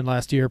offensive linemen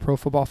last year. Pro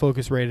Football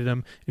Focus rated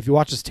him. If you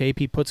watch his tape,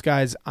 he puts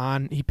guys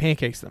on. He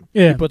pancakes them.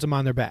 Yeah. He puts them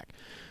on their back.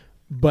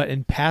 But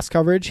in pass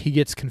coverage, he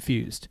gets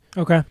confused.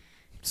 Okay.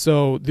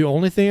 So the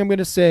only thing I'm going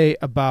to say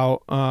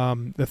about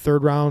the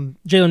third round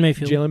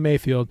Jalen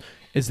Mayfield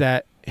is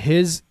that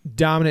his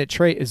dominant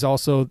trait is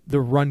also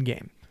the run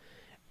game.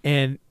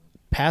 And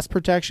pass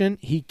protection,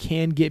 he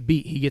can get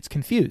beat. He gets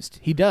confused.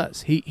 He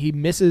does. He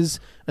misses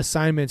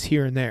assignments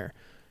here and there.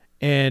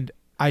 And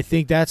I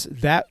think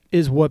that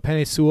is what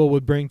Penei Sewell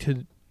would bring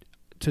to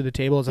the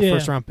table as a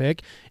first-round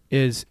pick,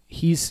 is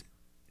he's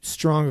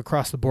strong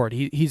across the board.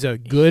 He's a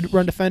good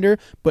run defender,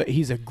 but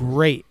he's a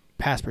great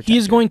pass protector.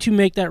 He's going to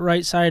make that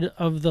right side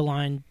of the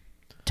line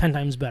 10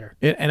 times better.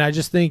 And I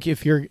just think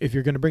if you're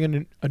going to bring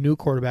in a new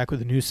quarterback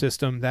with a new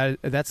system,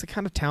 that's the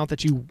kind of talent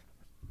that you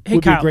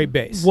would Kyle, be a great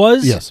base.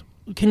 Yes.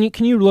 Can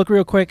you look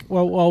real quick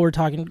while we're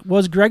talking?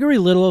 Was Gregory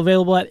Little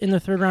available in the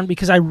third round?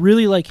 Because I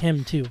really like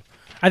him too.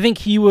 I think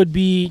he would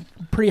be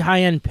a pretty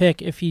high end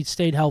pick if he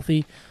stayed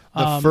healthy.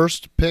 The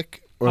first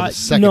pick or the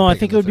second? No, pick I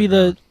think it would be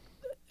round?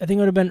 I think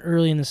it would have been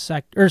early in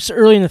the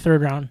early in the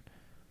third round.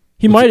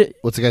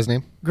 What's the guy's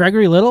name?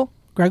 Gregory Little.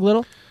 Greg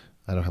Little.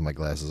 I don't have my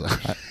glasses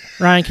on.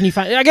 Ryan, can you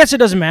find? I guess it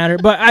doesn't matter,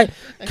 but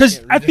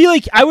I feel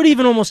like I would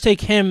even almost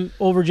take him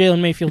over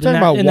Jalen Mayfield. You're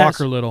talking about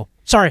Walker Little.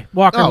 Sorry,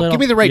 Walker Little. Give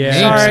me the right name.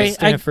 Sorry,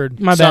 Stanford.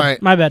 My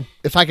bad.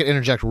 If I could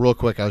interject real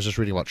quick, I was just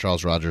reading about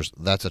Charles Rogers.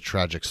 That's a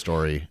tragic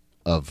story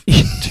of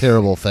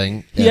terrible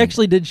thing. He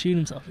actually did shoot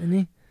himself, didn't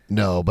he?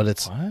 No, but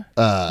it's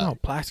no,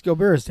 Plaxico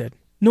Burress did.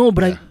 No,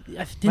 but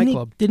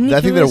didn't he?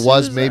 I think there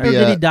was maybe.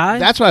 Did he die?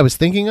 That's what I was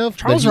thinking of.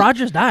 Charles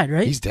Rogers died,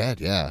 right? He's dead.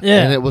 Yeah.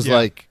 Yeah. And it was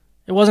like.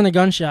 It wasn't a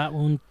gunshot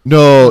wound.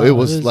 No, it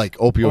was like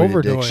opioid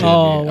overdose. addiction.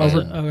 Oh, was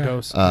it? Okay.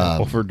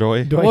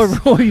 Overdose.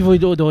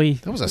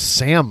 That was a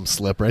Sam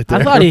slip right there.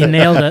 I thought he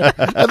nailed it.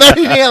 I thought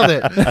he nailed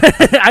it.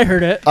 I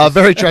heard it. A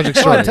very tragic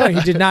story.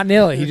 He did not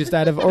nail it. He just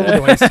died of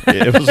overdose.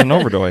 It was an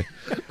overdose.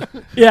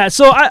 Yeah.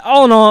 So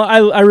all in all,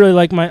 I really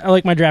like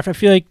my draft. I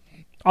feel like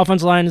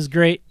offensive line is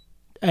great,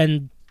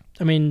 and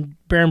I mean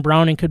Baron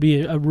Browning could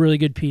be a really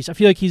good piece. I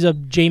feel like he's a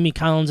Jamie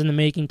Collins in the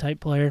making type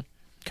player.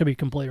 Could be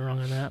completely wrong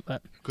on that,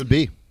 but Could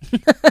be.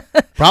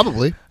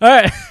 Probably. All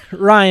right,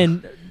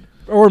 Ryan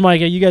or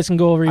Micah, you guys can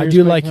go over. I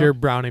do like your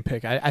Browning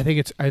pick. I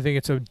think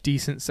it's a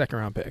decent second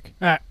round pick.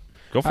 All right,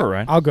 go for it,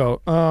 Ryan. I'll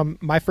go.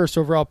 My first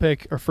round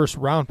pick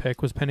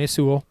was Penei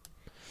Sewell.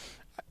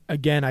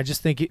 Again, I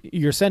just think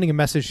you're sending a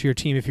message to your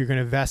team if you're going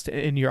to invest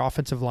in your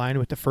offensive line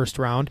with the first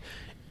round,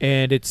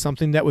 and it's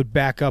something that would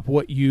back up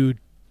what you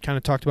kind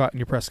of talked about in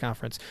your press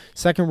conference.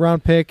 Second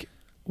round pick,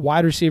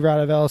 wide receiver out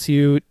of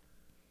LSU,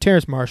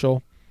 Terrace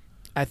Marshall.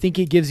 I think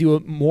it gives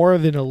you more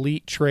of an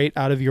elite trait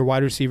out of your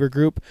wide receiver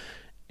group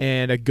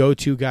and a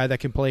go-to guy that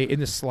can play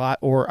in the slot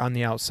or on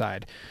the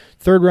outside.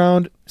 Third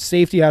round,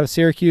 safety out of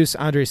Syracuse,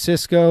 Andre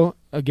Cisco.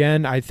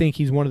 Again, I think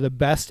he's one of the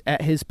best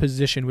at his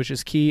position, which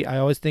is key. I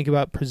always think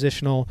about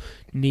positional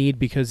need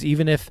because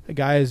even if a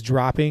guy is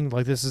dropping,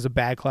 like this is a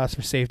bad class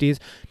for safeties,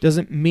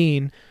 doesn't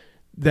mean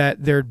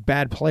that they're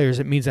bad players.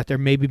 It means that they're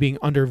maybe being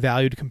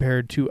undervalued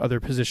compared to other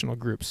positional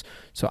groups.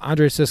 So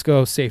Andre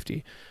Cisco,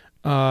 safety.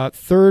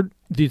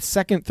 The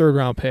second third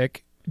round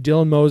pick,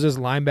 Dylan Moses,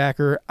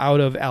 linebacker out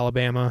of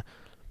Alabama.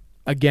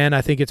 Again,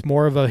 I think it's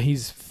more of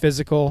he's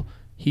physical.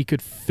 He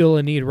could fill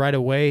a need right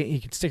away. He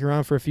could stick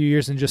around for a few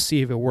years and just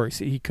see if it works.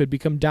 He could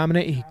become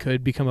dominant. He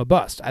could become a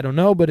bust. I don't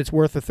know, but it's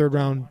worth a third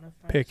round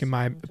pick in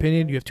my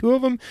opinion. You have two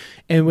of them.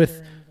 And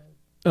with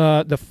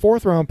the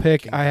fourth round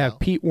pick, I have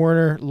Pete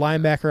Werner,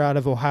 linebacker out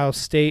of Ohio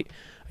State.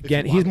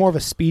 Again, he's more of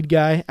a speed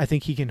guy. I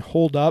think he can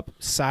hold up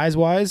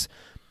size-wise.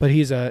 But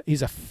he's a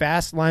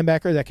fast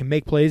linebacker that can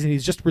make plays, and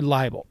he's just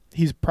reliable.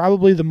 He's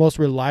probably the most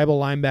reliable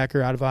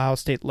linebacker out of Ohio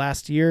State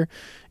last year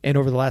and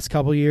over the last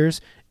couple of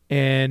years.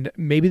 And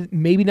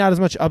maybe not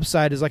as much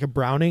upside as like a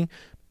Browning,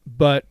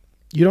 but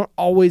you don't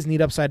always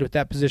need upside with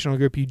that positional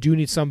group. You do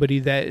need somebody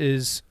that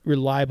is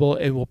reliable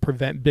and will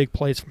prevent big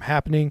plays from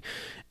happening.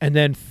 And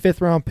then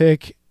 5th round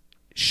pick,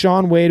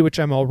 Sean Wade, which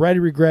I'm already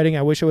regretting.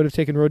 I wish I would have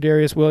taken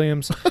Rodarius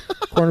Williams,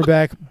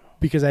 cornerback,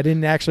 because I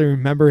didn't actually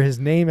remember his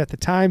name at the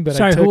time. But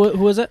Sorry, who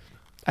was it?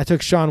 I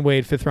took Sean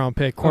Wade, 5th round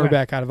pick,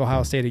 cornerback out of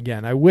Ohio State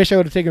again. I wish I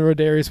would have taken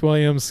Rodarius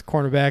Williams,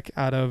 cornerback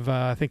out of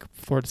I think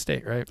Florida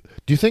State, right?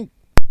 Do you think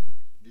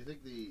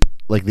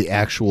the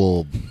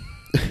actual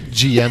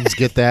GMs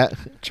get that?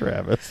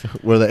 Travis.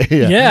 Where they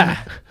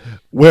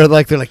Where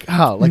they're like,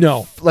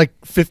 no.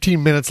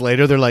 15 minutes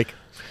later they're like,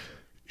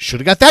 should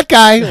have got that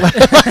guy.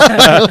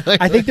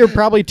 I think they're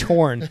probably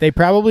torn. They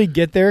probably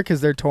get there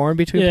because they're torn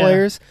between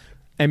players,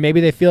 and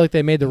maybe they feel like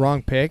they made the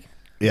wrong pick.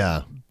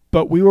 Yeah.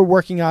 But we were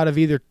working out of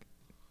either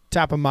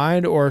top of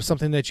mind or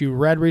something that you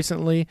read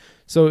recently,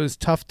 so it was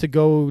tough to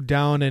go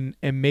down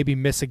and maybe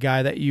miss a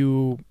guy that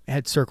you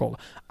had circled.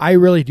 I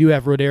really do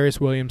have Rodarius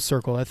Williams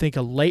circled. I think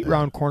a late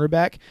round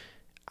cornerback,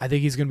 I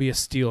think he's going to be a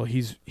steal.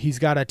 He's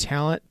got a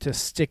talent to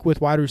stick with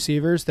wide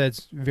receivers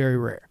that's very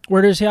rare.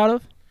 Where is he out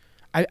of?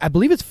 I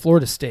believe it's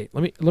Florida State.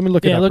 Let me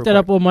look it up. Yeah, look that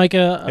up while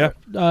Micah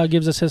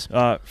gives us his.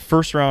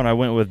 First round, I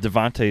went with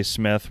Devontae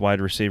Smith, wide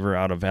receiver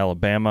out of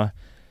Alabama.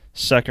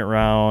 Second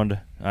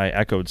round, I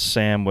echoed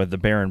Sam with the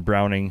Baron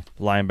Browning,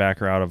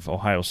 linebacker out of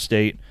Ohio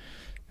State.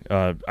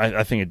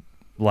 I think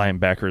a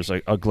linebacker is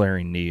a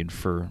glaring need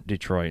for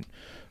Detroit.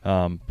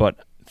 But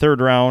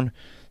third round,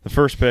 the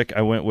first pick,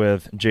 I went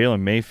with Jalen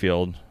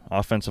Mayfield,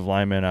 offensive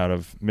lineman out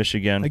of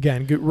Michigan.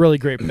 Again, really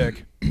great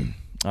pick.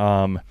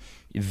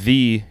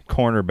 The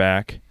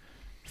cornerback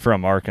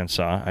from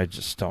Arkansas, I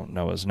just don't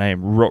know his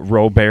name.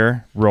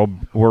 Robert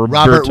Robe or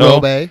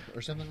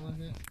something like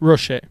that.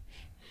 Roche.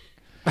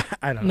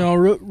 I don't know.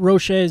 No,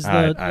 Roche is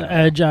the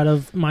edge out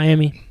of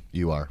Miami.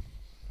 You are.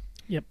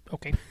 Yep.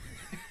 Okay.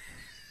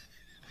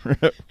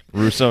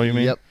 Russo, you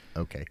mean? Yep.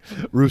 Okay.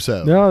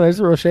 Russo. No,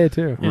 there's a Roche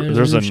too. Yeah,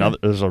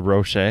 There's a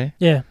Roche.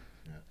 Yeah.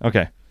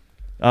 Okay.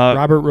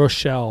 Robert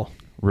Rochelle,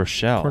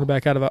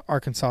 cornerback out of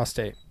Arkansas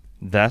State.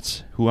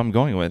 That's who I'm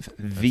going with.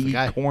 The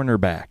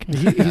cornerback.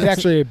 He's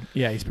actually,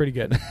 he's pretty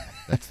good.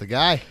 That's the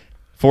guy.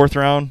 Fourth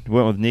round,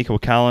 went with Nico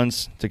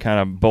Collins to kind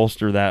of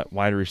bolster that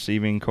wide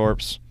receiving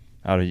corps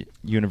out of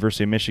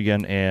University of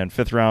Michigan. And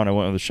fifth round, I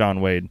went with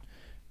Sean Wade,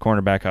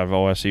 cornerback out of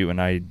OSU,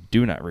 and I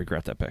do not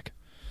regret that pick.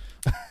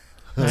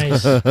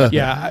 Nice.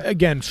 Yeah,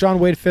 again, Sean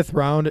Wade, 5th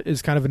round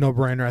is kind of a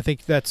no-brainer. I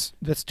think that's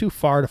too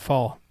far to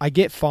fall. I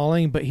get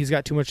falling, but he's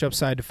got too much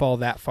upside to fall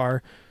that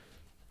far.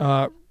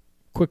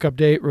 Quick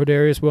update,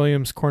 Rodarius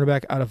Williams,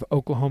 cornerback out of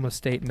Oklahoma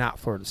State, not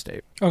Florida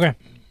State. Okay.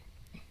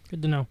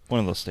 Good to know.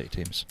 One of those state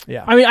teams.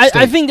 Yeah. I mean,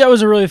 I think that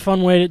was a really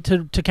fun way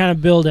to kind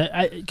of build it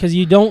because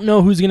you don't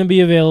know who's going to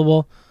be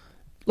available.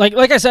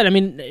 Like I said, I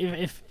mean,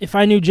 if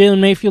I knew Jalen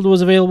Mayfield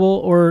was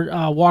available or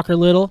Walker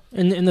Little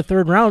in the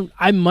third round,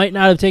 I might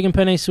not have taken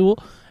Penei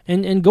Sewell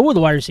and go with a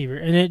wide receiver.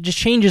 And it just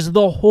changes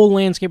the whole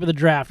landscape of the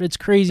draft. It's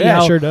crazy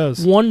how it sure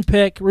does. One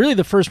pick, really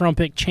the first round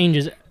pick,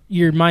 changes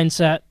your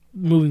mindset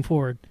moving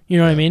forward. You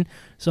know what I mean?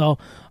 So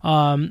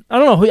I don't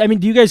know. I mean,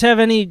 do you guys have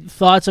any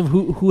thoughts of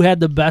who had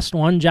the best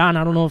one? John,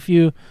 I don't know if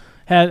you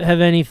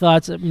have any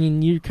thoughts. I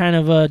mean, you're kind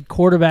of a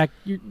quarterback.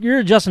 You're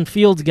a Justin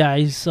Fields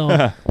guy,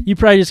 so you're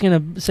probably just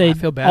going to say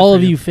all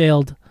of you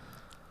failed.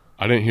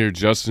 I didn't hear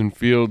Justin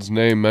Fields'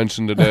 name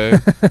mentioned today.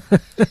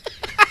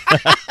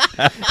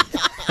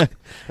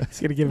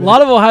 A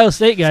lot of Ohio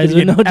State guys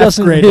who know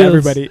Justin Fields.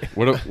 Everybody.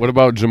 What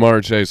about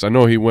Jamar Chase? I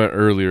know he went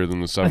earlier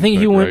than the 7th. I think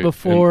he went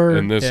before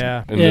in this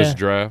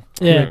draft.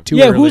 Yeah,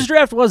 early. Whose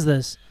draft was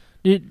this?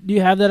 Do you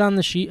have that on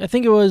the sheet? I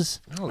think it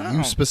was.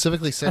 You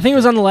specifically said. I think it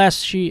was on the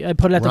last sheet. I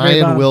put it at the very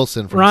bottom. Ryan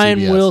Wilson from Ryan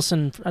CBS.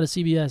 Wilson out of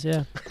CBS.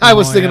 Yeah. I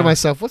was thinking to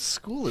myself, what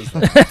school is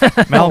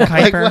that? Mel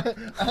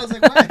Kiper. I was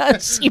like, what?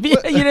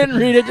 CBS. You didn't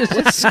read it.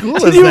 What school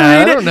is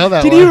that? I don't know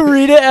that Did one. you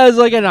read it as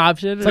like an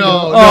option?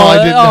 No, I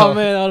didn't know. Oh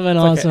man, that would have been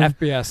Like awesome. an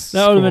FBS.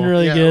 That would have been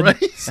really good. Right?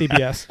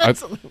 CBS.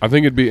 I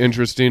think it'd be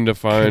interesting to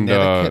find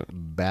Connecticut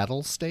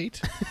Battle State.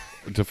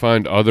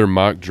 other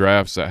mock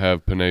drafts that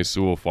have Penei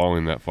Sewell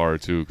falling that far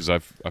too, because I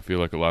feel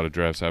like a lot of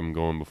drafts have him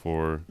going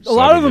before. A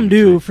lot of them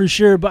do for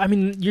sure, but I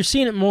mean, you're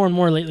seeing it more and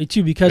more lately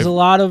too because a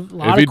lot of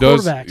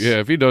quarterbacks.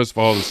 If he does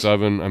fall to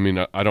 7, I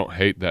mean, I don't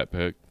hate that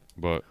pick,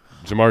 but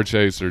Jamar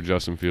Chase or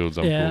Justin Fields,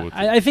 I'm cool with.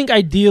 I think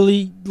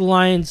ideally the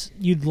Lions,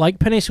 you'd like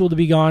Penei Sewell to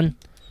be gone,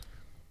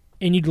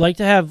 and you'd like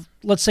to have,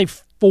 let's say,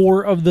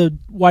 4 of the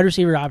wide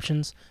receiver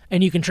options,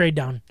 and you can trade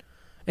down.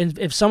 And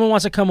if someone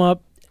wants to come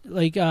up,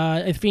 like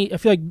I feel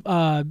like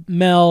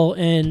Mel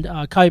and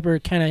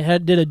Kiper kind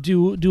of did a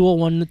dual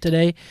one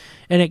today,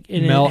 and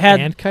Mel had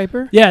and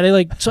Kiper. Yeah,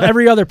 they so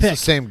every other pick.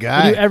 It's the same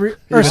guy.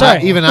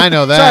 Even I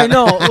know that. Sorry,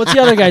 no. What's the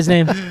other guy's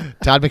name?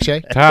 Todd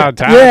McShay. Todd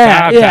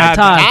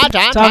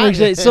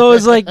McShay. So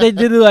it's like they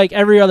did like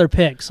every other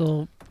pick.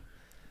 So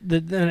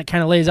then it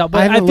kind of lays out.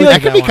 But I feel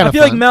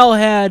like Mel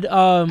had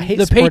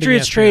the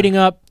Patriots trading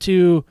up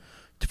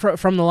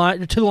from the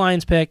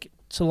Lions pick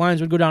so the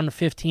Lions would go down to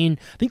 15.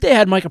 I think they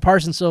had Micah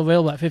Parsons still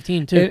available at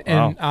 15 too.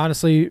 And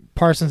honestly,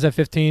 Parsons at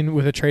 15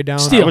 with a trade down.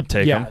 Still. I would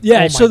take him.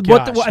 Yeah. Oh so my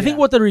gosh, I think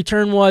what the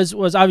return was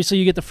obviously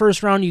you get the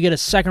first round, you get a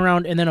second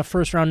round, and then a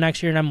first round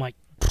next year, and I'm like,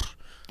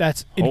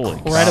 that's Holy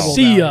incredible. cow.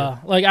 see value. ya.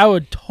 Like I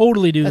would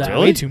totally do That's that.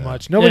 way too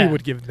much. Nobody Yeah.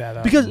 would give that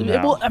up. Because No.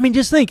 well, I mean,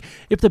 just think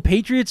if the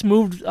Patriots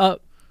moved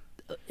up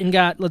and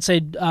got, let's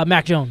say,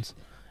 Mac Jones,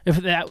 if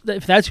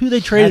that's who they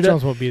Matt traded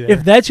Jones up, won't be there.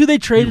 if that's who they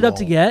traded up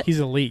to get, He's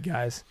elite,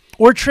 guys.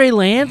 or Trey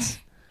Lance,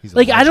 He's a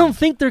like I legend. don't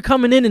think they're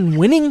coming in and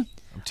winning.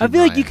 I Team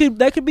feel like Ryan.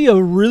 that could be a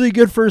really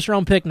good first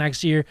round pick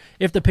next year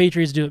if the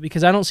Patriots do it,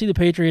 because I don't see the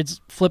Patriots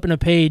flipping a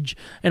page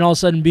and all of a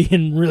sudden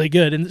being really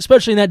good, and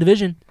especially in that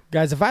division.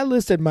 Guys, if I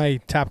listed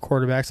my top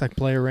quarterbacks like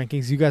player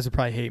rankings, you guys would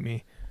probably hate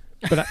me.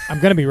 But I'm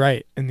going to be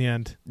right in the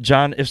end.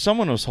 John, if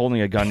someone was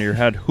holding a gun to your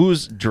head,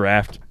 whose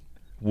draft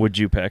would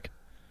you pick?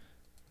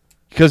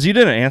 Because you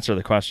didn't answer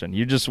the question.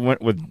 You just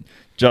went with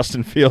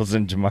Justin Fields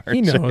and Jamar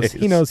He knows. Chase.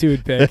 He knows he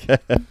would pick.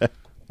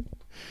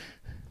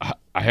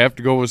 I have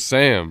to go with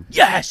Sam.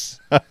 Yes,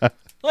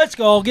 let's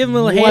go. Give him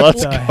a little What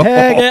hand. the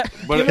heck? Yeah,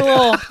 But- give him a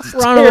little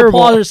round of terrible.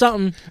 applause or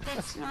something.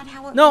 That's not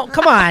how it No, works.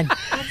 come on.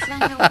 That's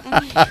not how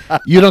it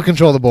works. You don't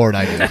control the board,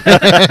 I do.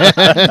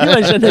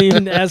 I shouldn't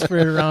even ask for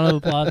a round of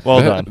applause. Well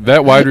that, done.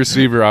 That wide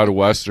receiver out of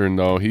Western,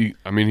 though, he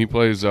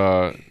plays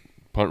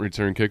punt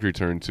return, kick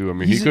return too. I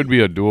mean, he could be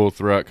a dual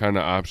threat kind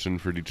of option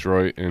for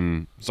Detroit,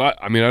 and so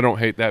I don't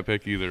hate that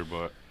pick either,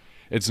 but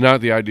it's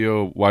not the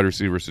ideal wide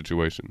receiver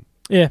situation.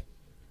 Yeah.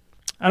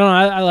 I don't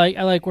know.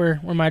 I like where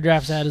my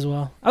draft's at as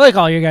well. I like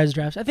all your guys'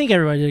 drafts. I think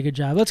everybody did a good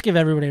job. Let's give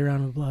everybody a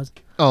round of applause.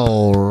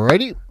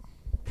 Alrighty.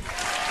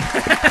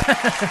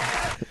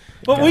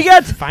 But we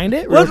got. Find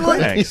it real What-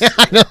 quick. Thanks.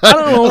 I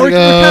don't know. We're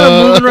kind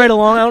of moving right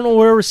along. I don't know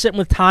where we're sitting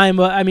with time,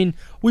 but I mean,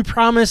 we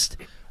promised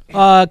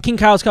King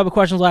Kyle's couple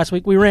questions last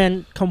week. We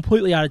ran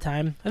completely out of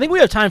time. I think we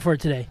have time for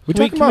it today. We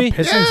Can talking about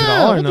Pistons at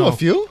all or we'll do no? a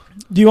few.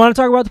 Do you want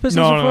to talk about the Pistons?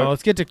 No, before?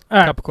 Let's get to All a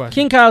right. couple questions.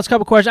 King Kyle's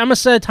couple questions. I'm gonna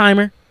set a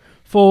timer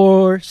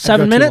for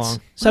 7 go too minutes.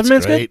 long. 7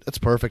 minutes, Great. good. That's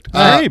perfect.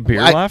 Any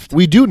beer left?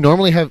 We do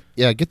normally have.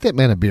 Yeah, get that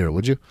man a beer,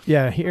 would you?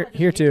 Yeah,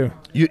 here too.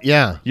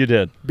 Yeah, You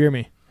did, Beer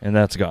me. and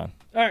that's gone.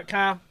 All right,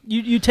 Kyle,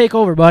 you take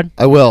over, bud.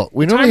 I will.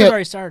 We normally Timer's have.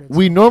 already started.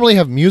 We normally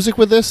have music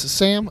with this,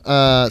 Sam.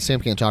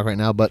 Sam can't talk right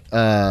now, but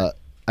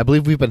I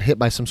believe we've been hit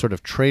by some sort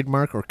of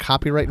trademark or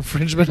copyright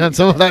infringement on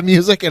some of that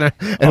music,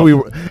 and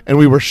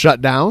we were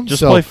shut down.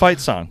 Just so, play fight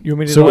song. You want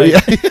me to So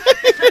like, we,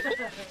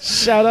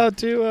 shout out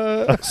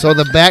to so in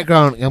the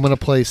background, I'm going to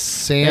play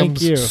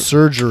Sam's you.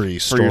 surgery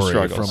For your story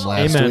struggles. from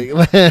last Amen.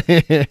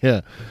 week.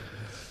 Yeah.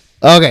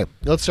 Okay,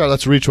 let's start.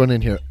 Let's reach one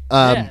in here.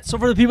 Yeah. So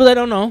for the people that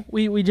don't know,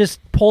 we just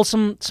pulled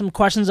some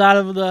questions out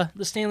of the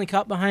Stanley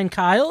Cup behind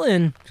Kyle,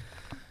 and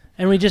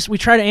we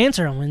try to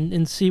answer them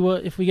and see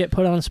what if we get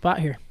put on the spot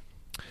here.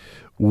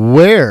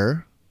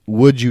 Where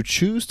would you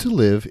choose to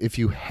live if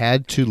you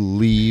had to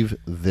leave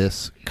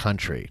this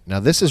country? Now,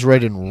 this is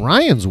right in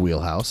Ryan's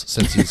wheelhouse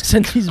since he's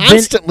Since he's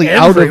constantly been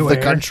out of the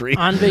everywhere country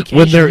on vacation,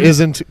 when there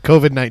isn't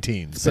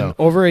COVID-19. So,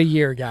 over a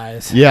year,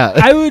 guys. yeah.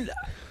 I would.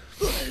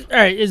 All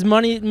right,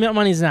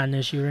 money's not an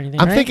issue or anything.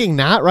 I'm right? thinking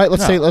not, right?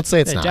 Let's say it's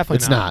Yeah, not. definitely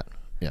It's not. not.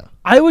 Yeah.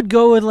 I would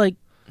go with like.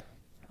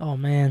 Oh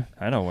man,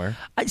 I know where.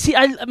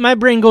 my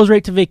brain goes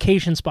right to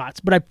vacation spots,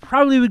 but I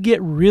probably would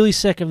get really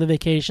sick of the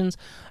vacations.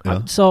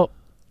 Yeah. So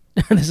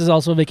this is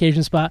also a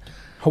vacation spot.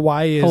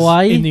 Hawaii is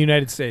Hawaii? in the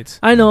United States.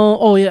 I know.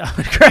 Oh yeah,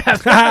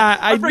 crap!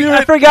 I knew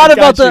it. forgot I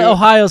about got the you.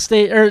 Ohio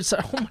State. Oh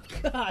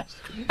my gosh,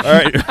 All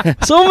right,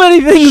 so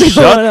many things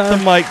shut going on.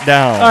 the mic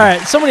down. All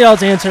right, somebody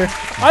else answer.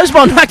 I just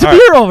about knocked the All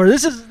right. beer over.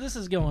 This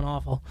is going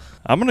awful.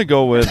 I'm gonna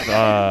go with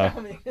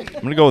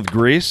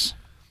Greece.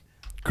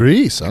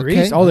 Greece. Okay.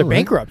 Greece. Oh, they're all right.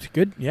 bankrupt.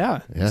 Good.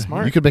 Yeah. Yeah.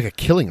 Smart. You could make a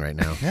killing right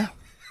now. Yeah.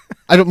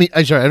 I don't mean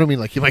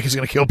like Mike is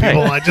going to kill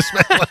people. I just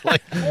meant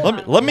like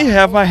Let me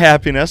have my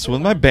happiness with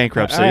my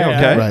bankruptcy. Yeah,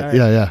 Okay. right.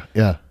 Yeah.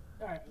 Yeah.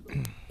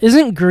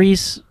 Isn't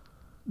Greece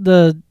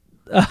the?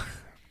 I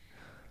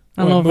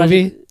don't know if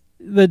movie?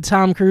 the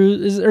Tom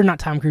Cruise or not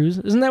Tom Cruise?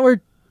 Isn't that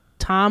where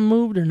Tom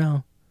moved or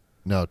no?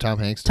 No, Tom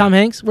Hanks. Tom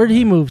Hanks. Where did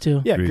he move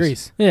to? Yeah, Greece.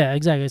 Greece. Yeah,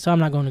 exactly. So I'm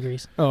not going to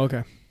Greece. Oh,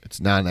 okay. It's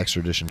not an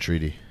extradition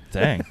treaty.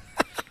 Dang.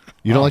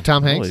 You don't like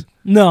Tom Hanks? Really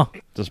No.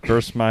 just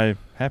burst my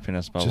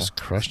happiness bubble. Just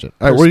crushed it.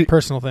 All right, where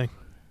Personal thing.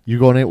 you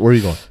going? Where are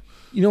you going?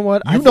 You know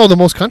what? You know the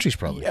most countries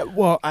probably. Yeah,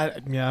 well, I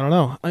don't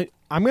know.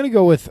 I'm going to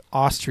go with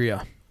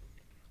Austria.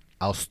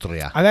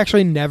 Austria. I've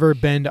actually never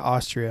been to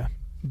Austria,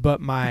 but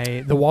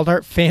the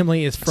Waldhart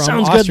family is from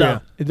Sounds good,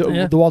 Austria.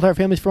 Yeah. The Waldhart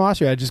family's from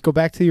Austria. I just go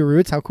back to your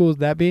roots. How cool would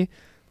that be?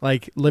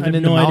 Like living have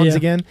in the no mountains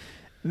idea. again.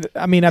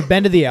 I mean, I've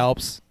been to the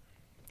Alps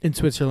in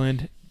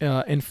Switzerland,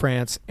 in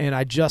France, and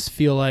I just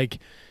feel like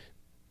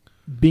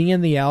being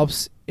in the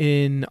Alps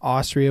in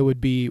Austria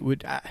would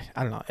I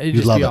don't know. It'd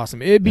You'd just love be it.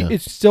 awesome. It'd be Yeah.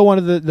 It's still one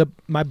of the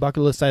my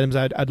bucket list items.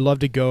 I'd love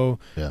to go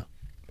Yeah.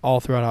 all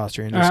throughout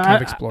Austria and just kind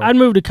of explore. I'd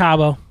move to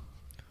Cabo.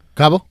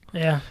 Cabo?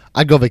 Yeah.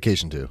 I'd go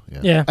vacation too. Yeah.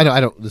 Yeah. I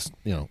don't this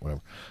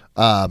whatever.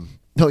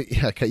 No,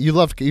 yeah, okay.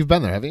 You've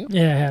been there, haven't you?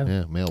 Yeah, I have.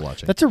 Yeah, mail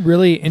watching. That's a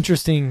really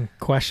interesting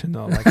question,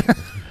 though. Like,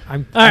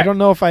 I don't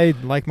know if I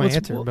like my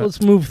answer, but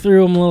let's move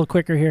through them a little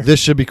quicker here. This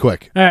should be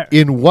quick. All right.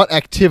 In what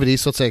activity,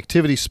 so let's say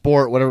activity,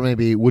 sport, whatever it may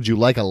be, would you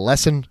like a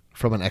lesson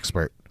from an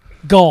expert?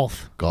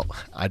 Golf. Golf.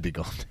 I'd be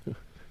golf too.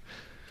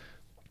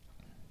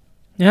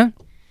 Yeah?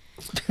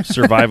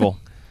 Survival.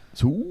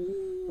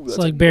 It's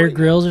like Bear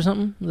Grylls or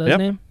something. Is that his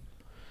name?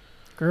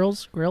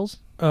 Grills?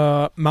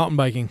 mountain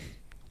biking.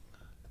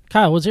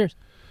 Kyle, what's yours?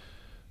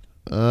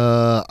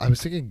 I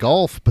was thinking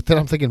golf, but then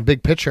I'm thinking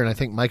big picture, and I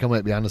think Micah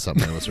might be onto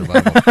something with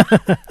survival.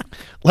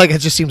 Like, it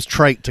just seems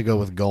trite to go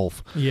with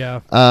golf. Yeah.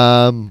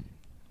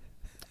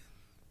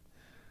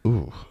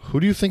 Who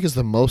do you think is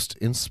the most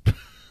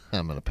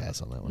I'm going to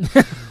pass on that one.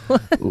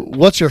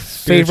 What's your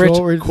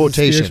favorite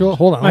quotation?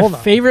 Hold on. My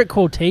favorite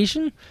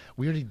quotation?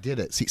 We already did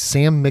it. See,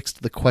 Sam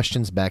mixed the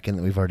questions back in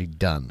that we've already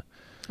done.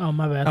 Oh,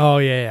 my bad. Oh,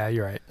 yeah,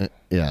 you're right.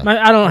 Yeah.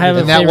 I don't have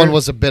and a that favorite. one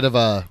was a bit of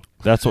a...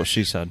 That's what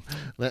she said.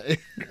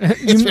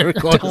 His favorite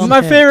quote.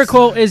 My favorite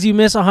quote is "You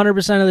miss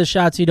 100% of the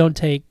shots you don't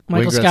take."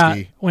 Michael Scott,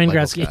 Wayne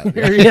Gretzky.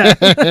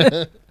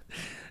 Yeah.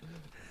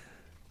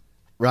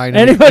 Ryan,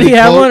 anybody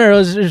have one,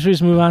 or should we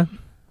just move on?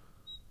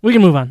 We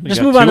can move on.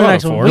 Just move on to the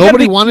next one.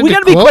 Nobody wanted to We got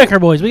to be quicker,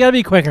 boys. We got to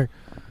be quicker.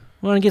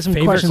 We want to get some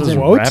questions in.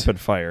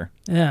 Rapid fire.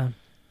 Yeah.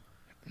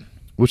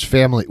 Which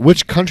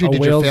country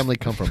did your family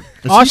come from?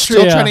 Is Austria. he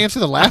still trying to answer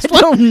the last one?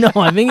 I don't know.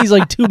 I think he's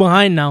like 2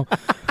 behind now.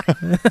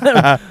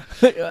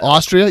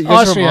 Austria? You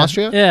guys are from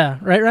Austria? Yeah.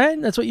 Right?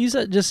 That's what you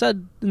just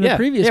said in the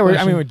previous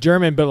question. we're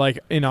German, but like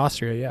in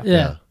Austria,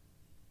 Yeah.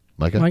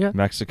 Micah?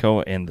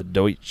 Mexico and the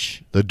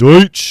Deutsch. The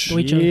Deutsch.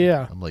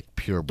 Yeah. I'm like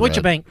purebred.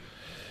 Deutsche Bank.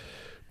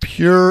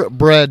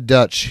 Purebred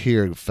Dutch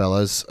here,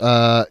 fellas.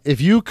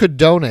 If you could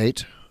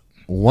donate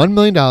 $1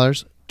 million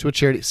to a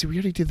charity. See, we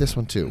already did this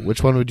one too.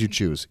 Which one would you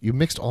choose? You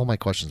mixed all my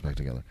questions back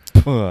together.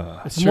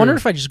 I'm wondering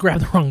if I just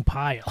grabbed the wrong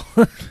pile.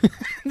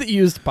 The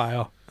used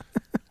pile.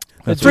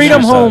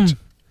 Freedom Home.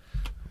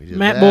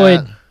 Matt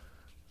Boyd.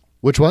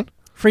 Which one?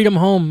 Freedom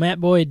Home. Matt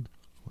Boyd.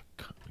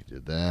 We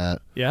did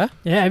that. Yeah?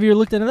 Yeah. Have you ever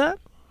looked into that?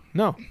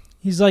 No.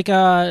 He's like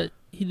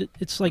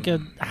it's like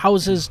a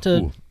houses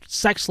to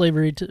sex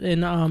slavery in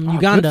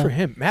Uganda. Good for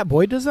him. Matt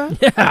Boyd does that?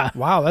 Yeah.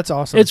 Wow, that's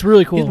awesome. It's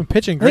really cool. He's been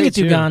pitching I great, think it's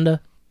too. Uganda.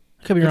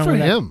 Could be Good wrong for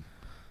with him.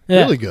 that.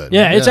 Yeah. Really good.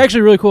 Yeah, it's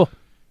actually really cool.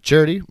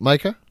 Charity,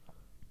 Micah?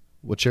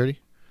 What charity?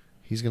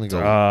 He's going to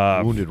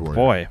go Wounded Warrior.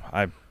 Boy,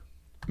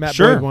 Matt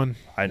sure. Boyd won.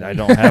 I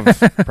don't have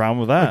a problem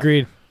with that.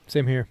 Agreed.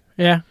 Same here.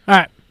 Yeah. All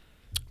right.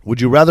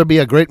 Would you rather be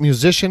a great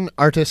musician,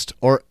 artist,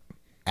 or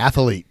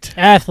athlete?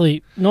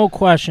 Athlete. No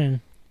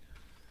question.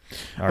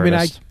 Artist.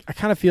 I mean, I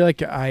kind of feel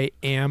like I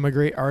am a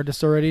great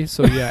artist already,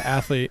 so yeah,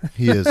 athlete.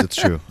 He is. It's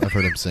true. I've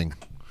heard him sing.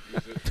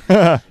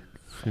 Oh.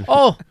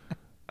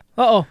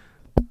 Uh-oh.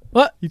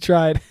 What? You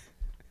tried.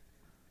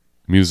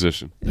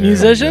 Musician.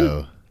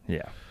 Musician?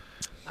 Yeah.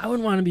 I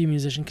wouldn't want to be a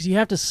musician because you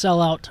have to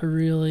sell out to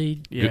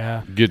really...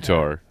 Yeah.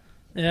 Guitar.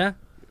 Yeah?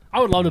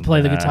 I would love to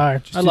play the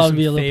guitar. I'd love to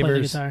be able to play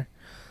the guitar.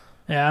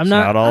 Yeah, It's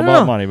not all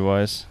about money,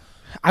 boys.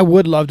 I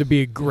would love to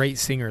be a great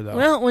singer, though.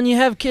 Well, when you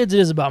have kids, it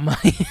is about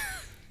money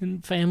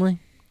and family.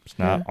 It's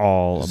not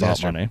all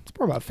about money. It's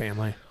more about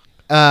family.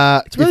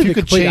 It's really if you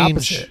the could complete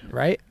change, opposite,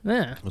 right?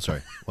 Yeah. I'm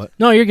sorry. What?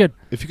 No, you're good.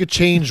 If you could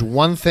change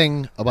one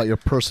thing about your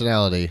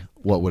personality,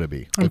 what would it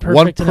be? I'm Like perfect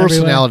one in every way.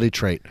 personality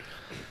trait.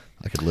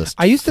 I could list.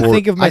 I used to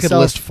think of I could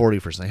myself- list 40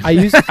 for saying. I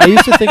used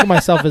to think of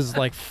myself as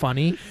like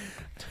funny,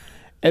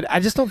 and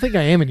I just don't think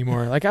I am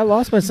anymore. Like I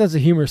lost my sense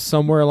of humor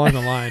somewhere along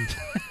the line.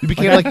 You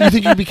became like. You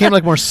think you became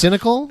like more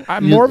cynical?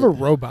 I'm more of a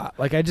robot.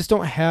 Like I just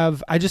don't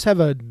have. I just have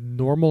a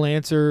normal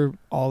answer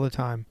all the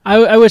time.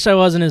 I wish I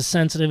wasn't as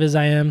sensitive as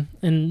I am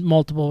in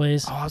multiple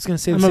ways. Oh, I was gonna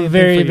say the I'm same a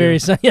very, thing for very...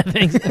 you. Yeah,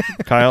 thanks.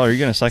 Kyle, are you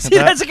going to second See,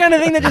 that? that's the kind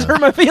of thing that just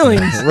hurt my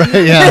feelings.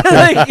 Right? Yeah.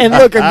 Like, And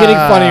look, I'm getting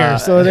funnier.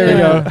 So there we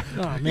yeah. go.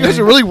 Oh, man. You guys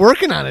are really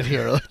working on it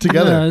here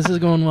together. Yeah, this is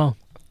going well.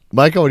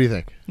 Micah, what do you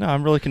think? No,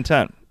 I'm really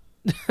content.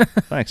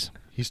 Thanks.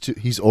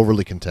 He's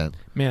overly content.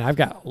 Man, I've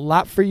got a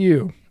lot for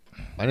you.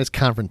 Mine is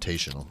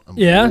confrontational. I'm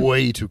Yeah?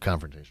 way too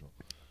confrontational.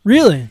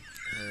 Really?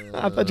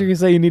 I thought you were gonna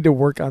say you need to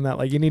work on that.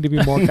 Like you need to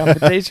be more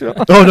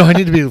confrontational. Oh no, I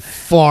need to be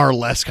far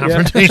less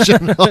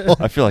confrontational.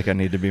 I feel like I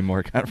need to be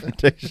more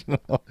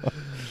confrontational.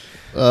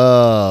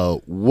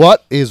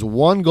 What is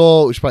one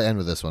goal? We should probably end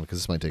with this one because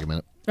this might take a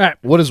minute. All right.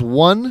 What is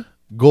one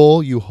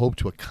goal you hope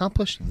to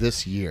accomplish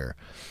this year?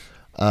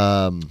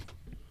 I'd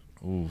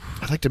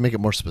like to make it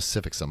more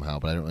specific somehow,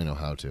 but I don't really know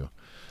how to.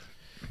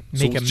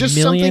 Make So $1 just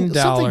million.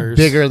 something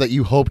bigger that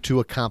you hope to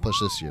accomplish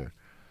this year.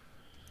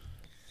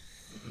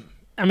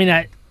 I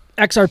mean,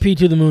 XRP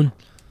to the moon.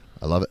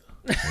 I love it.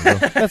 There you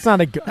go. That's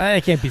not a.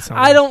 That can't be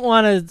something. I don't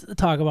want to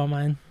talk about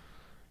mine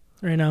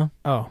right now.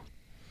 Oh,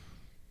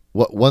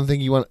 What one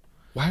thing you want?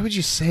 Why would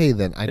you say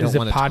then? I is don't it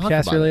want to talk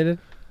podcast about related?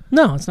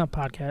 No, it's not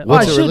podcast.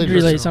 What's I it should related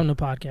relate to? something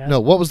to podcast. No,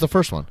 what was the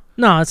first one?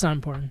 No, it's not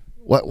important.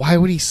 What? Why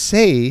would he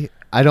say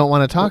I don't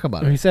want to talk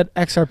about He it? said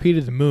XRP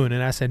to the moon,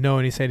 and I said no,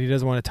 and he said he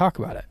doesn't want to talk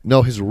about it.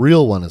 No, his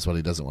real one is what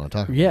he doesn't want to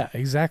talk about. Yeah,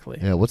 exactly.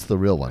 Yeah, what's the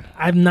real one?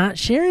 I'm not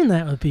sharing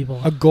that with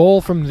people. A goal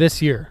from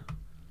this year.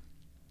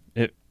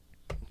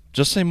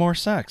 Just say more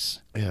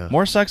sex. Yeah.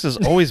 More sex is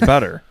always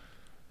better.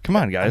 Come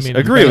on, guys. I mean,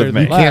 agree with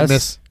me.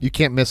 You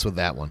can't miss with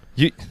that one.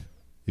 You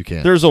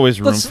can't. There's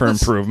always room for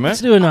improvement.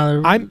 Let's do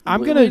another. I'm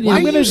gonna. Why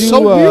I'm are gonna you do.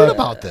 so weird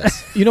about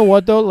this? You know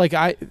what though? Like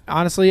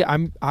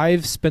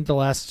I've spent the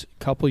last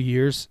couple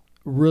years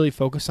really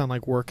focused on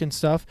like work and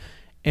stuff,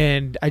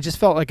 and I just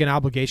felt like an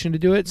obligation to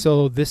do it.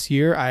 So this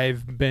year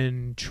I've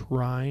been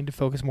trying to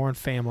focus more on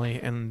family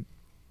and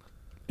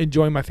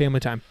enjoying my family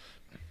time.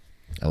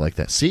 I like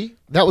that. See,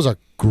 that was a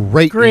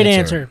great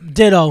answer.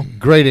 Ditto.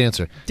 Great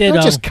answer. Ditto.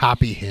 Don't just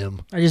copy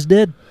him. I just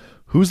did.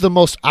 Who's the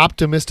most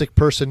optimistic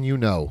person you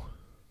know?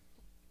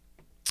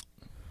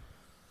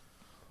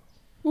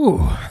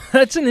 Ooh,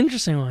 that's an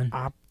interesting one.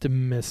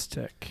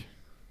 Optimistic.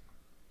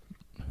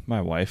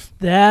 My wife.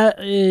 That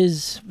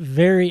is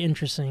very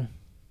interesting.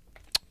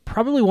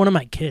 Probably one of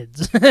my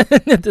kids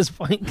at this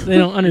point 'cause they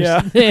don't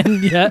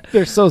understand yet.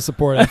 They're so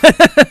supportive.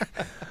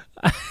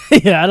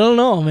 Yeah, I don't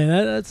know, man.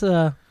 That's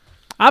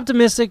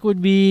optimistic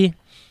would be.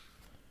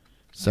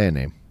 Say a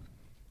name.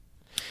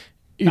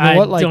 You know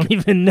what? Like, don't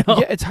even know.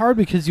 Yeah, it's hard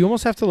because you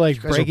almost have to like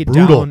You guys break are it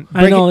brutal. down.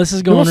 I know this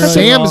is going really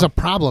Sam well. is a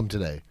problem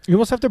today. You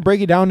almost have to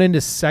break it down into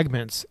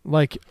segments,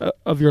 like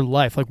of your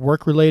life, like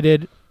work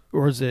related,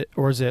 or is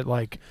it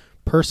like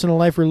personal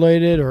life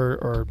related,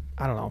 or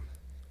I don't know.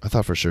 I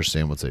thought for sure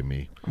Sam would say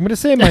me. I'm gonna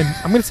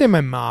say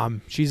my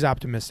mom. She's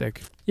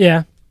optimistic.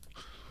 Yeah.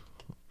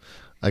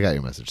 I got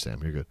your message, Sam.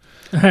 You're good.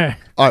 All right.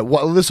 All right.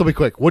 Well, this will be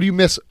quick. What do you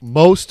miss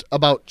most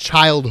about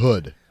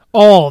childhood?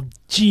 Oh,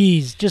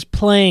 geez, just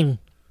playing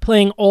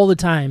all the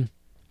time.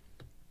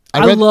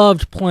 I read-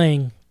 loved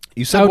playing.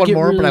 You I said would one get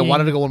more, but I really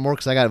wanted to go one more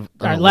because I got. All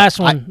right, last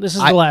one. This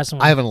is the last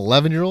one. I have an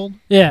 11-year-old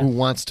Yeah. who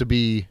wants to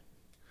be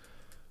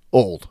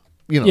old.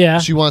 You know, Yeah.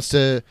 she wants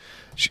to.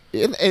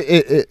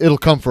 It'll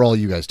come for all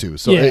you guys too.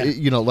 So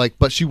Yeah.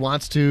 but she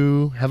wants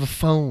to have a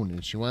phone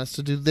and she wants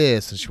to do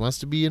this and she wants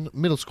to be in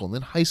middle school and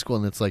then high school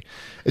and it's like,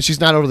 and she's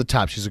not over the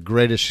top. She's a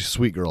greatest, she's a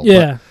sweet girl.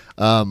 Yeah.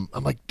 But,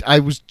 I'm like, I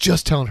was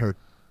just telling her,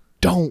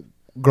 don't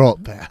grow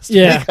up fast.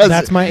 Yeah. Because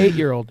That's my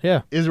 8-year-old.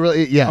 Yeah. Is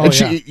really yeah. Oh,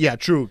 and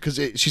true. Because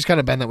she's kind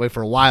of been that way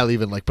for a while,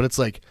 even like. But it's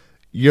like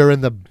you're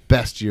in the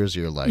best years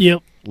of your life.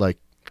 Yep. Like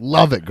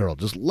love it, girl.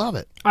 Just love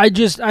it. I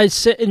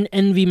sit and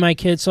envy my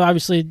kids. So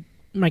obviously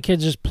my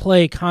kids just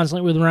play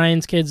constantly with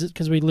Ryan's kids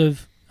because we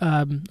live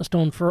a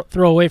stone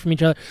throw away from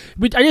each other.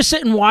 But I just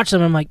sit and watch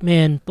them. I'm like,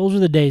 man, those are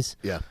the days.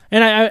 Yeah.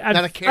 And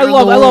Not a care I in the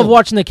love world.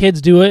 watching the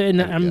kids do it,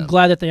 and I'm Yeah.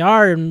 glad that they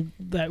are and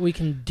that we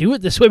can do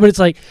it this way. But it's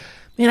like,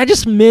 man, I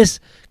just miss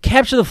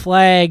capture the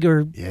flag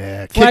or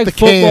Yeah. flag Kick the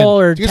can. football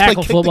or Do you guys play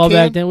tackle kick the football can?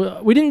 back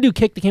then. We didn't do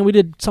kick the can. We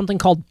did something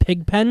called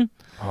pig pen.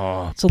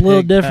 Oh, It's a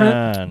little Pig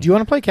different. Pen. Do you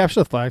want to play capture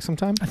the flag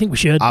sometime? I think we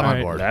should. I'm All on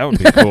right. board. That would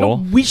be cool.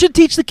 We should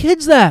teach the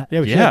kids that. Yeah,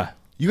 we Yeah. should.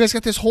 You guys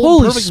got this whole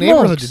Holy perfect smokes.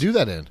 neighborhood to do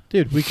that in.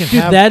 Dude, we can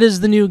Dude, have that is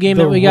the new game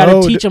the that we got to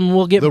road- teach them.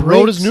 We'll get The breaks.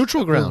 road is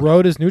neutral the ground.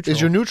 road is neutral.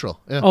 Is your neutral?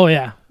 Yeah. Oh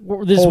yeah,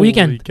 this Holy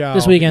weekend. cow.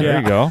 This weekend. There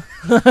you go.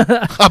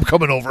 I'm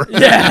coming over.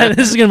 Yeah,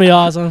 this is gonna be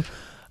awesome.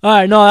 All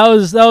right, no,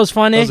 that was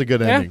fun. That eh? was a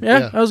good ending. Yeah,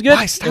 that was good.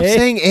 Why, stop Eh?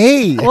 saying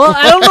A. Well,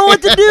 I don't know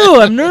what to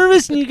do. I'm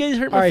nervous, and you guys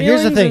hurt my All right,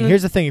 feelings.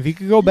 here's the thing. If you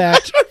could go back,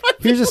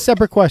 here's a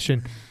separate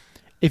question.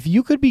 If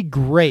you could be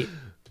great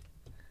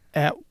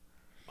at,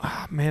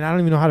 man, I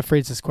don't even know how to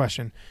phrase this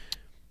question.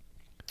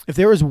 If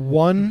there was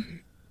one,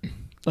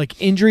 like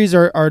injuries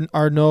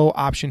are no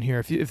option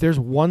here. If there's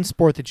one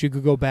sport that you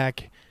could go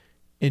back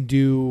and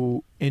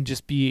do and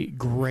just be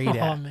great Oh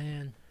at,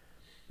 man,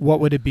 what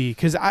would it be?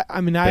 Because I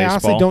honestly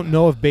Baseball. don't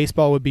know if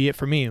baseball would be it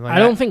for me. Like, I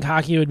don't think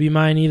hockey would be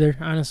mine either.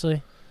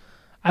 Honestly,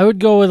 I would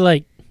go with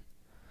like,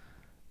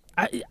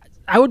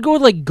 I would go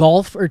with like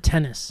golf or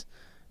tennis,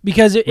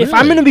 because if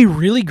I'm Really? gonna be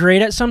really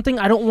great at something,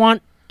 I don't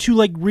want to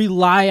like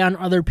rely on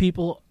other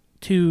people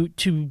to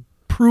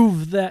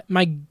prove that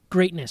my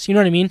greatness. You know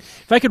what I mean?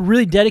 If I could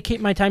really dedicate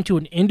my time to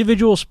an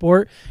individual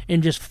sport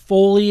and just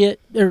foley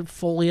it,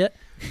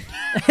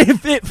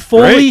 if it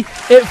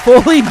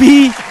fully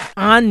be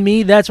on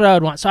me, that's what I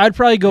would want. So I'd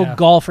probably go Yeah.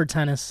 golf or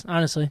tennis,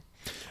 honestly.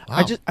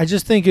 Wow. I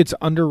just think it's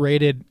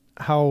underrated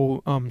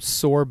how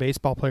sore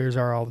baseball players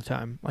are all the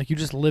time. Like you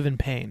just live in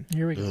pain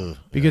Here we go. Ugh.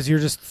 because you're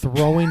just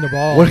throwing the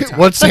ball. all the What time.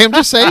 what'd Sam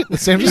just say? Did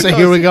Sam just say,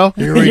 here we go?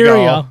 Here we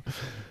go.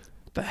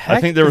 the heck?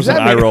 I think there was does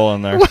an that eye mean? roll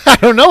in there. I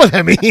don't know what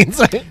that means.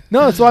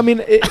 No, so I mean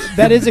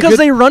that is a Because good.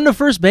 they run to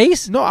first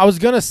base? No, I was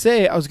gonna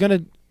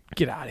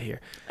get out of here.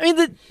 I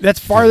mean, That's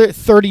farther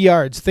 30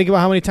 yards. Think about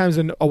how many times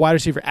a wide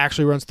receiver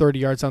actually runs 30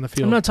 yards on the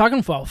field. I'm not talking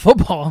about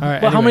football.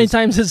 right, but how many anyways.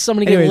 times does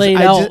somebody get Anyways, laid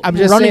out I'm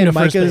just running saying to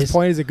first Micah's base?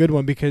 point is a good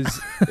one because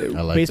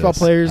like baseball this.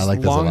 players I like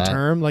this a lot. long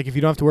term, like if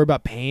you don't have to worry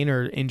about pain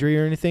or injury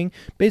or anything,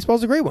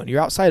 baseball's a great one.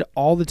 You're outside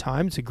all the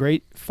time. It's a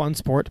great fun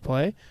sport to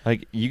play.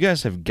 Like, you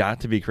guys have got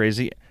to be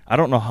crazy. I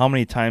don't know how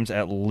many times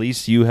at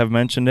least you have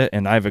mentioned it,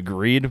 and I've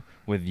agreed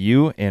with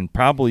you and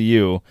probably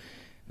you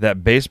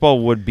that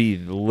baseball would be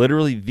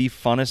literally the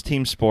funnest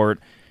team sport,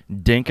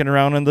 dinking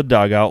around in the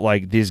dugout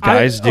like these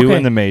guys do okay.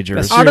 in the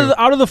majors. That's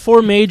Out of the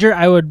four major,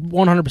 I would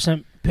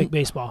 100% pick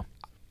baseball.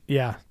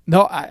 Yeah.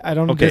 No, I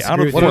don't Okay, disagree out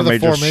of with What you. are four the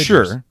four majors,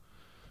 majors? sure.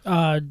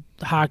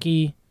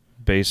 Hockey,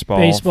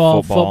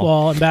 Baseball,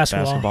 football, and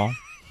basketball. basketball.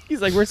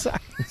 He's like, we're soccer.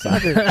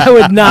 I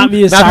would not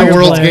be a Not soccer the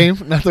World's player.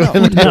 game. Not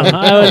the No,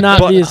 I would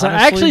not be a soccer.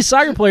 honestly- Actually,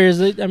 soccer players,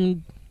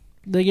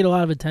 they get a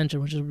lot of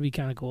attention, which would be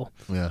kind of cool.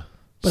 Yeah.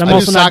 But I'm I do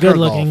also not soccer good and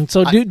looking. golf.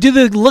 So do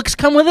the looks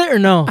come with it or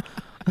no?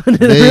 They're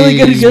They- really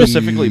good.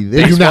 Specifically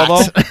They do baseball,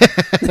 not.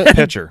 though,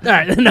 pitcher. All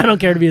right, then I don't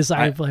care to be a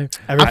soccer player.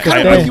 Every I'm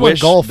kinda fifth with day. you on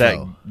wish golf, that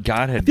though.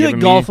 God had I feel given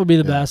like golf me would be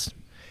the best.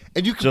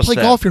 And you can Just play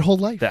that- golf your whole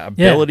life. the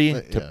ability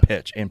Yeah. to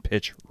pitch and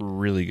pitch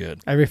really good.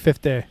 Every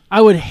fifth day.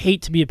 I would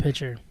hate to be a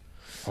pitcher.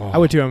 I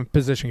would too. I'm a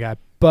position guy.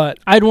 But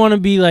I'd want to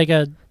be like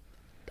I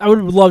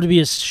would love to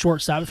be a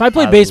shortstop. If I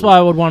played I baseball, I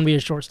would want to be a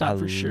shortstop I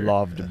for sure.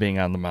 loved being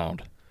on the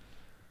mound.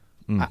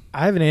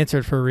 I haven't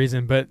answered for a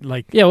reason. But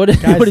like, Yeah, what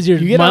Guys, is your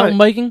you get mountain on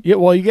biking? yeah,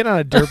 well, you get on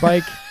a dirt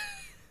bike,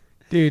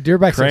 dude. Dirt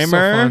bikes are so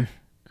Kramer? fun.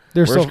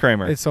 They're Where's so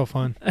Kramer? It's so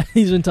fun.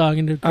 He's been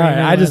talking to. All right,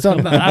 Kramer I just last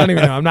don't. couple- I don't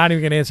even know. I'm not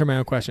even gonna answer my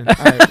own question. All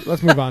right,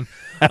 let's move on.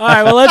 All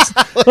right, well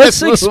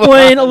let's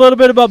explain a little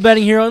bit about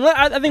Betting Hero. And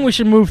I think we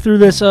should move through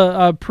this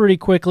pretty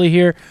quickly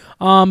here.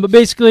 But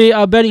basically,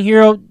 Betting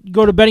Hero,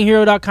 go to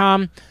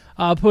bettinghero.com,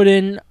 put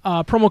in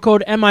promo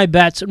code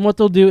MIBETS, and what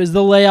they'll do is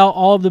they'll lay out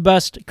all of the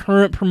best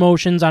current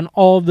promotions on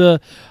all of the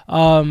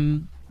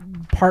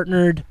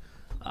partnered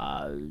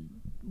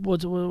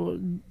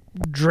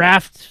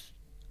draft.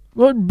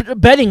 Well,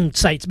 betting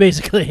sites,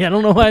 basically. I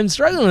don't know why I'm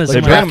struggling with this.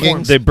 They so much.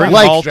 bring, they bring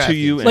Like it all to DraftKings.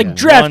 you in Like one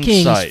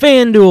DraftKings, site.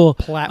 FanDuel,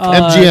 Platform.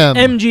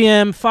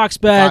 MGM, Fox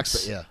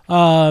Bets, yeah.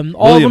 all of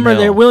William them are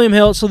there. Hill. William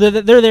Hill, so they're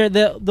there.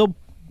 They'll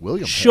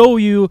William show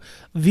you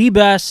the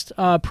best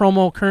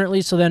promo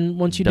currently. So then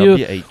once you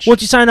WH.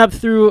 once you sign up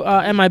through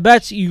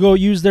MIBets, you go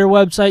use their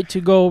website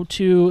to go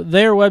to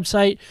their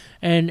website,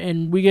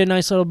 and we get a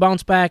nice little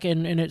bounce back,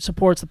 and it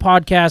supports the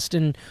podcast,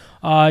 and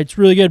it's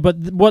really good. But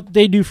what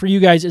they do for you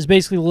guys is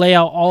basically lay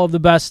out all of the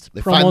best They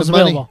find promos the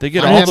money. available. They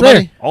get Find all it's the there.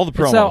 money, all the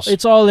promos.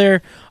 It's all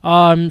there.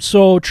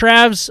 So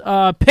Trav's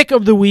pick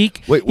of the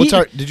week. Wait,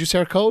 did you say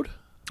our code?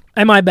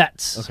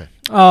 MIBets. Okay.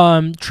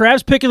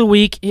 Trav's pick of the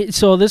week.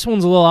 So this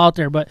one's a little out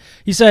there, but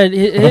he said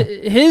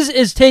his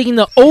is taking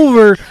the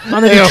over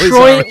on the They always are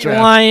Detroit with Trav.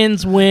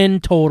 Lions win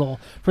total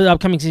for the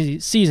upcoming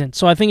season.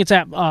 So I think it's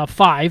at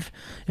 5,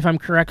 if I'm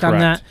correct on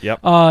that.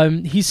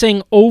 Yep. He's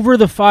saying over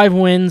the 5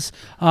 wins.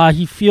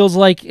 He feels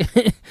like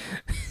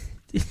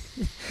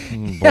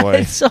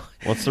Boy, so,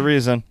 what's the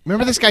reason?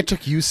 Remember this guy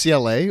took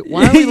UCLA?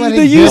 Why are we letting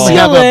The him have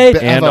UCLA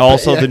have And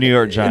also the New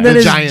York and Giants. then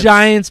The his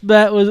Giants.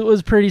 bet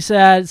was pretty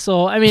sad.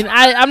 So I mean,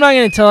 I'm not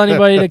going to tell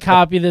anybody to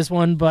copy this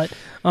one, but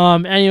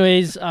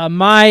anyways,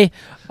 my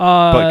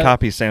but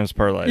copy Sam's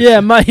parlay.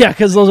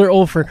 because those are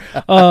over.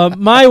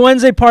 My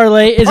Wednesday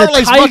parlay is Parlay's a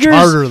much Tigers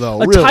harder,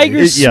 though, a really.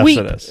 Tigers Yes, sweep.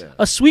 it is.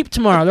 A sweep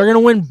tomorrow. They're going to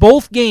win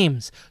both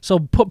games. So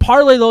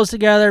parlay those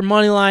together,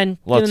 money line, get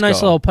Let's a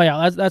nice go. little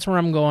payout. That's where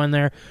I'm going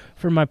there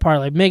for my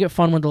parlay. Make it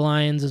fun with the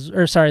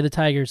the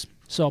Tigers.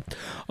 So,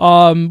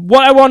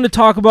 what I wanted to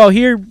talk about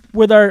here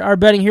with our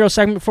Betting Hero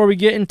segment before we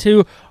get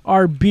into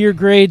our beer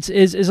grades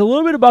is a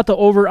little bit about the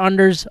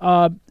over-unders.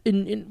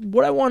 In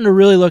what I wanted to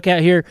really look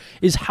at here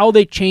is how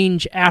they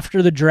change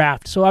after the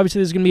draft. So, obviously,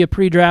 there's going to be a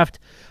pre-draft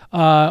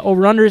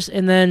over-unders,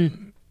 and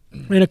then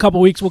in a couple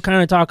weeks, we'll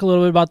kind of talk a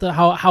little bit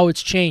about how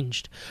it's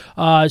changed.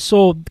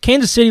 So,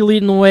 Kansas City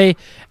leading the way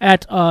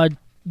at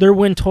their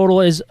win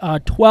total is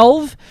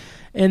 12.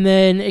 And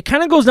then it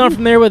kind of goes down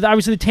from there with,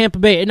 obviously, the Tampa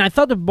Bay. And I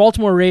thought the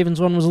Baltimore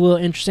Ravens one was a little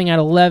interesting at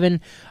 11,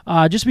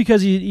 just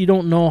because you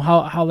don't know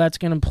how that's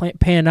going to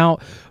pan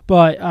out.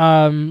 But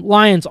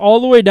Lions all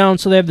the way down,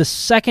 so they have the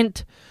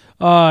second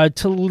to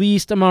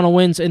least amount of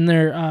wins in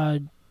their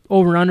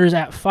over-unders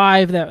at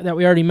 5 that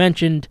we already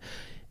mentioned.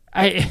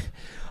 I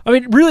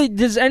mean, really,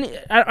 does I'm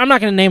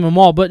not going to name them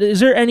all, but is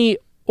there any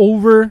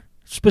over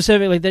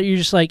specific like that you're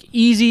just like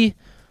easy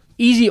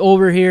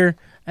over here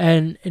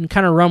and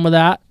kind of run with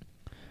that?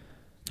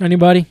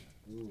 Anybody?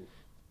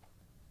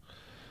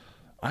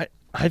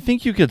 I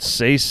think you could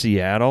say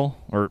Seattle,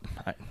 or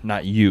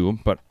not you,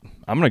 but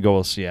I'm going to go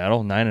with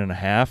Seattle,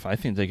 9.5. I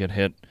think they could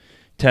hit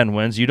 10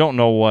 wins. You don't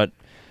know what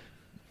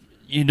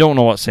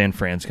San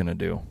Fran's going to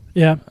do.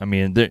 Yeah. I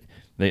mean,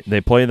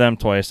 they play them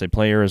twice. They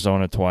play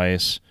Arizona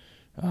twice.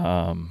 Who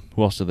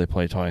else did they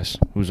play twice?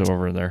 Who's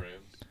over there?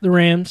 The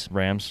Rams.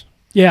 Rams.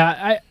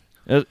 Yeah,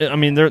 I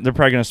mean, they're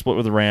probably going to split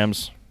with the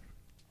Rams.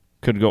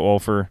 Could go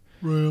over.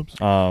 Rams.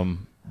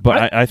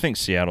 But I think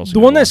Seattle's the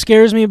one that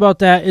scares me about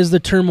that is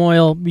the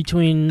turmoil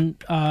between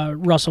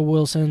Russell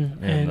Wilson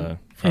and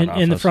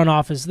the front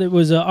office. It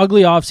was an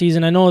ugly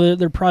offseason. I know that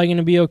they're probably going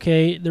to be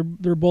okay.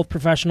 They're both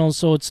professionals,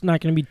 so it's not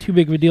going to be too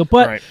big of a deal.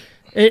 But right.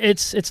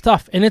 it's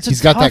tough, and it's He's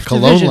a got tough that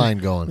cologne division. line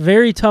going.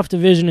 Very tough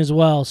division as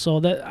well. So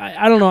that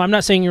I don't know. I'm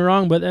not saying you're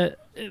wrong, but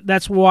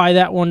that's why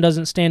that one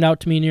doesn't stand out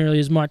to me nearly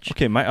as much.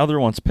 Okay, my other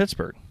one's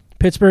Pittsburgh.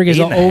 Pittsburgh is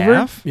 8.5?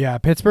 over. Yeah,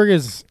 Pittsburgh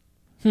is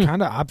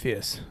kind of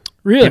obvious.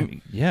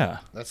 Really? Yeah.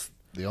 That's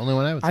the only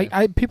one I would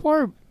say. People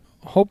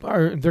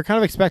are they're kind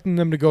of expecting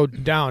them to go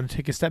down,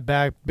 take a step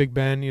back. Big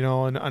Ben, in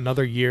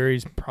another year,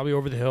 he's probably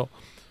over the hill.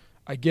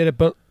 I get it,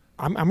 but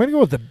I'm going to go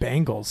with the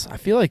Bengals. I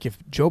feel like if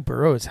Joe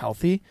Burrow is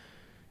healthy,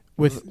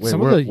 with Wait,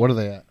 some what of the are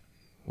they at?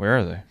 Where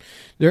are they?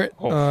 They're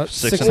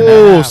six 6.5. and a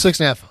Oh,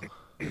 6.5.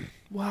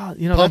 Wow, Pump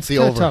that's the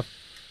kinda over. tough.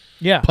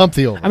 Yeah, Pump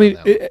the over. I mean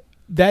on that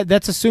one.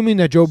 that's assuming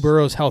that Joe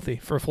Burrow's healthy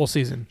for a full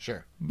season.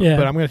 Sure. Yeah.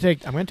 But I'm gonna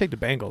take the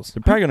Bengals.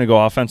 They're probably going to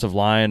go offensive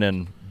line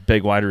and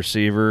big wide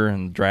receiver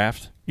and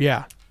draft.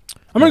 Yeah,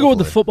 I'm going to go with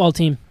the Hopefully. football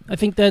team. I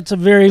think that's a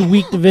very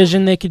weak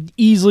division. They could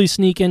easily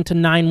sneak into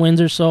 9 wins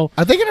or so.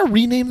 Are they going to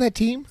rename that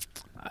team?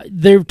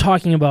 They're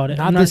talking about it.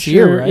 Not I'm this sure.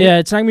 year, right? Yeah,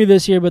 it's not going to be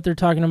this year, but they're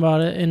talking about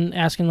it and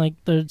asking like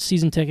the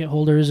season ticket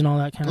holders and all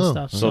that kind of Oh,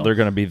 stuff. So they're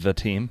going to be the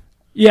team.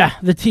 Yeah,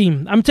 the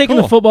team. I'm taking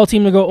the Cool. football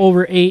team to go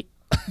over 8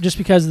 just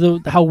because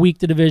of how weak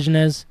the division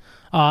is.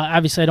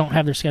 Obviously, I don't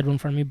have their schedule in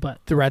front of me, but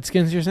the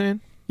Redskins. You're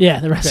saying? yeah,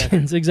 the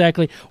Redskins,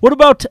 exactly. What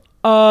about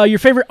your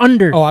favorite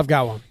under? Oh, I've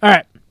got one. All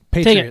right,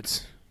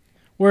 Patriots.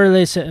 where are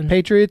they sitting?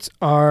 Patriots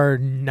are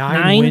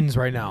 9 wins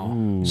right now.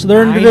 Ooh. So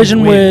they're in 9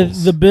 division wins.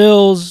 with the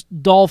Bills,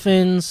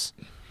 Dolphins.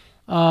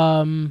 Who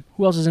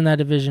else is in that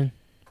division?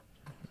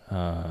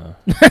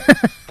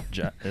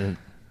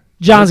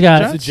 John's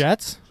got Is it. the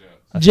Jets?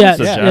 Jets.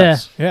 the Yeah.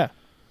 Jets.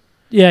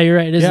 Yeah, You're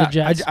right. It is yeah. the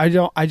Jets.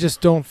 I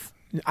just don't.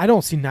 I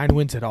don't see 9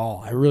 wins at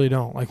all. I really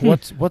don't. Like,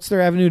 what's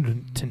their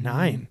avenue to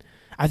 9?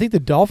 I think the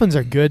Dolphins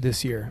are good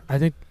this year. I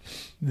think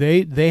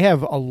they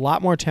have a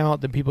lot more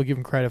talent than people give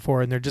them credit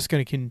for, and they're just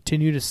going to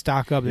continue to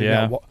stock up. They've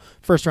got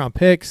first round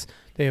picks.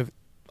 They have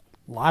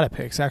a lot of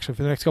picks actually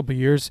for the next couple of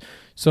years.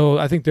 So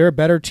I think they're a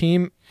better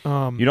team.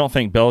 You don't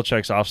think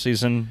Belichick's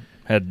offseason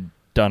had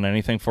done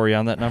anything for you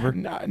on that number?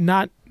 Not I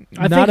not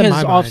think in his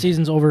my mind.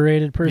 offseason's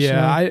overrated, personally.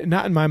 Yeah,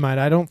 not in my mind.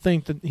 I don't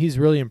think that he's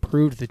really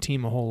improved the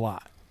team a whole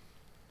lot.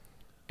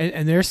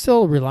 And they're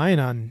still relying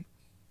on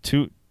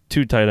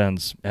Two tight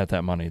ends at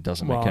that money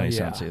doesn't make any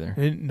sense either.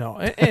 No,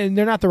 and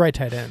they're not the right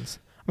tight ends.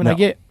 I mean, I No.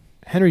 get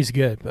Henry's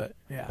good, but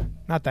yeah,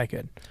 not that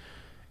good.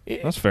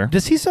 That's fair.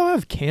 Does he still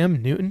have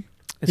Cam Newton?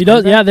 as He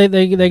does. Yeah,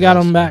 quarterback? they got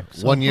him back.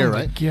 So. 1 year, Oh my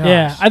right? gosh.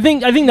 Yeah, I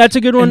think that's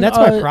a good one. And that's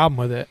my problem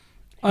with it.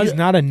 He's uh,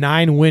 not a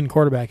 9-win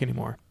quarterback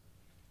anymore.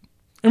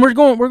 And we're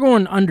going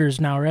unders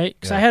now, right?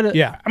 Because Yeah. I had a.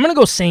 Yeah. I'm gonna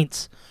go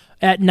Saints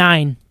at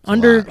 9. a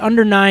Under lot.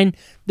 under 9.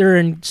 They're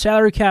in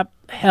salary cap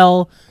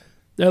hell.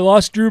 They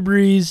lost Drew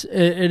Brees.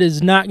 It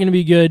is not going to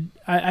be good.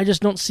 I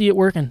just don't see it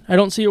working. I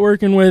don't see it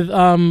working with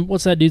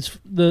what's that dude's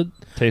the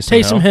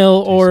Taysom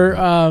Hill or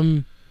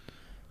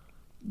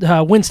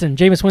Winston,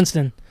 Jameis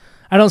Winston.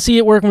 I don't see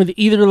it working with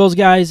either of those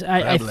guys.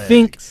 I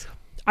think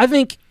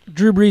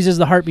Drew Brees is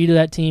the heartbeat of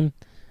that team.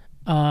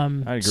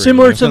 agree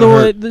Similar with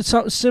to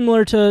you.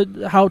 similar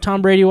to how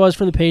Tom Brady was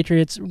for the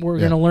Patriots. We're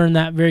going to learn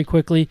that very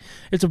quickly.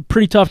 It's a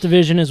pretty tough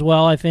division as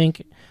well, I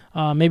think.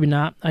 Maybe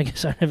not. I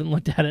guess I haven't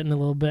looked at it in a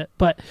little bit,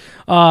 but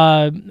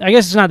I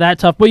guess it's not that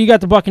tough. But you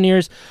got the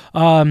Buccaneers,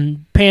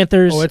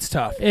 Panthers. Oh, it's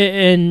tough.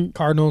 And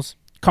Cardinals.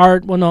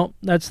 Well, no,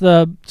 that's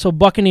so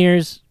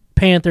Buccaneers,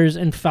 Panthers,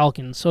 and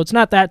Falcons. So it's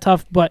not that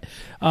tough, but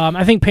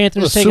I think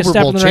Panthers take a Super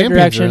step Bowl in the right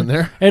champions are in direction.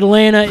 there.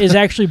 Atlanta is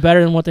actually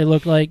better than what they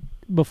looked like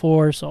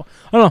before. So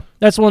I don't know.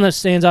 That's the one that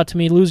stands out to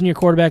me. Losing your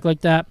quarterback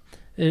like that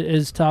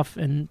is tough,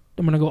 and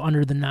I'm going to go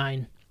under the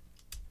 9.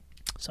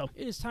 So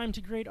it is time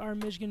to grade our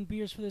Michigan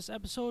beers for this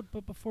episode,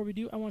 but before we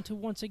do, I want to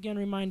once again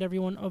remind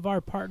everyone of our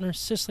partner,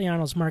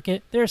 Siciliano's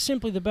Market. They are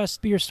simply the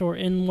best beer store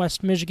in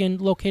West Michigan,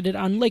 located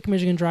on Lake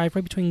Michigan Drive,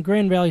 right between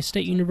Grand Valley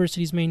State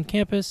University's main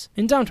campus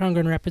in downtown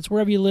Grand Rapids.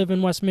 Wherever you live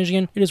in West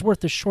Michigan, it is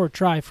worth the short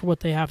drive for what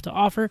they have to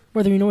offer.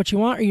 Whether you know what you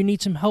want or you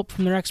need some help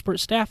from their expert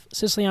staff,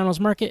 Siciliano's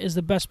Market is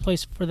the best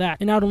place for that.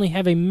 They not only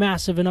have a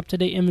massive and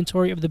up-to-date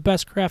inventory of the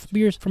best craft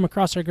beers from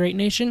across our great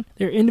nation,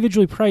 they're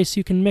individually priced so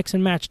you can mix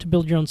and match to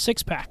build your own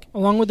six-pack.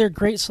 Along with their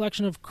great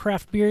selection of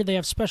craft beer, they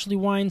have specialty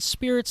wines,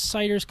 spirits,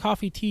 ciders,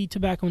 coffee, tea,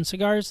 tobacco, and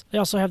cigars. They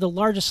also have the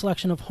largest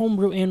selection of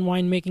homebrew and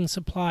winemaking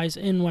supplies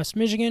in West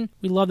Michigan.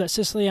 We love that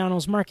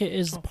Siciliano's Market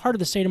is part of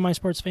the State of My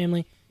Sports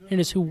family and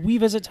is who we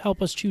visit to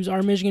help us choose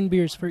our Michigan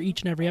beers for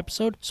each and every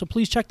episode. So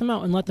please check them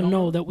out and let them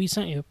know that we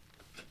sent you.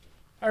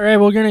 All right,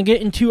 we're going to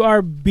get into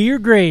our beer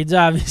grades,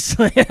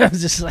 obviously. I was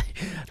just like...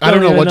 I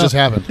don't know even what just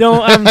happened.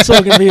 No, I'm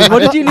so confused. What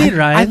did you need,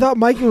 Ryan? I thought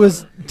Mikey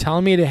was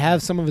telling me to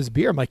have some of his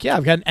beer. I'm like, yeah,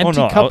 I've got an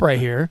empty cup right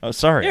here. Oh,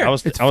 sorry. Here, I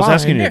was it's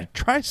asking you fine. to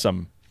try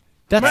some.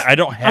 That's I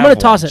don't have I'm going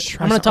to one. toss it.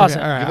 I'm going to toss it.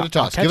 Okay, all right, Give it a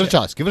toss. I'll Give it a catch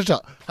toss. Give it a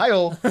toss.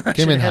 Hi-oh.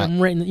 Came in Have hot.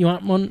 them right in you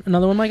want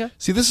another one, Micah?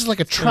 See, this is like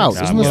a trout.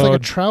 Nah, Isn't this like a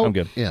load. trout? I'm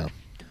good. Yeah.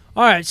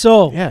 All right,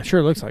 so Yeah,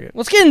 sure, looks like it.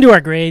 let's get into our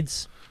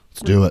grades.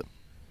 Let's do it.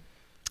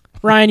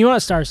 Ryan, you want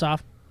to start us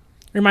off?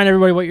 Remind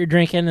everybody what you're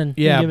drinking and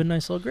Yeah. give a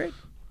nice little grade.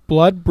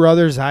 Blood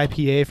Brothers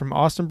IPA from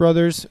Austin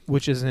Brothers,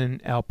 which is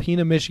in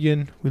Alpena,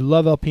 Michigan. We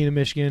love Alpena,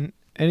 Michigan.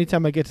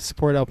 Anytime I get to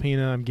support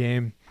Alpena, I'm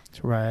game.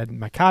 That's where I had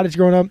my cottage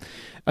growing up.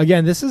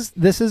 Again, this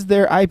is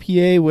their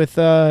IPA with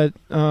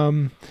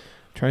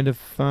trying to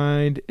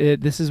find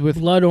it. This is with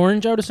Blood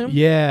orange, I would assume?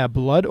 yeah,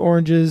 blood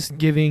oranges,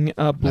 giving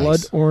Blood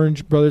Nice.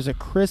 Orange Brothers a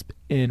crisp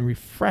and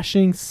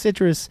refreshing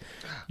citrus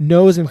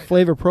nose and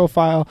flavor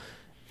profile.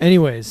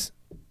 Anyways,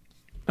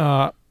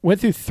 went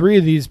through 3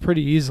 of these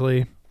pretty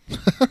easily.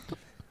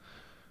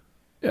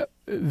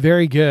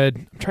 Very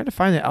good. I'm trying to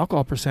find the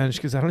alcohol percentage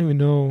because I don't even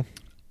know.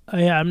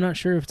 Yeah, I'm not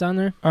sure if it's on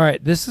there. All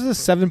right, this is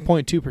a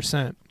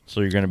 7.2%.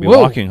 So you're going to be Whoa.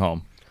 walking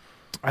home.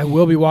 I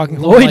will be walking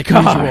home Lloyd like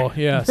Carr. usual.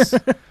 Yes.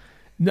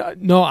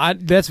 No,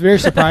 that's very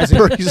surprising.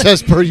 He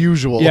says per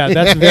usual. Yeah,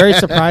 that's very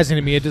surprising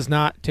to me. It does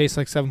not taste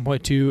like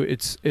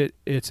 7.2.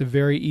 It's a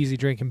very easy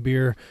drinking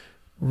beer.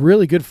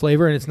 Really good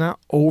flavor, and it's not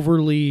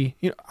overly.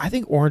 I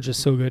think orange is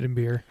so good in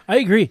beer. I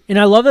agree, and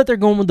I love that they're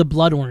going with the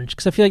blood orange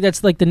because I feel like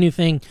that's like the new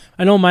thing.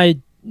 I know my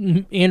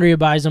Andrea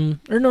buys them,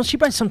 or no, she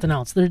buys something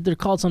else. They're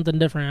called something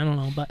different. I don't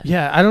know, but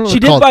Yeah, I don't know. she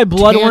did called buy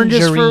blood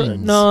oranges for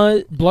tangerines.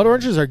 no. Blood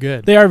oranges are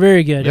good. They are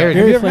very good. Very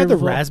Have Very you ever had the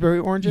flavorful. raspberry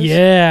oranges?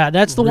 Yeah,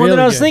 that's the one that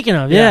Really I was good. thinking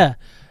of. Yeah. Yeah.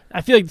 I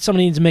feel like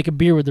somebody needs to make a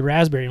beer with the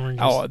raspberry oranges.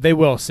 Oh, they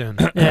will soon.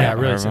 yeah,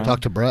 really soon. Talk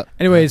to Brett.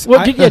 Anyways,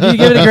 What did you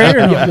give it a grade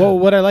or no? yeah, well,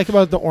 what I like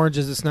about the orange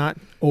is it's not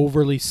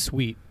overly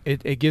sweet.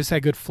 It gives that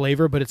good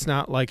flavor, but it's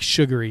not like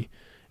sugary,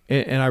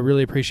 and I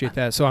really appreciate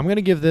that. So I'm going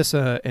to give this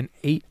an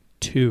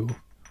 8.2.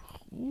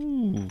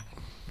 Ooh,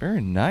 very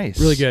nice.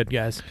 Really good,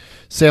 guys.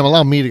 Sam,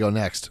 allow me to go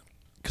next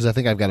because I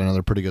think I've got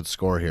another pretty good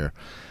score here.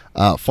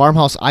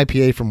 Farmhouse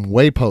IPA from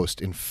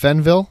Waypost in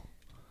Fenville,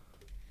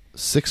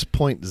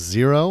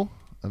 6.0.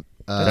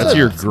 That's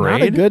your It's not a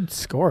grade? good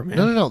score, man.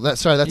 No.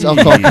 That's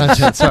alcohol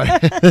content. Sorry.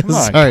 Come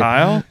on, Sorry.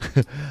 Kyle.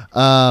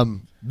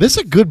 This is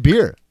a good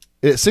beer.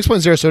 It's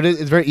 6.0, so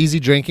it's very easy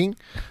drinking.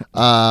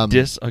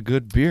 This a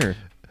good beer.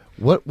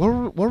 What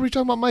were we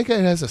talking about, Micah?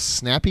 It has a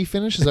snappy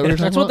finish. Is that what you're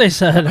talking That's about? what they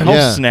said. How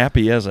Yeah.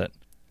 snappy is it?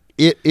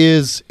 It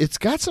is. It's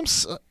got some.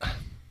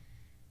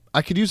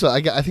 I could use.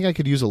 I think I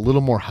could use a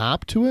little more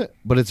hop to it,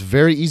 but it's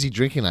very easy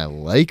drinking. I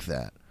like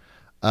that.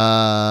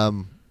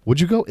 Would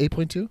you go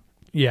 8.2?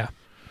 Yeah.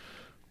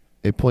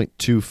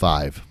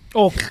 8.25.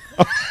 Oh,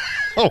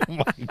 Oh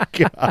my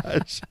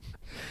gosh!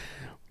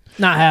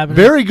 not happening.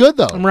 Very good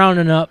though. I'm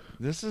rounding up.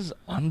 This is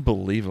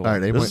unbelievable. All right,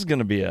 this Abel- is going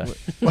to be a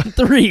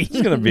 3. this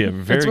is going to be a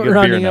very That's what good beer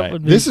rounding up night.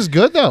 would be. This is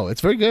good though.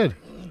 It's very good.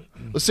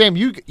 Well, Sam,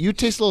 you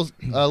taste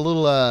a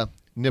little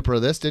nipper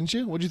of this, didn't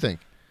you? What'd you think?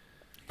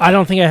 I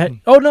don't think I had.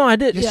 Oh no, I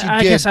did. Yes, Yeah, you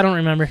I did. guess I don't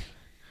remember.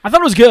 I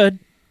thought it was good.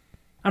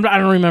 I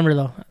don't remember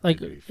though. Like,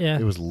 yeah,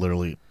 It was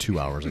literally 2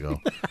 hours ago.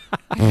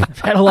 I've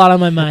had a lot on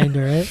my mind.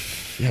 All right,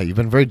 Yeah, you've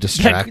been very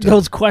distracted.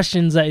 those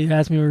questions that you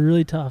asked me were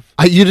really tough.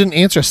 You didn't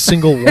answer a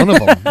single one of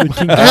them.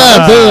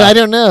 I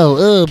don't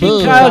know.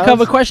 King Kyle Cup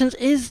of Questions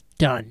is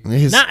done.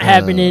 He's, Not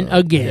happening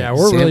again. Yeah,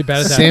 we're really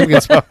bad at that. Sam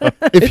gets,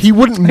 if he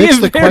wouldn't mix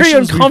the very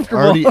questions we've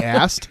uncomfortable. already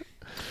asked.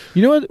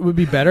 You know what would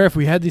be better if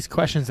we had these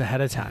questions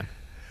ahead of time?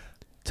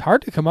 It's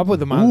hard to come up with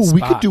them on the Ooh, spot.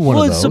 we could do one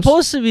Well, of it's those.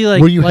 supposed to be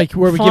like Where you like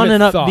where we give fun it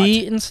and thought.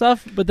 upbeat and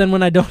stuff, but then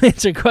when I don't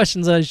answer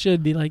questions, I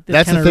should be like,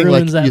 That's the kinda thing. Like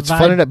ruins that it's vibe.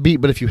 fun and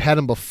upbeat, but if you had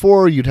them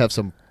before, you'd have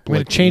some I'm going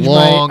like, to change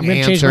long my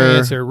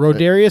answer.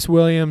 Rodarius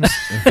Williams,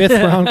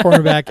 5th round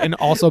cornerback, and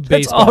also That's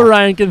baseball. all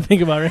Ryan can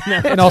think about right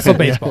now. And also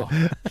baseball.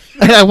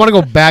 And I want to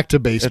go back to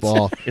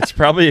baseball. It's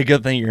probably a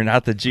good thing you're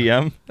not the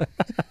GM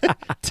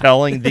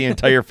telling the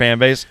entire fan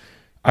base,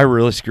 I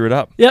really screwed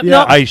up. Yep, Yeah.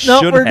 no, I no,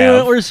 should we're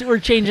have. doing it. We're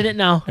changing it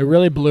now. I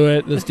really blew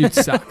it. This dude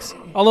sucks.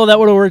 Although that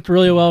would have worked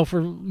really well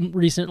for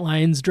recent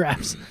Lions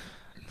drafts.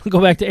 Go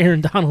back to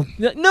Aaron Donald.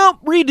 Nope,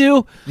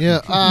 redo.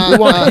 Yeah, We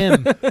want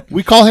him.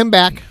 we call him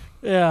back.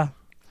 Yeah.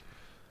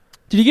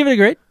 Did you give it a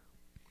grade?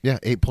 Yeah,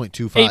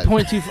 8.25.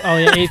 8.2. Oh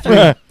yeah,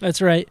 8.3.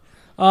 That's right.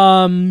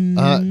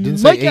 Didn't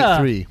say Micah.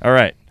 8.3. All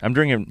right. I'm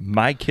drinking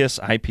My Kiss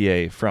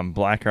IPA from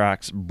Black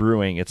Rocks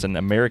Brewing. It's an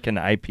American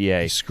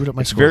IPA. You screwed up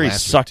my It's score very last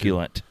week, too.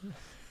 succulent.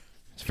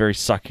 It's very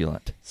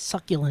succulent.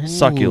 Succulent.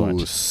 Succulent.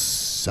 Ooh, I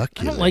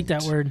succulent. don't like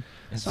that word.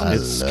 It's I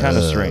kind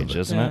of love strange,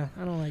 isn't Yeah, it?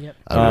 I don't like it.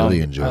 I really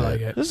Um, enjoy I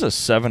like it. This is a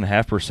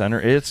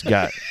 7.5%. It's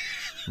got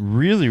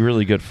really,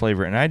 really good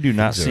flavor, and I do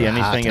not Things see are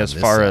hot anything on as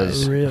this far side.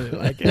 as Really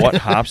like it. what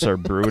hops are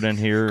brewed in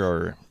here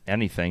or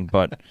anything,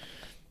 but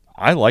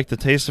I like the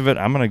taste of it.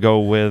 I'm going to go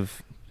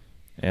with,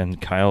 and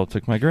Kyle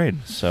took my grade,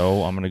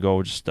 so I'm going to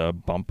go just a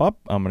bump up.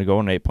 I'm going to go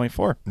an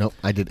 8.4. Nope,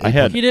 I did 8. I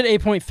had- He did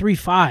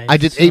 8.35. I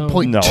did so-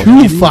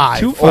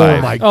 8.25. No,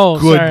 Oh my Oh,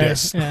 sorry.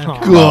 goodness. Yeah. God,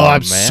 Oh, I'm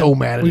man. so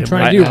mad at We him.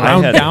 trying to do I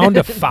round had- down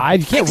to 5.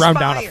 You can't round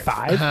down to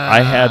 5.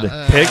 I had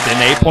picked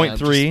an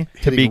 8.3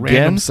 Just to hitting begin,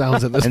 random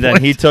sounds at this and then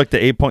point. he took the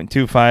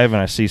 8.25, and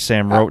I see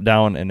Sam wrote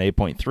down an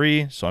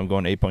 8.3, so I'm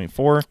going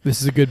 8.4.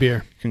 This is a good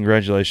beer.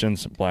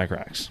 Congratulations, Black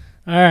Rocks.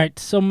 All right,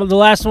 so the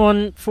last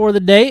one for the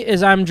day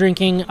is I'm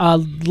drinking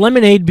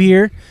lemonade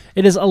beer.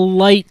 It is a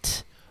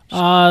light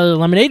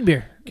lemonade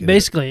beer,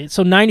 basically.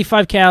 So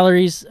 95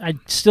 calories. I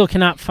still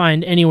cannot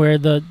find anywhere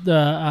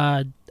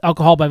the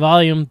alcohol by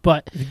volume,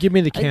 but If you give me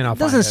the can, I'll it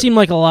find doesn't it. seem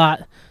like a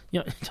lot.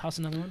 Toss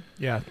another one.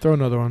 Yeah, throw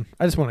another one.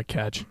 I just want to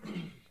catch.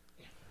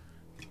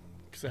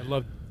 Because I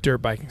love dirt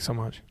biking so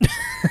much.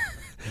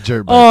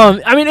 Jerk bite.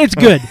 I mean, it's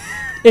good.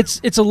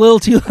 It's a little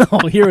too.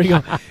 Oh, here we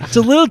go. It's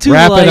a little too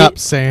Wrap light. it up,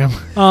 Sam.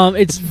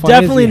 It's Funny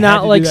definitely is you had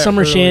not to like do that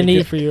summer early. shandy,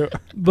 Good for you.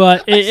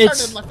 but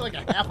it's like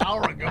a half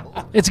hour ago.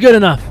 it's good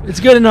enough.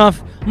 It's good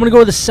enough. I'm gonna go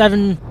with a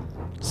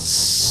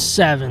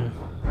 7.7.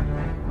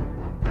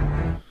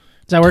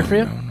 that work for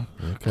you?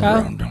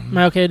 Kyle? Am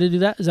I okay to do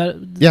that? Is that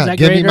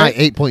give me my right?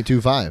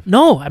 8.25.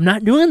 No, I'm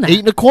not doing that.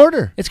 8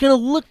 1/4. It's gonna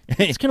look.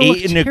 It's gonna look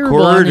 8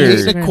 terrible on 1/4.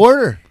 Instagram. 8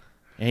 1/4.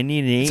 I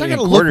need an 8 It's not and a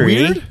gonna look quarter.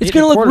 weird. Eh? It's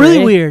gonna look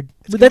really weird.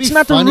 But that's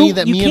not the funny rule.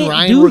 that You me can't and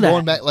Ryan do were that.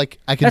 going back. Like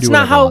I can That's do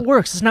not whatever I how it want.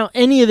 works. That's not how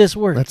any of this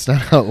works. That's not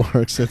how it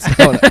works. That's not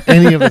how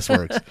any of this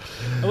works.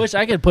 I wish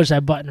I could push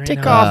that button right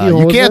Take now. off, You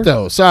hoser. can't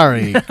though.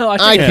 Sorry. No, I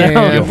can't.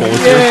 can. You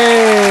hoser.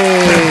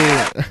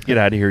 Yay! Get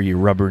out of here, you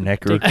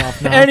rubbernecker. Take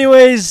off now.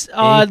 Anyways,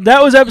 that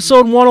was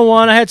episode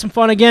 101. I had some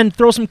fun. Again,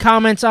 throw some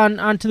comments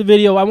onto the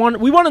video.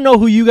 We want to know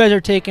who you guys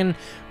are taking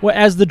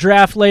as the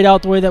draft laid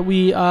out the way that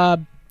we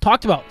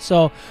talked about.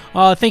 So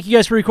thank you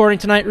guys for recording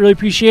tonight. Really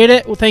appreciate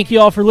it. Well, thank you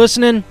all for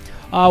listening.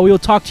 We will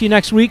talk to you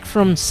next week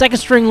from Second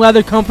String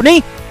Leather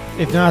Company.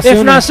 If not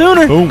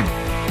sooner. Boom.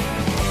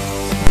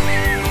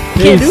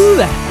 Can't do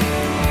that.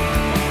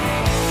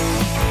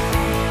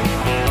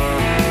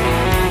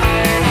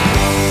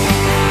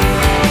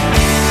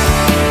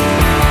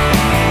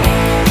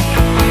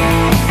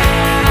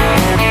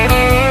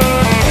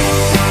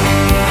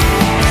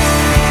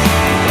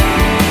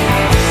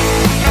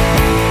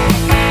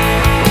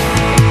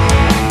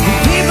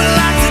 People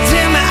like to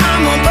tell me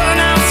I'm gonna burn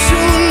out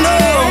soon, no,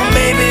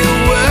 maybe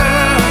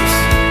worse.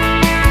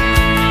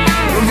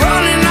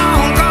 Running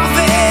on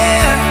coffee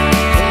and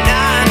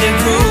 90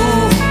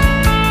 proof.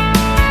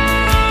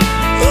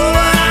 Oh,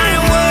 but I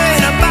ain't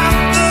worried about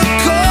the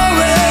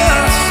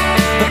chorus,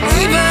 or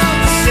even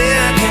the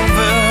second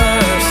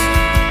verse.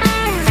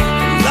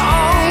 As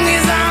long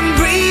as I'm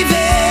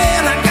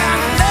breathing, I got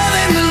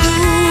nothing to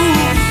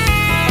lose.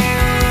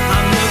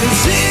 I'm living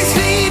 6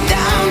 feet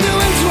down,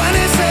 doing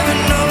 27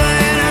 over,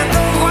 and I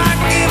don't quite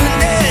give a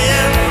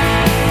damn.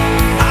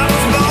 I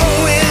was born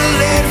with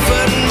lead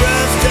foot and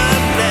rust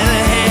up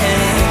leather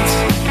hands.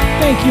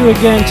 Thank you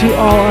again to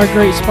all our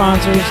great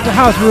sponsors, the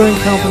House Brewing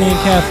Company and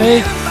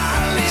Cafe,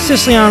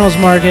 Siciliano's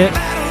Market,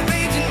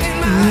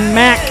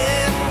 Mac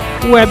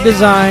Web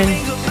Design.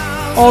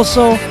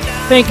 Also,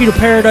 thank you to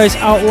Paradise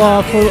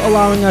Outlaw for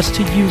allowing us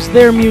to use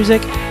their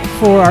music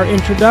for our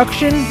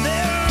introduction,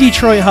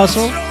 Detroit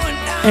Hustle,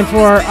 and for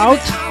our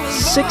out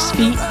 6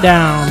 feet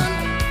down.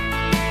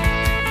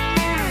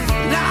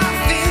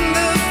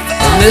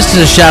 And this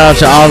is a shout out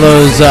to all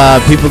those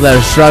people that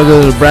are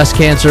struggling with breast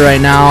cancer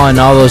right now, and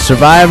all those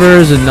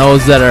survivors, and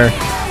those that are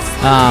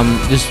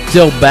just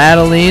still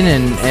battling,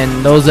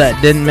 and those that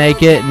didn't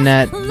make it, and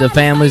that the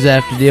families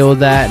that have to deal with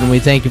that. And we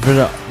thank you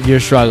for your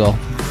struggle.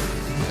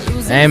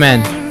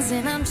 Amen.